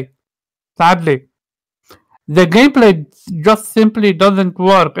gameplay. Sadly, the gameplay just simply doesn't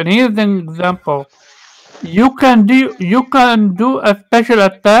work. And here's an example: you can do a special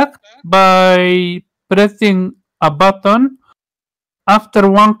attack by pressing a button after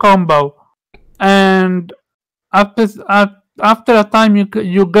one combo, and after a time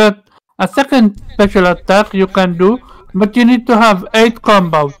you get a second special attack you can do, but you need to have 8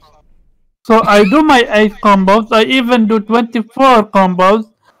 combos. So I do my 8 combos, I even do 24 combos,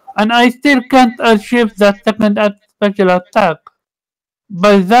 and I still can't achieve that second special attack.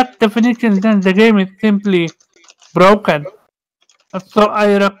 By that definition, then the game is simply broken. So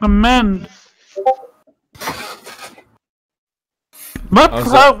I recommend.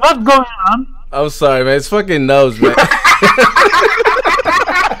 What's going on? I'm sorry, man. It's fucking nose, man.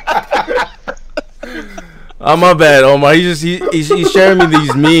 Oh, my bad, Omar. He's sharing me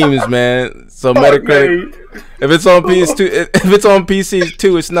these memes, man. So Metacritic. If it's on PS2, if it's on PC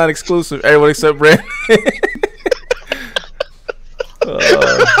too, it's not exclusive. Everyone except Brandon.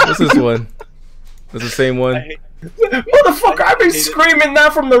 What's this one? That's the same one. Motherfucker, I've been screaming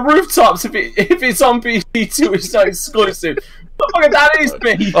that from the rooftops. If it's on PC2, it's not exclusive. Motherfucker, that is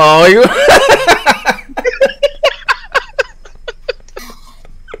me. Oh, you.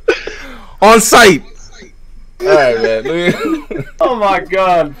 On site. All right, man. Oh my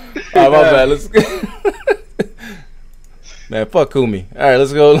god. All right, my bad. Let's go. Man, fuck Kumi. All right,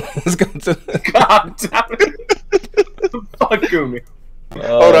 let's go. Let's go to. God damn it. Fuck Kumi.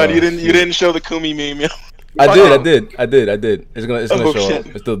 Hold on, you didn't show the Kumi meme. I did. It's gonna show up.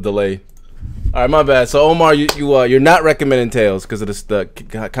 It's the delay. All right, my bad. So Omar, you're not recommending Tales because of the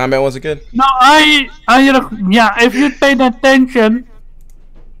combat once again. No, if you paid attention,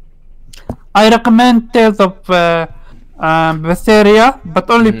 I recommend Tales of Berseria, but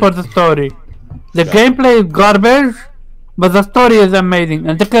only for the story. The gameplay is garbage, but the story is amazing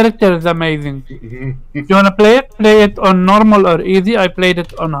and the character is amazing. If you wanna play it on normal or easy. I played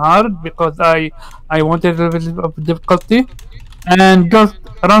it on hard because I wanted a little bit of difficulty, and just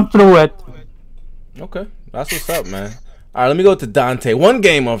run through it. Okay, that's what's up, man. All right, let me go to Dante. One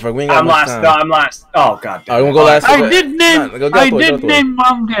game, motherfucker. We ain't got I'm last. time. No, I'm last. Oh god. All right, we'll go last. I did name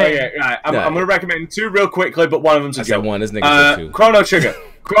one game. Okay, all right. I'm gonna recommend 2 real quickly, but one of them's a joke. One. This nigga said 2. Chrono Trigger.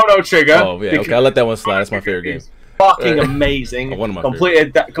 Chrono Trigger. Oh yeah. Okay, I'll let that one slide. That's my favorite game. Fucking amazing. One of my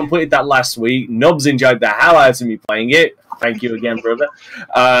completed that last week. Nubs enjoyed the hell out of me playing it. Thank you again, brother.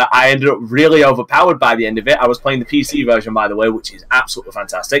 I ended up really overpowered by the end of it. I was playing the PC version, by the way, which is absolutely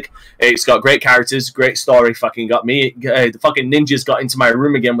fantastic. It's got great characters, great story. Fucking got me. The fucking ninjas got into my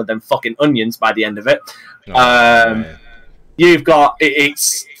room again with them fucking onions by the end of it. You've got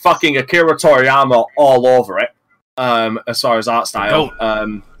it's fucking Akira Toriyama all over it. As far as art style,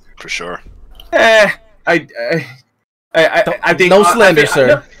 for sure. I think no slander,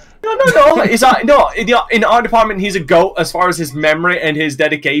 sir. No. In art department, he's a goat. As far as his memory and his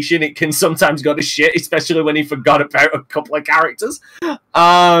dedication, it can sometimes go to shit, especially when he forgot about a couple of characters.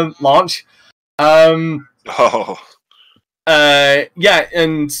 Launch. Yeah,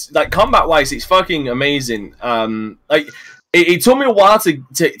 and like combat wise, it's fucking amazing. Like it took me a while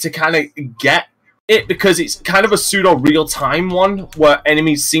to kind of get it because it's kind of a pseudo real time one where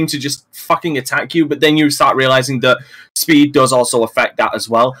enemies seem to just fucking attack you, but then you start realizing that speed does also affect that as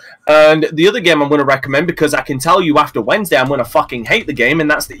well. And the other game I'm going to recommend, because I can tell you after Wednesday I'm going to fucking hate the game,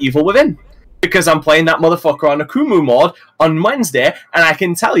 and that's The Evil Within. Because I'm playing that motherfucker on Akumu mode on Wednesday, and I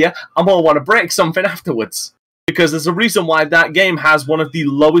can tell you I'm going to want to break something afterwards. Because there's a reason why that game has one of the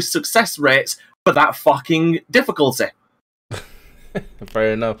lowest success rates for that fucking difficulty.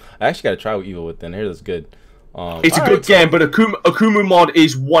 Fair enough. I actually got to try Evil Within. Here, that's good. It's a good game, but Akumu mod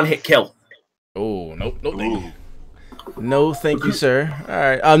is one-hit kill. Oh, nope, no thank you. No, thank you, sir. All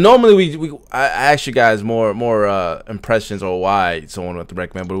right. Normally, I ask you guys more impressions or why someone would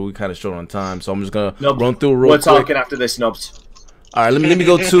recommend, but we kind of short on time, so I'm just gonna run through real quick. We're talking after this, Nubs. All right, let me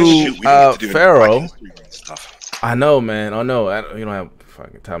go to Pharaoh. I know, man. I know. You don't have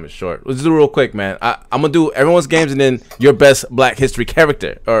fucking time is short. Let's do it real quick, man. I'm gonna do everyone's games and then your best Black history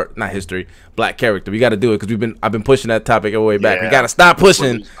character, or not history, Black character. We got to do it because I've been pushing that topic all the way back. We got to stop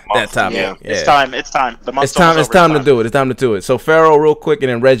pushing that topic. Yeah. It's time. It's time. It's time to do it. It's time to do it. So Pharaoh, real quick, and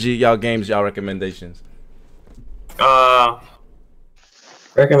then Reggie, y'all games, y'all recommendations.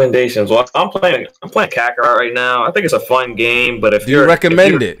 Recommendations. Well, I'm playing Kakarot right now. I think it's a fun game, but if you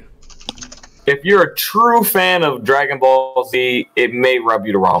recommend it? If you're a true fan of Dragon Ball Z, it may rub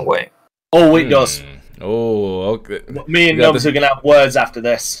you the wrong way. Oh, it does. Oh, okay. Me and Nubs are gonna have words after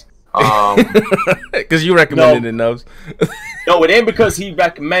this. Because you recommended it, Nubs. No, it ain't because he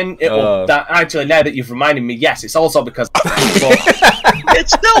recommended it. Actually, now that you've reminded me, yes, it's also because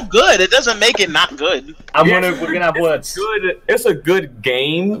it's still good. It doesn't make it not good. We're gonna have words. It's a good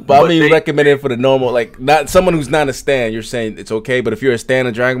game, but I mean, recommend it for the normal, like not someone who's not a stan. You're saying it's okay, but if you're a stan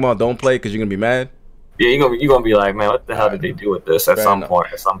of Dragon Ball, don't play because you're gonna be mad. Yeah, you're gonna be like, man, what the hell did they do with this at some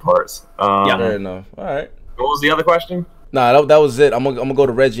point? At some parts. Yeah, fair enough. All right. What was the other question? Nah, that was it. I'm gonna go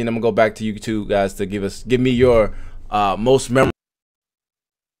to Reggie and I'm gonna go back to you two guys to give me your most memorable.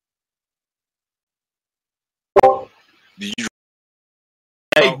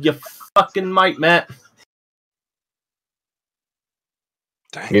 Hey, you fucking mic, Matt.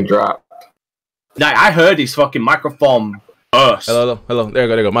 You dropped. Nah, I heard his fucking microphone burst. Hello.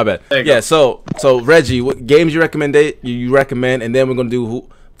 There you go. My bad. Yeah. So Reggie, what games you recommend? You recommend, and then we're gonna do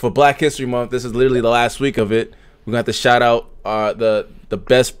for Black History Month. This is literally the last week of it. We're gonna have to shout out the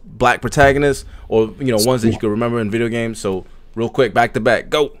best black protagonists, or ones that you can remember in video games. So real quick, back to back,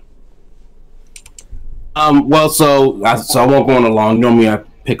 go. Well, so I won't go on along. Normally, I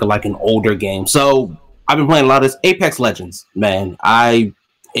pick an older game. So I've been playing a lot of this Apex Legends. Man, I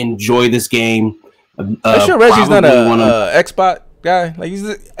enjoy this game. I'm sure Reggie's not a Xbox guy. Like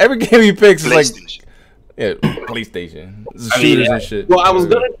every game he picks is like PlayStation, shooters and shit. Well, I was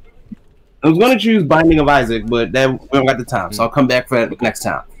gonna choose Binding of Isaac, but then we don't got the time, so I'll come back for that next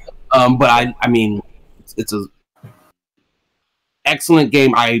time. But I mean, it's a excellent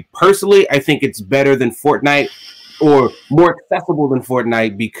game. I think it's better than Fortnite, or more accessible than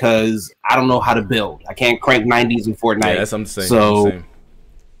Fortnite, because I don't know how to build. I can't crank 90s in Fortnite. Yeah, that's what I'm saying. So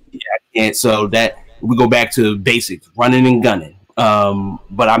and so that we go back to basics, running and gunning.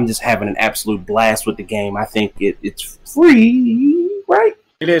 But I'm just having an absolute blast with the game. I think it's free, right?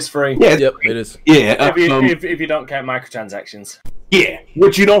 It is free. Yeah, yep, it is. Yeah, if you don't count microtransactions. Yeah,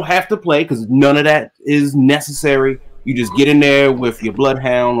 which you don't have to play because none of that is necessary. You just get in there with your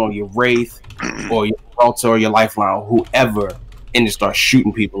Bloodhound or your Wraith or your Altar or your Lifeline, whoever, and just start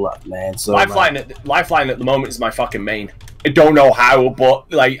shooting people up, man. So Lifeline at the moment is my fucking main. I don't know how, but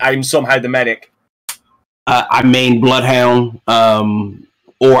I'm somehow the medic. I main Bloodhound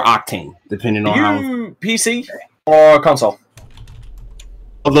or Octane, depending on how. PC or console?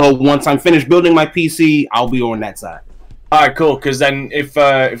 Although once I'm finished building my PC, I'll be on that side. All right, cool. Because then if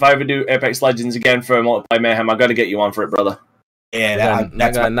I ever do Apex Legends again for Multiplayer Mayhem, I got to get you on for it, brother. Yeah,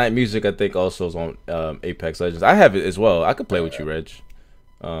 that's Night Music. I think also is on Apex Legends. I have it as well. I could play with you, Reg.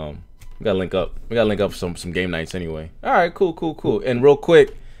 We gotta link up. We gotta link up for some game nights anyway. All right, cool. And real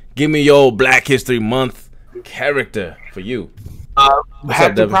quick, give me your Black History Month character for you.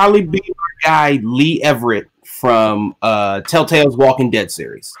 Have to probably be my guy Lee Everett from Telltale's Walking Dead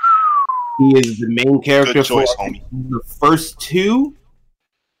series. He is the main character for the first two.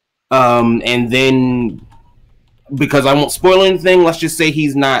 And then, because I won't spoil anything, let's just say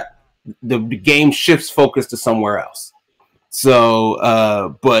he's not. The game shifts focus to somewhere else.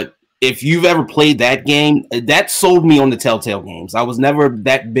 So, but if you've ever played that game, that sold me on the Telltale games. I was never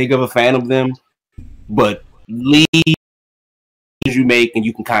that big of a fan of them, but Lee, you make and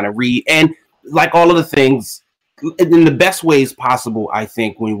you can kind of read, and like all of the things in the best ways possible. I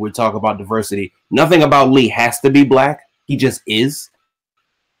think when we talk about diversity, nothing about Lee has to be black. He just is,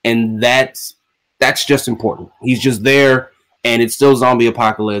 and that's just important. He's just there, and it's still zombie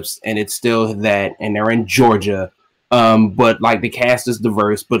apocalypse, and it's still that, and they're in Georgia. But like the cast is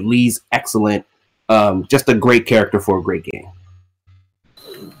diverse, but Lee's excellent. Just a great character for a great game.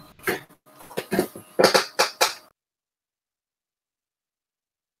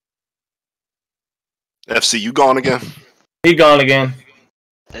 FC, you gone again? He gone again.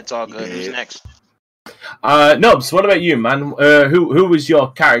 It's all good. Who's next? Nubs, what about you, man? Who was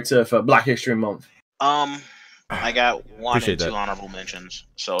your character for Black History Month? I got one and two honorable mentions.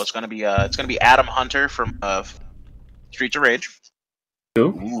 So it's gonna be Adam Hunter from Streets of Rage.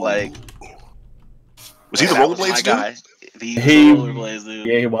 Who? Like, was he the rollerblades guy? dude? He rollerblades dude.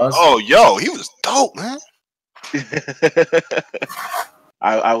 Yeah, he was. Oh, yo, he was dope, man.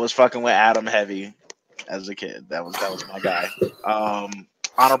 I was fucking with Adam heavy as a kid. That was my guy.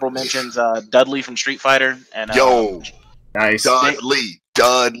 Honorable mentions: Dudley from Street Fighter and nice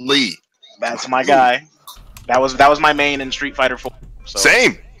Dudley. That's my guy. That was my main in Street Fighter 4. So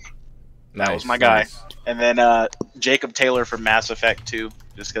Same. That was my guy. And then Jacob Taylor from Mass Effect 2.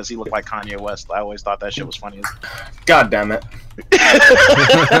 just because he looked like Kanye West. I always thought that shit was funny. God damn it.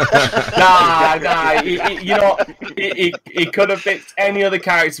 He could have picked any other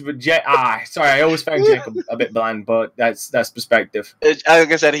character, but sorry, I always found Jacob a bit bland, but that's perspective. Like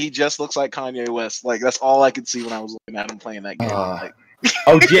I said, he just looks like Kanye West. Like, that's all I could see when I was looking at him playing that game. Like,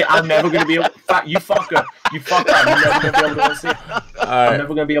 oh, Jay, I'm never going to be able to... You fucker. I'm never going to be able to unsee it. I'm never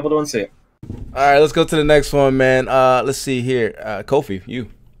going to be able to unsee it. All right, let's go to the next one, man. Let's see here. Kofi, you.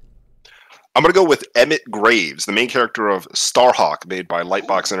 I'm going to go with Emmett Graves, the main character of Starhawk, made by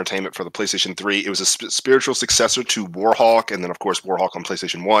Lightbox Entertainment for the PlayStation 3. It was a spiritual successor to Warhawk, and then, of course, Warhawk on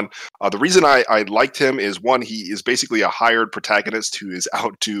PlayStation 1. The reason I liked him is, one, he is basically a hired protagonist who is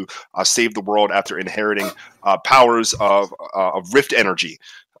out to save the world after inheriting powers of rift energy.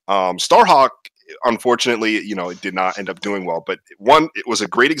 Starhawk, unfortunately, it did not end up doing well. But one, it was a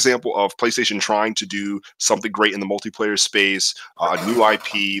great example of PlayStation trying to do something great in the multiplayer space, a new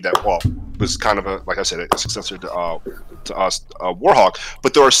IP that, was kind of like I said, a successor to Warhawk.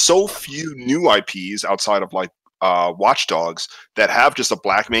 But there are so few new IPs outside of Watch Dogs that have just a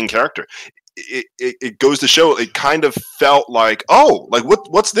black main character. It goes to show, it kind of felt like,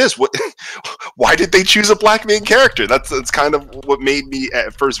 what's this? Why did they choose a black main character? That's kind of what made me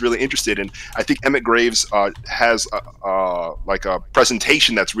at first really interested. And I think Emmett Graves has a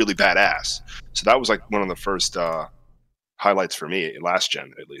presentation that's really badass. So that was one of the first highlights for me last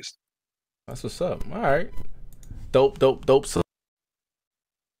gen, at least. That's what's up. All right, dope.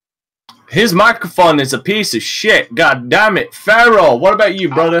 His microphone is a piece of shit. God damn it. Pharaoh, what about you,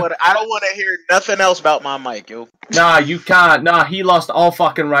 brother? I don't want to hear nothing else about my mic, yo. Nah, you can't. Nah, he lost all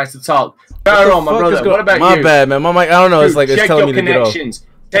fucking rights to talk. Pharaoh, my brother, what about you? My bad, man. My mic, I don't know. Dude, it's telling me to get off.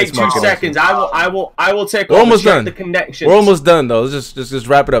 Take 2 seconds. I will take We're almost done. The connections. We're almost done, though. Let's just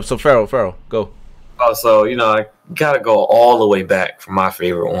wrap it up. So, Pharaoh, go. Oh, so, I gotta go all the way back for my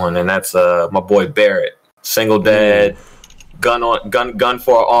favorite one, and that's my boy Barrett. Single dad. Gun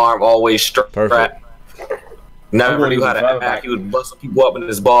for an arm, always strapped. Perfect. Never knew how to act. He would bust people up in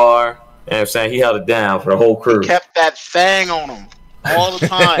his bar. You know what I'm saying? He held it down for the whole crew. He kept that thing on him all the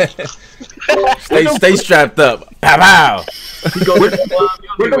time. stay strapped up. Pow. He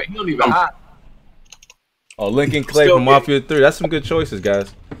don't even hide. Oh, Lincoln Clay from Mafia 3. That's some good choices,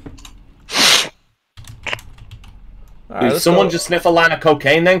 guys. Did someone just sniff a line of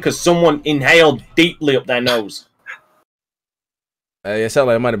cocaine then? Because someone inhaled deeply up their nose. It sounded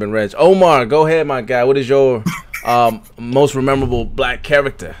like it might have been Reg. Omar, go ahead, my guy. What is your most memorable black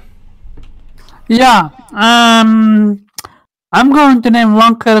character? Yeah, I'm going to name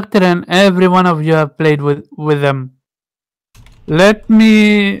one character, and every one of you have played with them. Let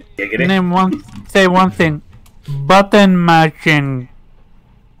me say one thing: button matching,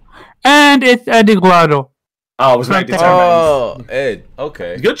 and it's Eddie Guado. Oh, it was right determined. Oh, Ed.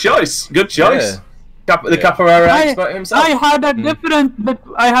 Okay. Good choice. Yeah. The Capoeira expert himself. I had a different, but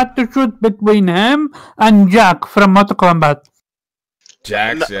I had to choose between him and Jack from Mortal Kombat.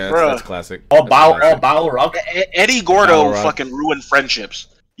 Jax, that's classic. Battle Rock. Eddie Gordo fucking ruined friendships.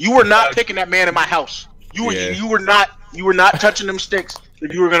 You were not picking that man in my house. You were not touching them sticks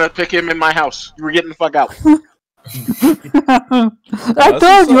if you were gonna pick him in my house. You were getting the fuck out. I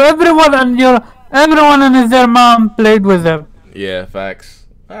told you, everyone and their mom played with them. Yeah, facts.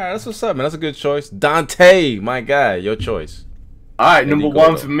 All right, that's what's up, man. That's a good choice. Dante, my guy, your choice. All right, number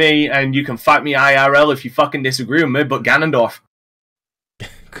one for me, and you can fight me IRL if you fucking disagree with me, but Ganondorf.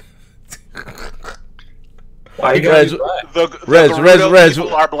 Why you guys? Reg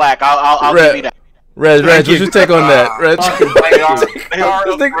people are black. I'll give you that. Reg, what's your take on that? Reg, they are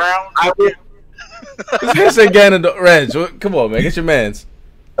of brown. This say Ganondorf. Reg, come on, man, get your mans.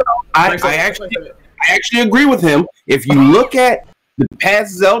 I actually agree with him. If you look at the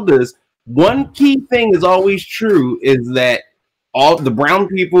past Zeldas, one key thing is always true is that all the brown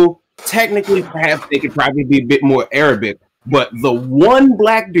people, technically, perhaps they could probably be a bit more Arabic, but the one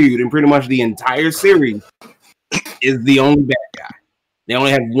black dude in pretty much the entire series is the only bad guy. They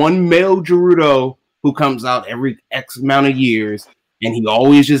only have one male Gerudo who comes out every X amount of years, and he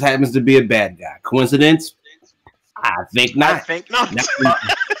always just happens to be a bad guy. Coincidence? I think not.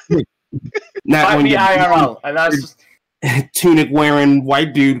 Not when the IRL, and that's tunic wearing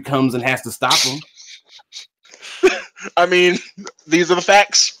white dude comes and has to stop him. I mean, these are the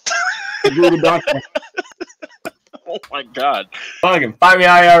facts. Oh my god. Fucking fight me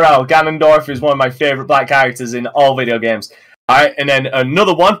IRL. Ganondorf is one of my favorite black characters in all video games. Alright, and then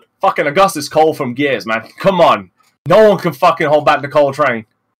another one, fucking Augustus Cole from Gears, man. Come on. No one can fucking hold back the Cole train.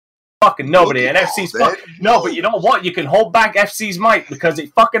 Fucking nobody. And FC's no, but you know what? You can hold back FC's mic because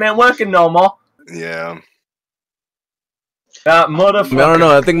it fucking ain't working no more. Yeah. That motherfucker. I don't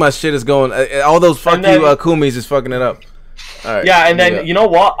know. I think my shit is going. All those fuck you Kumis is fucking it up. All right. Yeah, and then you know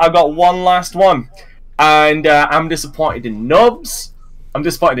what? I've got one last one, and I'm disappointed in Nubs. I'm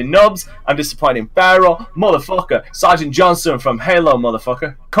disappointed in Pharaoh, motherfucker. Sergeant Johnson from Halo,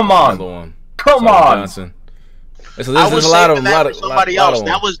 motherfucker. Come on, come on. Johnson. So there's a lot of somebody else.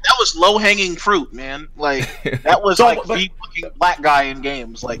 That was low hanging fruit, man. Like that was like the fucking black guy in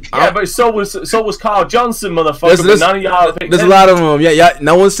games. Like but so was Carl Johnson, motherfucker. None of y'all. There's a lot of them. Yeah.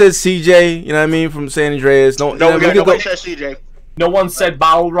 No one said CJ. You know what I mean, from San Andreas. Nobody said CJ. No one said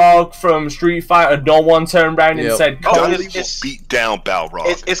Balrog from Street Fighter. No one turned around and said Dudley will beat down Balrog.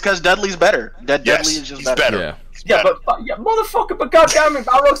 It's because Dudley's better. Dudley is just better. Yeah, but motherfucker, but goddamn it,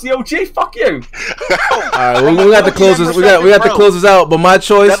 Balrog's the OG. Fuck you. All right, we got to close this. We got to close this out. But my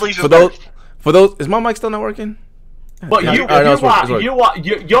choice for those, is my mic still not working? But you're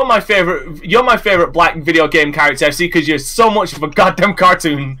my favorite. You're my favorite black video game character, FC, because you're so much of a goddamn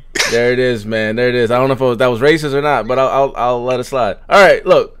cartoon. There it is, man. There it is. I don't know if that was racist or not, but I'll let it slide. All right,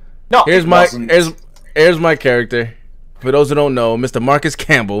 look. No, here's my character. For those who don't know, Mr. Marcus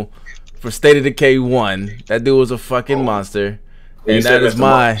Campbell for State of Decay 1. That dude was a fucking monster, and that is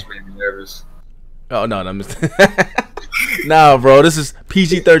my. Oh no, Mr. Nah, bro. This is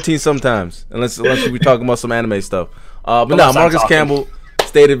PG-13 sometimes, unless we talking about some anime stuff. But no, Marcus Campbell,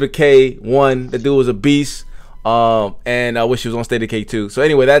 State of Decay 1. The dude was a beast. And I wish he was on State of Decay 2. So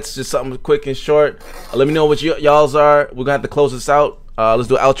anyway, that's just something quick and short. Let me know what y'all's are. We're gonna have to close this out. Let's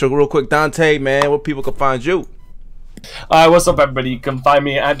do an outro real quick. Dante, man, where people can find you? What's up, everybody? You can find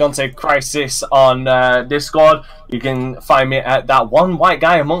me at Dante Crisis on Discord. You can find me at that one white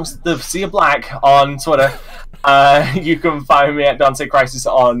guy amongst the sea of black on Twitter. You can find me at Dante Crisis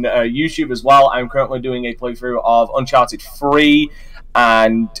on YouTube as well. I'm currently doing a playthrough of Uncharted 3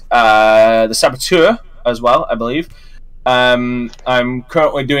 and The Saboteur as well, I believe. I'm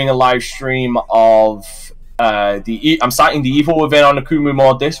currently doing a live stream of I'm starting The Evil Within on Akumu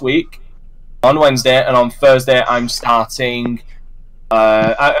Mode this week on Wednesday, and on Thursday I'm starting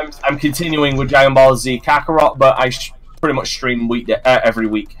I'm continuing with Dragon Ball Z Kakarot, but I pretty much stream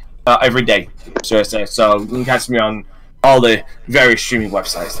every day, so you can catch me on all the various streaming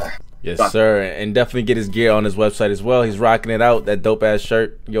websites there. Yes, sir, and definitely get his gear on his website as well. He's rocking it out, that dope ass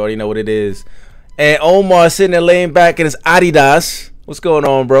shirt. You already know what it is. And Omar sitting there laying back in his Adidas. What's going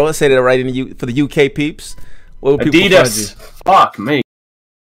on, bro? I say that right for the UK peeps. What would people Adidas. Fuck me.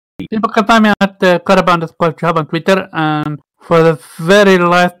 People can find me at Caravan_Job on Twitter, and for the very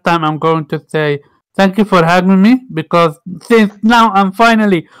last time, I'm going to say thank you for having me, because since now I'm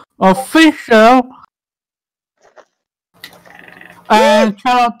finally official. And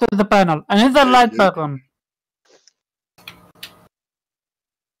shout out to the panel. And it's a light button.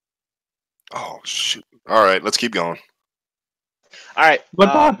 Oh shoot! All right, let's keep going. All right. What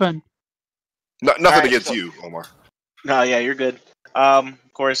happened? Nothing against you, Omar. No, yeah, you're good. Of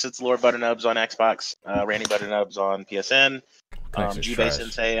course, it's Lord Butternubs on Xbox, Randy Butternubs on PSN, Jubei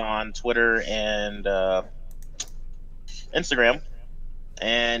Sensei on Twitter and Instagram,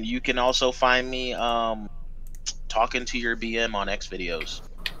 and you can also find me talking to your BM on X videos.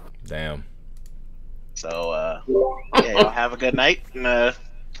 Damn. So yeah, y'all have a good night, and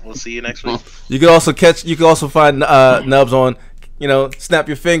we'll see you next week. You can also find Nubs on, Snap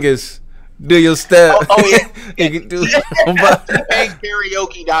Your Fingers. Do your step. Oh yeah. You can do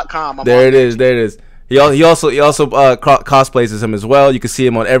karaoke.com. There it is. He also cosplays as him as well. You can see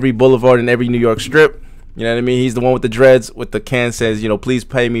him on every boulevard and every New York strip. You know what I mean? He's the one with the dreads with the can says, please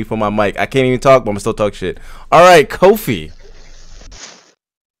pay me for my mic. I can't even talk, but I'm still talk shit. All right, Kofi.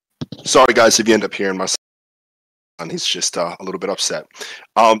 Sorry guys if you end up hearing my son. He's just a little bit upset.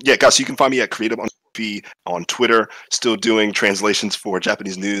 Yeah, guys, you can find me at Creative on Twitter, still doing translations for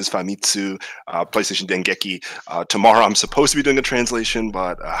Japanese news, Famitsu, PlayStation Dengeki. Tomorrow I'm supposed to be doing a translation,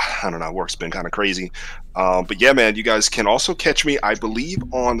 but I don't know, work's been kind of crazy. But yeah, man, you guys can also catch me, I believe,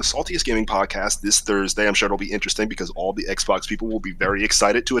 on the Saltiest Gaming Podcast this Thursday. I'm sure it'll be interesting because all the Xbox people will be very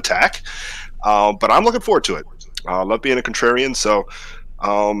excited to attack. But I'm looking forward to it. I love being a contrarian, so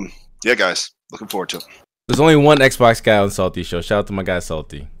yeah, guys, looking forward to it. There's only one Xbox guy on Salty Show. Shout out to my guy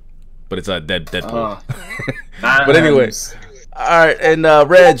Salty. But it's Deadpool. But anyway, all right, and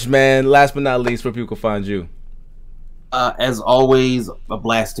Reg, man, last but not least, where people can find you? As always, a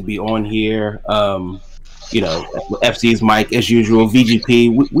blast to be on here. FC's mic as usual.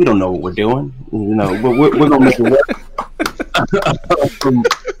 VGP, we don't know what we're doing. We're gonna make it work.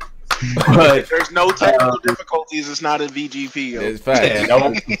 But there's no technical difficulties. It's not a VGP. It's fact.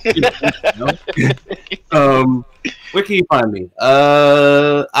 Where can you find me?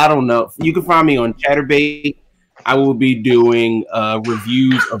 I don't know. You can find me on Chatterbait. I will be doing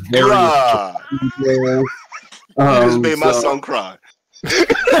reviews of various. You just made my son cry.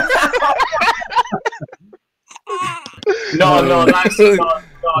 No,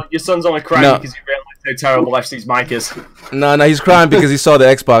 your son's only crying because you realize how terrible FC's mic is. No, he's crying because he saw the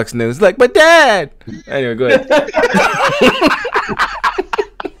Xbox news. He's like, but Dad. Anyway, go ahead.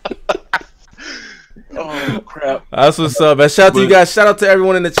 Oh crap! That's what's up, man. Shout out to you guys. Shout out to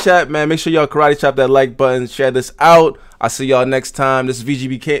everyone in the chat, man. Make sure y'all karate chop that like button. Share this out. I'll see y'all next time. This is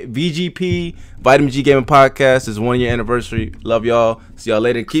VGP Vitamin G Gaming Podcast. It's 1 year anniversary. Love y'all. See y'all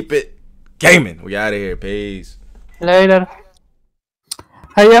later. Keep it gaming. We out of here. Peace. Later.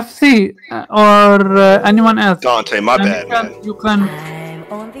 Hey, FC or anyone else. Dante, my bad, man. You can. I'm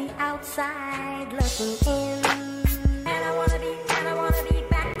on the outside looking in, and I wanna be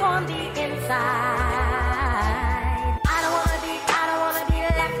back on the inside. I don't wanna be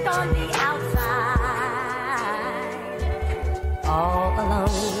left on the outside. Oh.